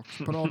 the Bucks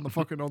put on the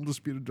fucking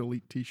Undisputed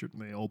Elite t-shirt,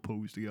 and they all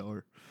pose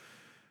together.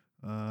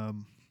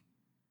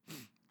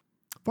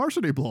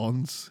 Varsity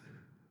Blondes,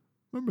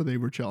 remember they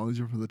were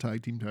challenging for the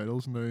tag team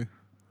titles, and now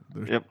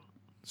they're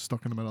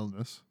stuck in the middle of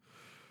this.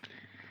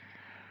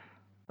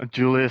 And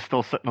Julia's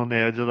still sitting on the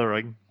edge of the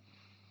ring.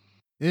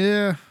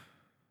 Yeah.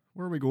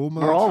 Where are we going,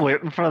 man? We're all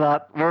waiting for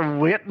that. We're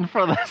waiting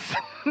for this.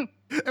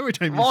 Every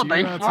time you see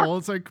that,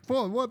 it's like,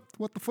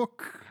 what the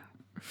fuck?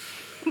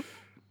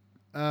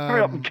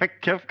 Hurry up and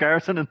kick Kev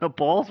Garrison in the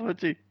balls,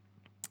 would you?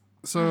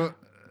 So,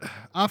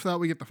 after that,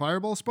 we get the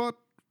fireball spot.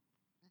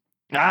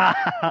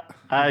 I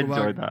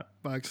enjoyed that.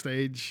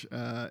 Backstage,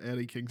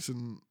 Eddie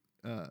Kingston,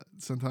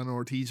 Santana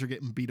Ortiz are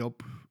getting beat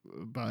up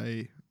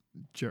by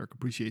Jericho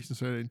Appreciation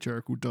Society, and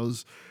Jericho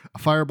does a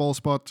fireball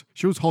spot.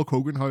 Shows Hulk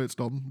Hogan how it's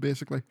done,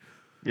 basically.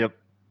 Yep.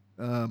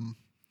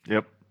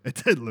 It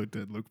did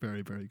look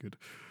very, very good.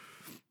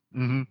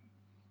 Mm-hmm.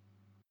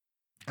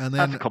 And then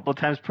that's a couple of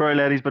times poor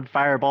lady's been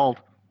fireballed.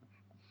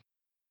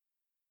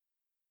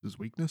 His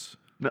weakness?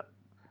 No.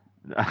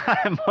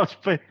 It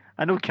must be.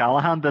 I know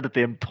Callahan did it to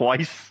him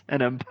twice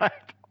in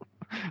Impact.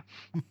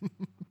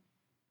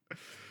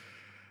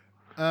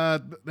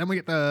 Then we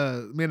get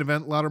the main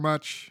event ladder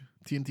match,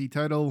 TNT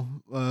title.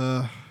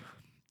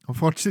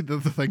 Unfortunately,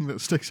 the thing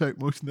that sticks out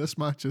most in this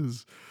match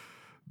is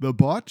the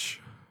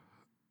botch,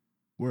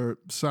 where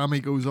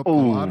Sammy goes up the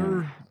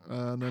ladder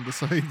and then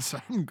decides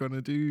I'm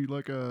gonna do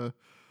like a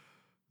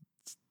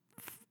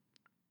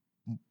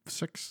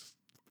 6:30.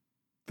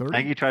 I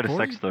think he tried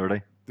 40? A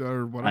 6:30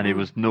 or whatever, and he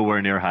was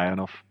nowhere near high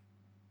enough.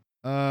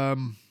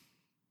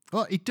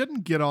 Well, he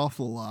didn't get off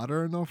the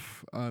ladder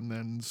enough, and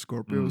then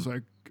Scorpio was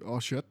like, "Oh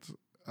shit."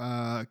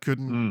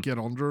 Couldn't get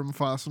under him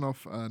fast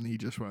enough, and he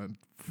just went,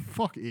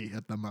 fuck, he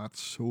hit the mat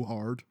so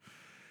hard.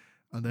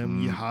 And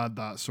then you had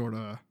that sort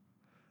of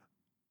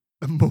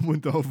a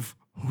moment of,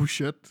 oh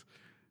shit,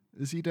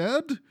 is he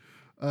dead?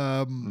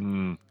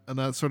 And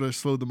that sort of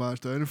slowed the match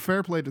down.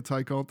 Fair play to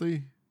Ty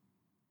Conti.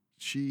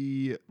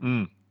 She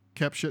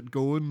kept shit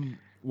going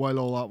while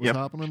all that was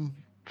happening.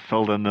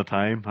 Filled in the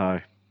time,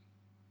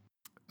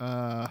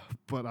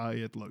 But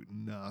it looked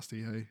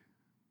nasty, hey.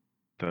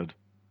 Did.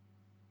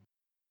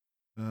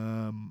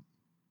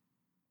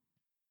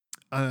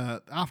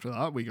 After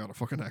that, we got a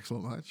fucking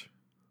excellent match.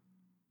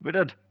 We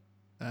did.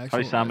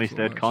 Excellent, How Sammy excellent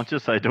stayed match.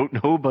 conscious, I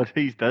don't know, but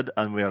he's dead,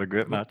 and we had a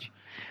great match.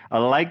 I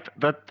liked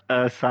that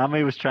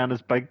Sammy was trying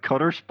his big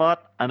cutter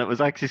spot, and it was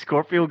actually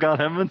Scorpio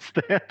got him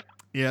instead.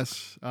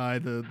 Yes, how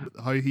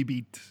he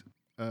beat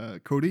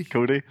Cody.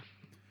 Cody.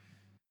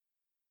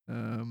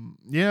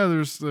 Yeah, there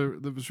was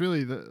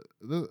really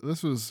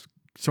this was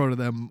sort of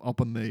them up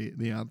on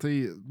the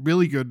ante.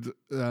 Really good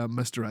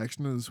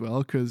misdirection as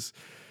well, because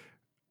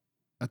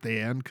at the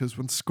end, because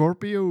when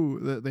Scorpio,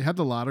 they had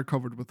the ladder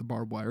covered with the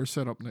barbed wire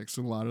set up next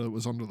to the ladder that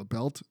was under the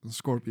belt, and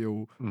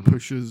Scorpio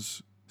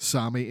pushes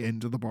Sammy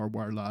into the barbed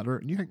wire ladder,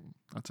 and you think,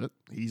 that's it,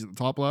 he's at the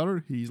top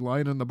ladder, he's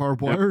lying in the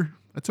barbed wire,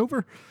 it's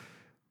over.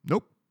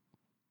 Nope.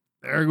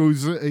 There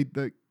goes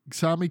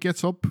Sammy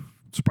gets up,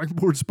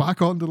 springboards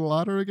back onto the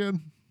ladder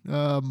again.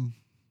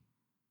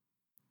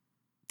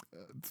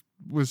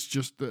 Was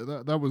just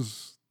that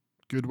was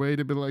good way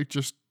to be like,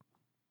 just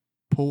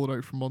pull it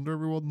out from under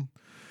everyone.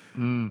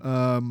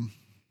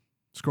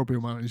 Scorpio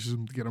manages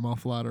him to get him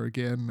off the ladder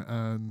again,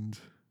 and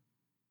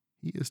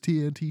he has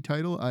TNT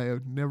title. I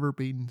have never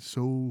been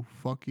so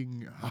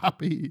fucking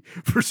happy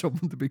for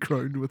someone to be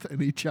crowned with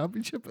any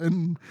championship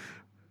in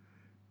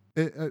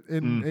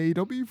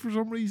AEW for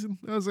some reason.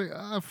 I was like,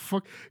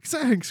 fuck, because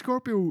I think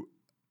Scorpio,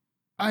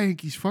 I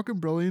think he's fucking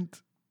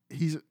brilliant.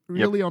 He's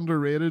really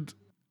underrated.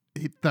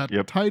 That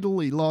title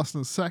he lost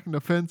in his second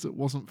defense, it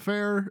wasn't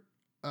fair.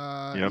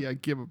 Yeah,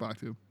 give it back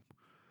to him.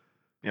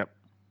 Yep.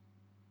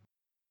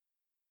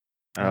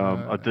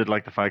 I did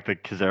like the fact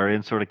that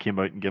Kazarian sort of came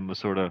out and gave him a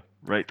sort of,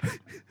 right,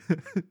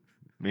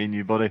 me and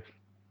you, buddy.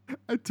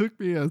 It took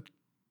me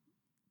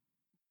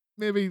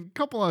maybe a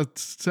couple of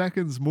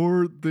seconds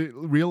more to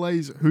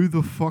realize who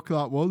the fuck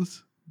that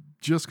was,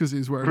 just because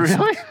he's wearing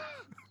really?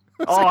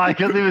 I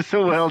guess he was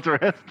so well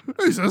dressed.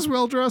 Who's this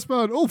well dressed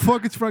man? Oh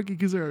fuck, it's Frankie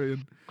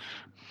Kazarian.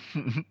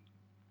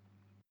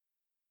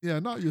 Yeah,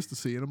 not used to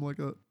seeing him like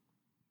that.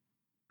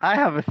 I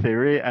have a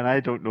theory, and I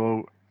don't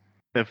know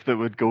if they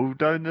would go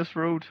down this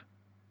road.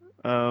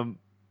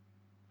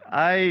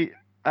 I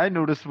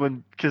noticed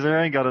when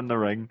Kazarian got in the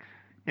ring,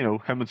 you know,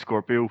 him and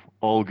Scorpio,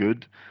 all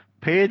good.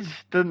 Paige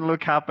didn't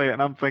look happy,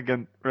 and I'm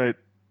thinking, right,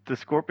 does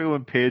Scorpio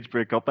and Paige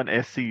break up and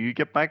SCU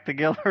get back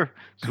together?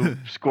 So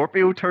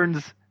Scorpio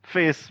turns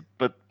face,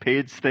 but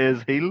Paige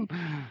stays heel?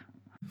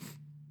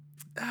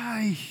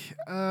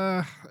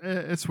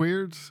 It's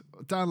weird.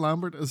 Dan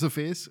Lambert as a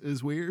face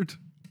is weird.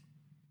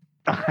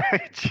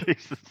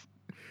 Jesus.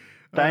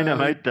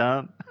 Dynamite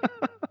Dan.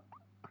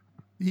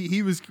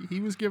 He was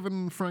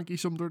giving Frankie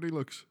some dirty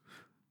looks.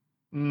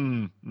 What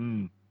are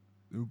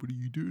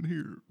you doing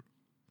here?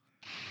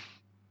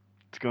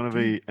 It's gonna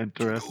be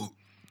interesting.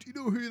 Do you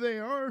know who they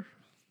are?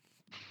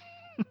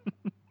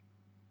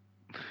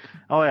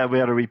 Oh yeah, we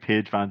had a wee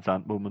Paige Van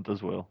Sant moment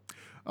as well.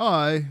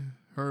 Aye,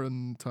 her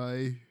and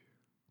Ty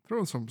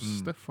throwing some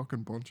stiff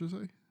fucking punches,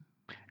 eh?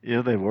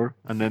 Yeah, they were,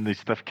 and then they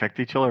stiff kicked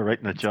each other right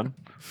in the chin.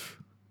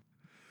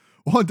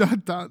 Oh,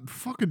 that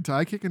fucking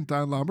Ty kicking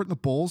Dan Lambert in the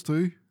balls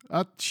too.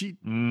 That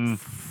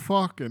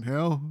fucking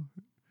hell.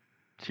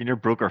 She near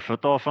broke her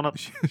foot off on it.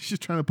 She's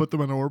trying to put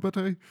them in orbit,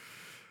 eh?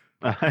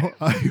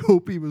 I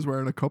hope he was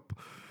wearing a cup.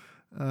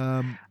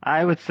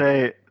 I would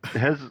say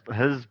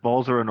his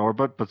balls are in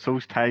orbit, but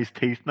so's Ty's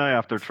teeth now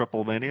after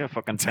Triple Mania.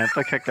 Fucking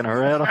Penta kicking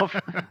her head off.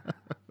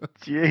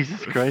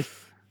 Jesus Christ.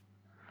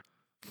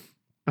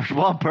 There's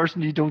one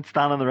person you don't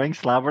stand in the ring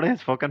celebrity,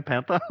 it's fucking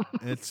Penta.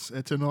 It's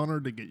an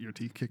honor to get your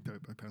teeth kicked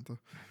out by Penta.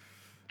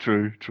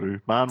 True.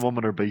 Man,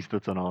 woman, or beast,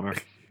 it's an honor.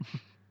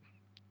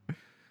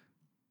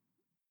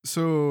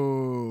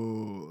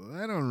 So,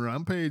 then on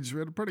Rampage, we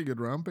had a pretty good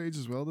Rampage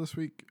as well this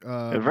week.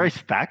 A very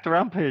stacked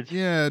Rampage.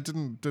 Yeah, it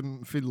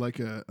didn't feel like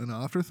an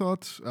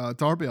afterthought.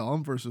 Darby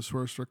Allin versus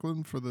Swerve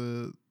Strickland for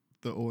the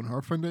Owen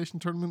Hart Foundation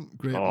tournament.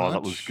 Great match.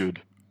 That was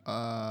good.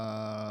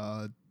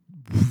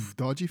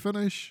 Dodgy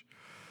finish.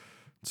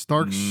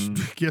 Starks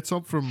gets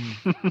up from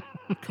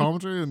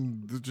commentary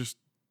and just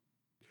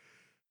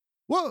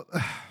what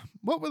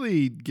were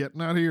they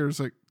getting at here? It's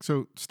like,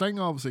 so Sting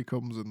obviously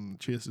comes and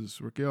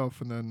chases Ricky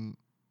off, and then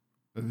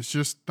it was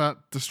just that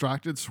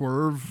distracted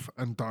swerve,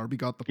 and Darby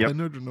got the pin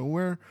out of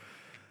nowhere.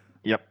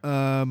 Yep.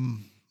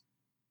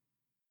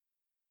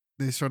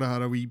 They sort of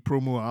had a wee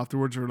promo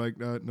afterwards, or like,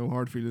 no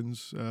hard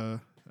feelings.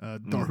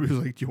 Darby was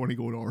like, "Do you want to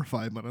go another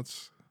 5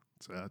 minutes?"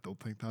 So I don't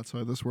think that's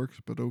how this works,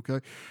 but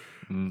okay.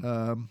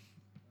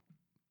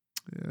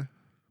 Yeah.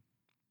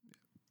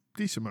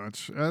 Decent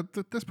match.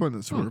 At this point,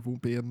 the Swerve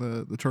won't be in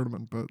the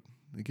tournament, but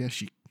I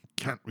guess you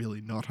can't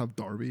really not have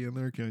Darby in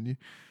there, can you?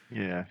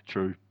 Yeah,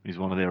 true. He's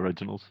one of the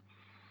originals.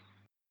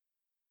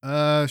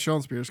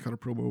 Sean Spears got a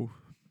promo.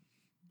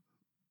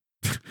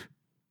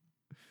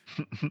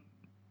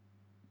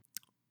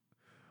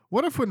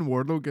 What if when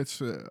Wardlow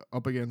gets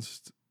up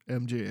against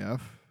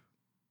MJF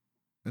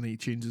and he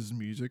changes his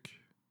music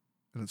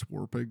and it's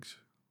War Pigs?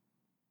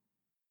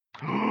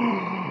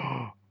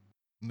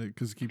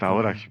 Because that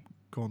would actually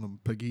calling him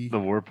Piggy. The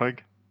War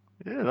Pig.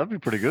 Yeah, that'd be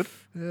pretty good.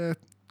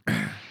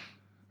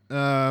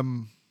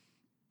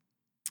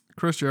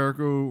 Chris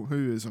Jericho,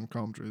 who is on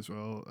commentary as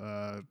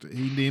well,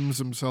 he names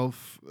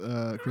himself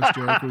Chris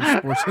Jericho's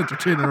Sports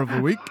Entertainer of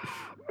the Week.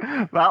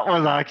 That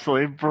was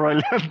actually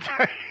brilliant.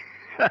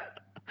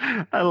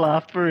 I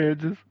laughed for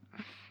ages.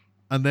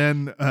 And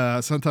then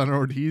Santana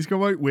Ortiz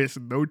come out,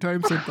 wasting no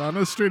time.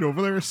 Santana straight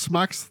over there,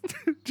 smacks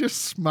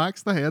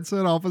the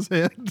headset off his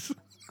head. And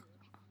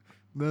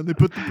then they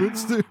put the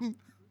boots to him.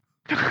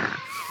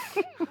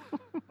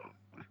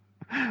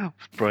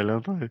 It's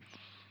brilliant.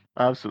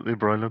 Absolutely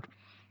brilliant.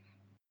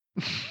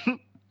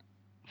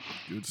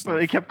 Good stuff.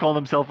 But he kept calling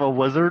himself a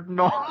wizard.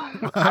 No,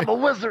 I'm a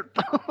wizard.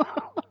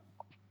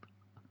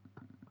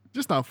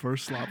 Just that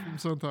first slap from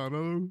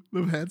Santana,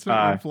 the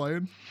headset went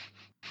flying.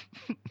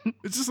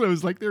 It's just, I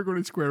was like, they're going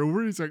to square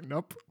over. He's like,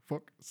 nope,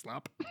 fuck,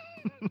 slap.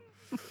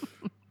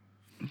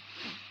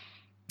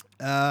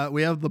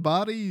 We have the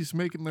Baddies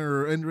making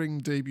their in-ring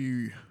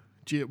debut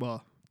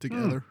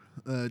together.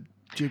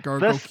 Jake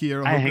Gargo,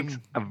 Kiera I Hogan.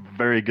 think a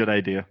very good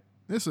idea.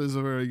 This is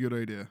a very good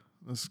idea.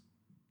 This,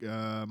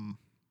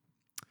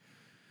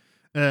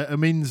 it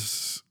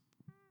means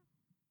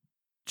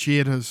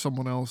Jade has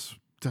someone else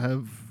to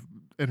have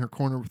in her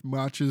corner with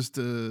matches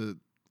to,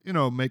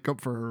 make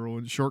up for her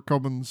own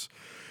shortcomings.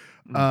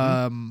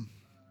 Mm-hmm.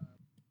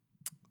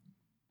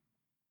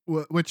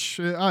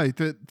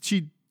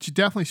 She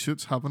definitely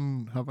suits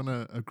having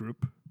a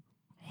group,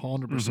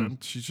 100%. Mm-hmm.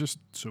 She's just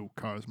so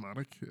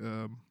charismatic.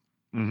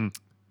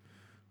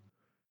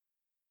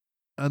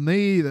 And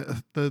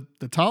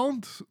the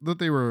talent that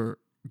they were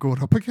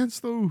going up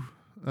against, though,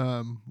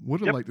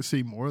 would have liked to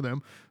see more of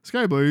them.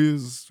 Sky Blue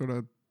is sort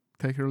of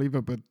take it or leave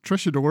it, but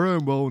Trish Adora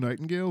and Willow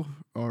Nightingale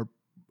are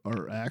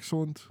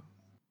excellent.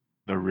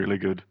 They're really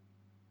good.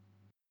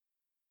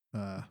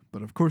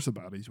 But of course the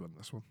Baddies win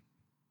this one.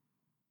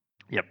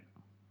 Yep.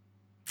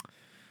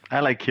 I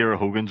like Kiera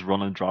Hogan's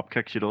running drop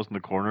kick she does in the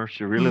corner.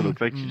 She really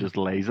looks like she just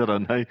lays it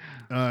on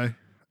now.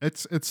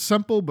 It's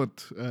simple,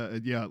 but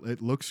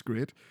it looks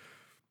great.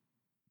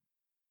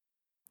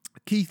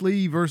 Keith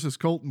Lee versus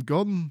Colton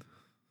Gunn.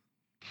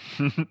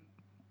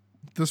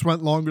 This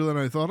went longer than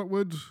I thought it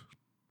would.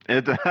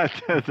 It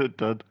did.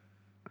 But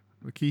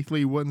Keith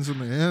Lee wins in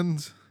the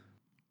end.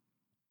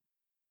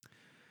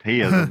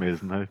 He is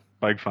amazing now.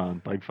 Big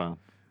fan.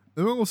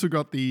 They've also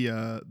got the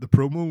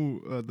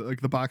promo,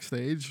 the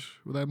backstage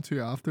with them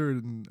two after,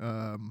 and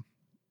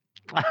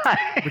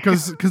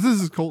because this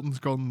is Colton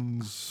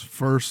Gunn's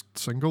first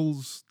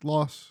singles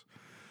loss.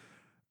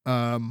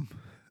 And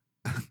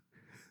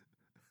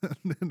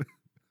then,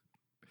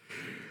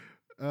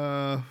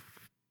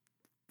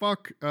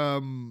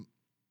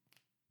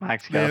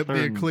 Max the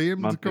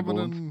Acclaimed coming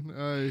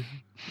in.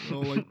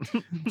 Do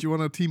you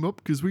want to team up?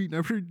 Because we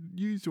never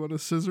used. Do you want to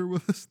scissor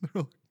with us? And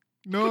they're like,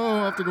 no,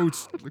 I have to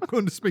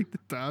going to speak to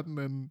Dad,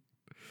 and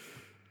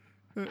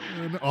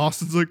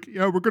Austin's like,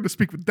 yeah, we're going to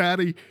speak with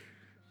Daddy.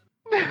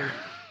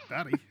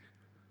 Daddy.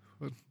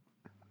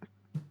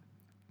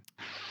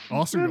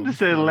 Austin to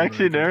say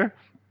Lexi there.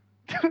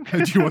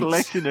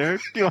 Lexi there.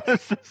 Do you want a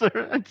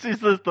scissor? And she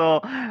says,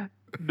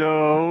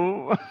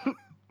 no.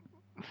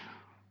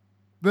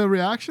 The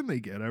reaction they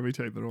get every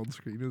time they're on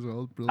screen as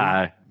well,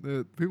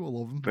 brilliant. People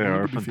love them. They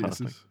are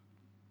fantastic.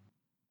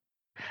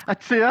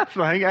 I'd say that's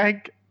the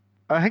thing.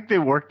 I think they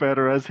work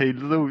better as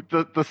heels, though.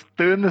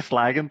 Doing the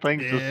slagging thing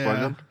is just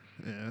brilliant.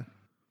 Yeah.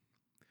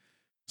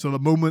 So the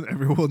moment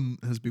everyone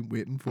has been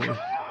waiting for.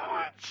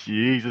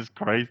 Jesus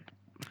Christ.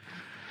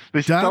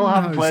 They still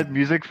haven't played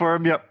music for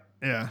him yet.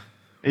 Yeah.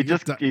 He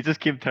just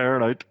came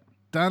tearing out.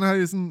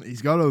 Danhausen,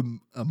 he's got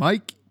a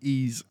mic,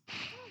 he's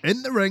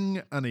in the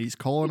ring, and he's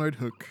calling out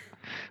Hook.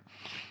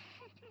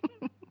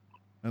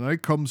 And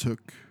out comes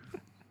Hook.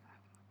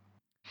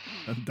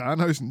 And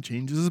Danhausen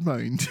changes his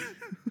mind.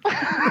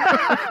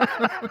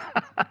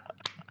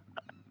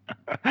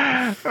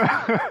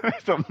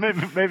 So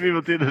maybe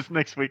we'll do this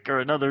next week or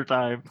another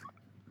time.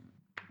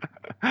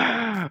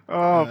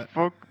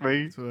 Fuck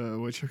me. So,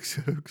 which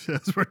Hook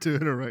says we're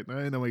doing it right now.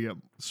 And then we get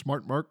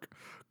Smart Mark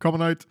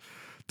coming out.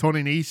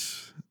 Tony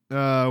Nese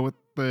with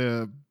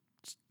the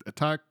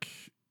attack.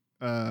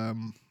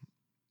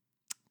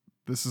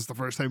 This is the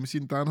first time we've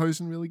seen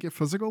Danhausen really get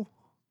physical.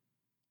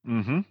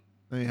 Mm-hmm.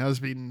 He has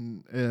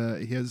been.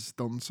 He has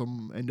done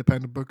some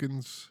independent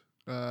bookings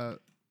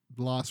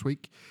last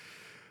week,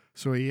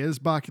 so he is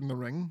back in the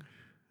ring.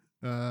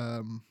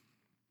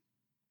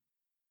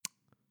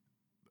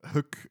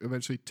 Hook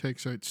eventually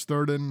takes out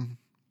Sterling.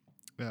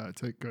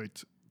 Take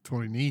out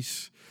Tony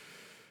Nese.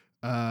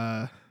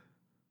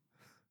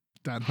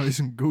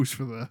 Danhausen goes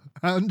for the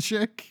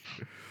handshake.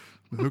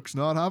 The Hook's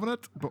not having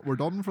it, but we're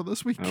done for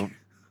this week. Nope.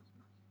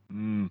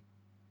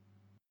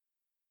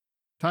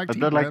 Tag I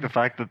team, did like the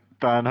fact that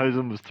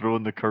Danhausen was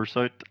throwing the curse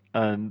out,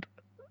 and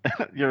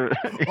he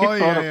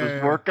thought it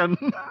was working.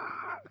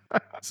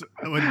 So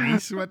when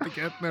Nese went to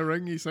get in the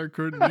ring, he started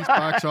curling. Nese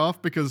backs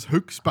off because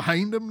Hook's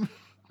behind him.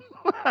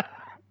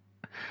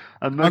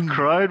 And the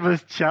crowd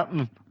was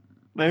chanting.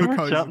 They were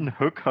chanting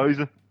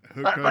Hookhausen.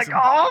 Like,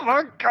 oh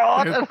my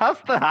god, it has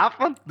to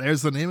happen.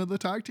 There's the name of the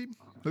tag team,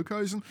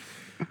 Hookhausen.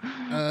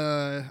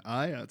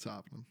 Aye, that's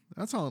happening.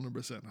 That's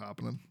 100%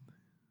 happening.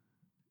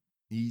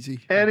 Easy.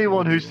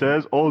 Anyone who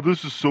says, "Oh,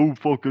 this is so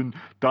fucking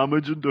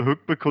damaging to Hook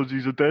because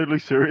he's a deadly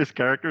serious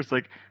character," it's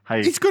like,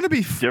 hey, he's gonna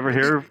be. Did you ever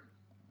hear?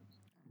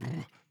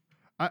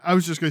 I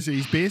was just gonna say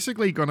he's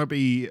basically gonna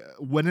be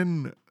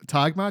winning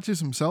tag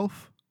matches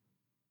himself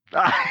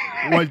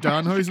while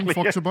Danhausen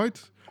fucks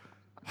about.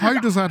 How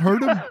does that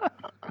hurt him?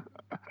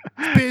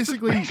 It's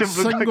basically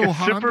single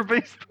hand. Super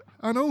beast.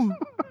 I know.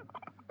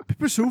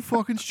 People are so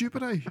fucking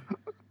stupid.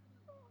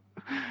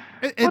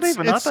 But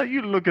even at that,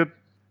 you look at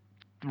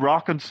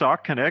Rock and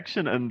Sock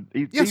Connection and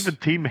even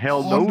Team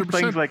Hell No,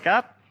 things like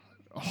that.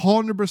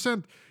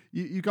 100%.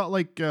 You got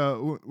like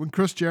when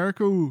Chris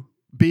Jericho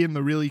being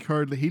the really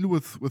cowardly heel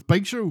with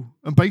Big Show,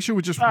 and Big Show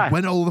would just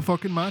win all the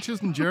fucking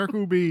matches, and Jericho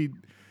would be,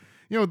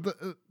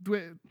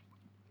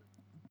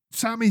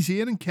 Sami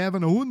Zayn and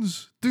Kevin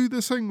Owens do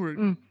this thing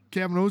where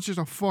Kevin Owens just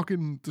a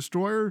fucking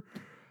destroyer,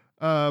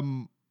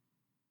 and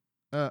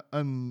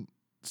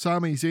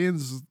Sami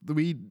Zayn's the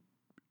wee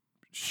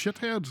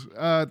shithead.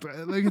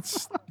 Like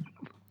it's,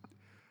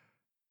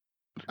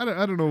 I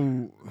don't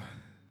know.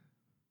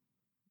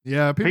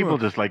 Yeah, people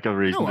just like a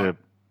reason to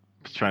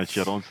try and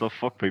shit on stuff.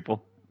 Fuck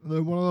people.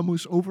 They're one of the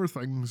most over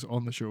things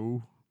on the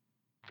show.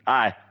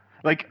 Aye.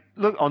 Like,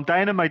 look, on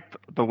Dynamite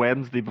the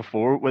Wednesday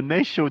before, when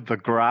they showed the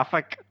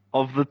graphic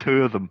of the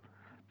two of them,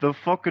 the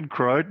fucking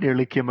crowd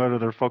nearly came out of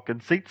their fucking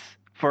seats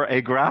for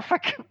a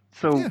graphic.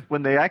 So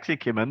when they actually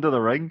came into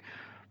the ring,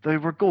 they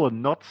were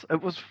going nuts.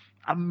 It was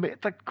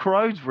the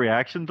crowd's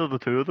reaction to the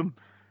two of them.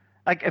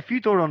 Like, if you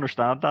don't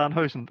understand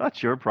Danhausen,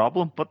 that's your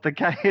problem. But the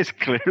guy is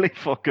clearly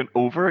fucking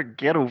over it.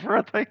 Get over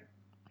it, like.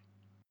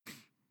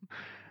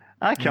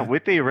 I can't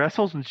wait till he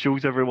wrestles and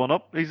shows everyone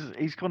up.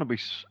 He's gonna be.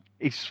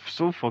 He's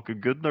so fucking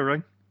good in the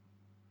ring.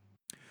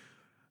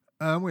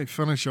 We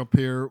finish up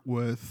here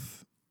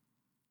with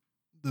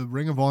the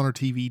Ring of Honor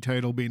TV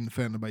title being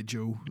defended by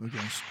Joe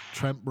against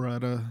Trent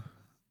Beretta.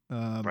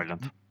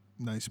 Brilliant.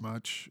 Nice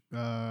match.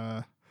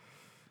 Of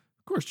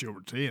course, Joe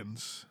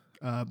retains.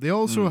 They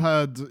also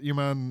had your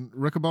man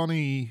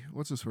Riccaboni.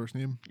 What's his first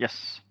name?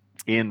 Yes,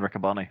 Ian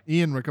Riccaboni.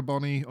 Ian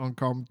Riccaboni on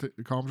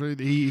commentary.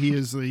 He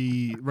is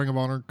the Ring of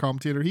Honor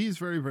commentator. He's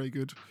very, very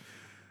good.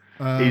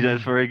 He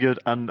is very good,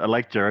 and I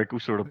like Jericho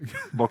sort of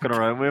mucking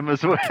around with him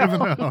as well.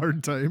 Giving a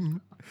hard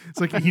time.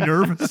 It's like he's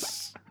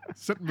nervous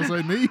sitting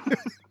beside me.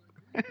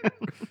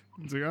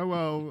 It's like, oh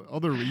well,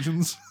 other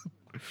reasons.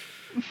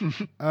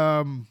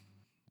 But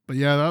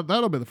yeah,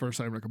 that'll be the first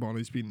time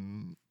Riccaboni's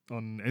been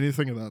on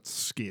anything of that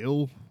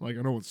scale. Like,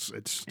 I know it's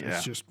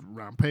just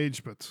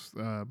Rampage, but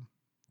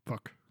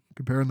fuck,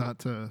 comparing that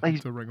to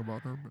Ring of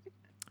Honor. But.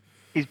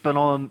 He's been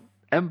on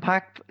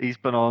Impact. He's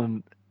been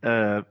on.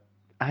 I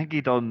think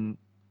he done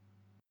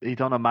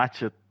a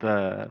match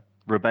at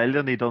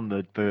Rebellion. He done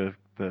the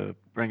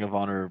Ring of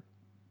Honor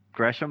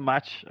Gresham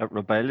match at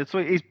Rebellion. So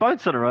he's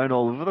bouncing around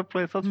all over the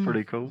place. That's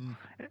pretty cool.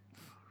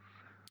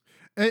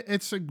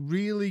 It's a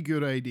really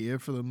good idea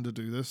for them to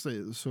do this.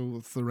 So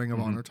with the Ring of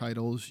Honor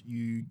titles,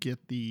 you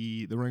get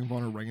the Ring of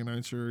Honor ring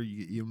announcer,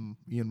 you get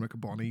Ian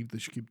Riccaboni. They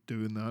should keep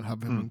doing that.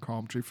 Have him on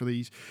commentary for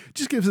these.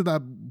 Just gives it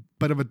that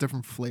bit of a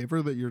different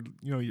flavor that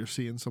you're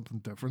seeing something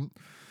different.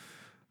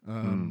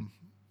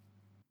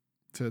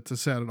 To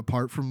set it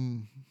apart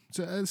from,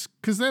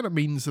 because then it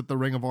means that the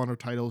Ring of Honor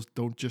titles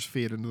don't just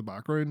fade into the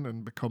background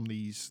and become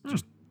these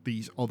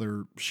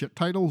other shit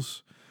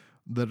titles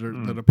that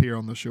appear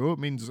on the show. It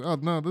means, oh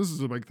no, this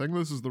is a big thing.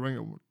 This is the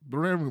Ring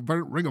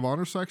of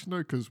Honor section now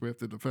because we have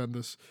to defend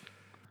this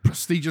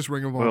prestigious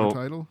Ring of Honor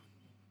title.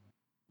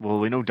 Well,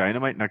 we know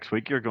Dynamite next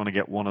week. You're going to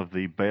get one of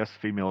the best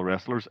female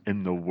wrestlers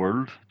in the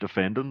world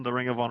defending the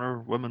Ring of Honor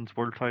Women's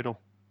World Title.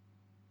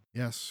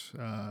 Yes,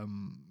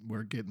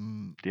 we're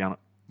getting Diana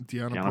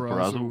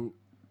Purrazzo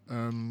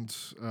and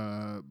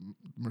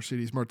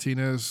Mercedes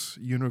Martinez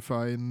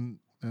unifying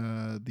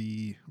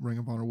the Ring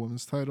of Honor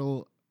Women's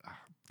title.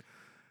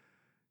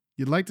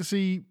 You'd like to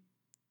see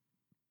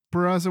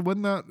Purrazzo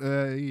win that?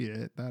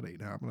 Yeah, that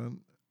ain't happening.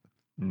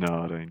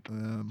 No, it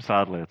ain't.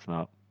 Sadly, it's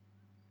not.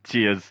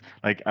 She is,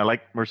 like, I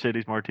like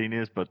Mercedes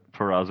Martinez, but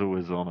Purrazzo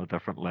is on a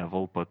different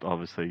level. But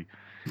obviously,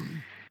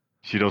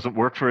 she doesn't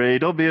work for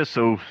AEW,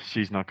 so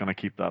she's not going to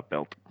keep that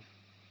belt.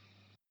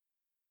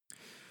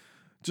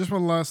 Just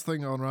one last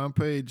thing on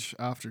Rampage.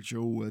 After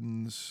Joe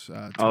wins,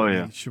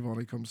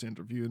 Schiavone comes to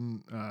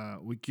interviewing.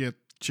 We get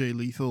Jay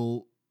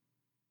Lethal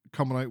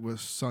coming out with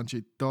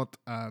Sanjay Dutt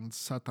and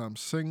Satam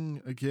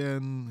Singh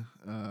again.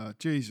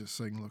 Jesus,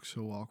 Singh looks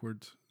so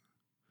awkward.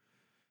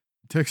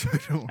 Takes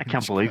out I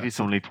can't believe he's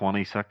only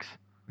 26.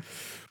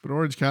 But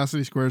Orange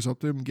Cassidy squares up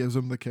to him and gives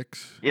him the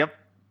kicks. Yep.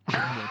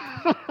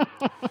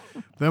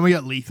 Then we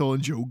get Lethal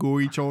and Joe go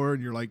each other,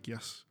 and you're like,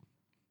 yes,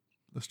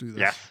 let's do this.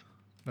 Yes.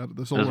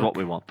 This is what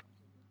we want.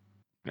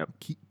 Yep.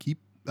 Keep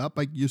that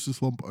big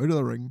useless lump out of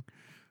the ring,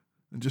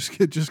 and just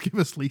give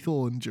us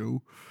Lethal and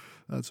Joe.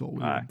 That's all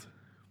we want.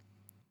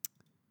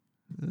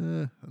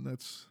 And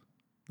that's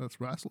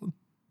wrestling.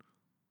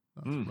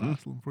 That's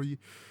wrestling for you.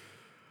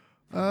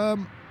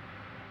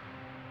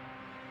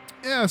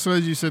 Yeah, so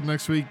as you said,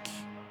 next week,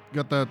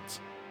 got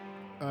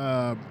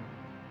that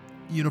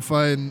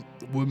unifying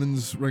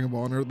women's Ring of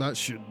Honor. That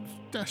should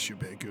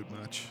be a good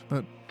match.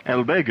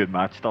 It'll be a good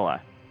match, still.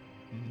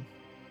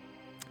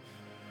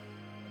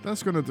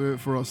 That's going to do it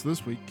for us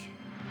this week.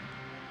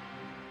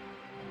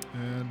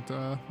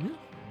 And,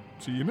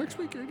 see you next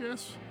week, I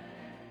guess.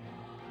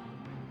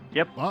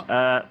 Yep.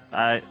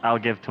 I'll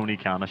give Tony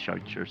Khan a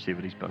shout, sure, see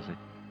what he's busy.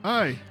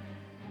 Aye.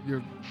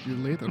 You're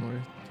late anyway.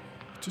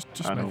 Just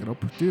make it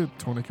up. Do a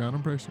Tony Khan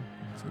impression.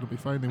 It'll be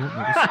fine, they won't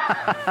notice.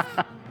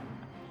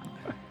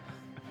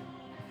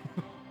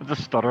 I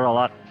just stutter a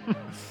lot.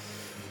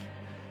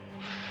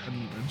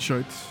 and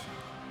shout.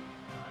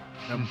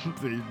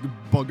 The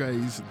bug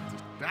eyes.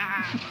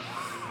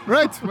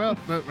 Right, well,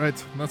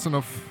 right. That's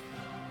enough.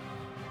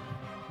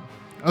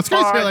 I was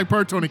going to say like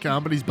poor Tony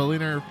Khan, but he's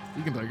billionaire.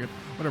 You can take it.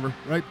 Whatever.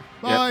 Right.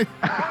 Bye.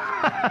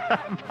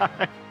 Yep.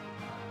 Bye.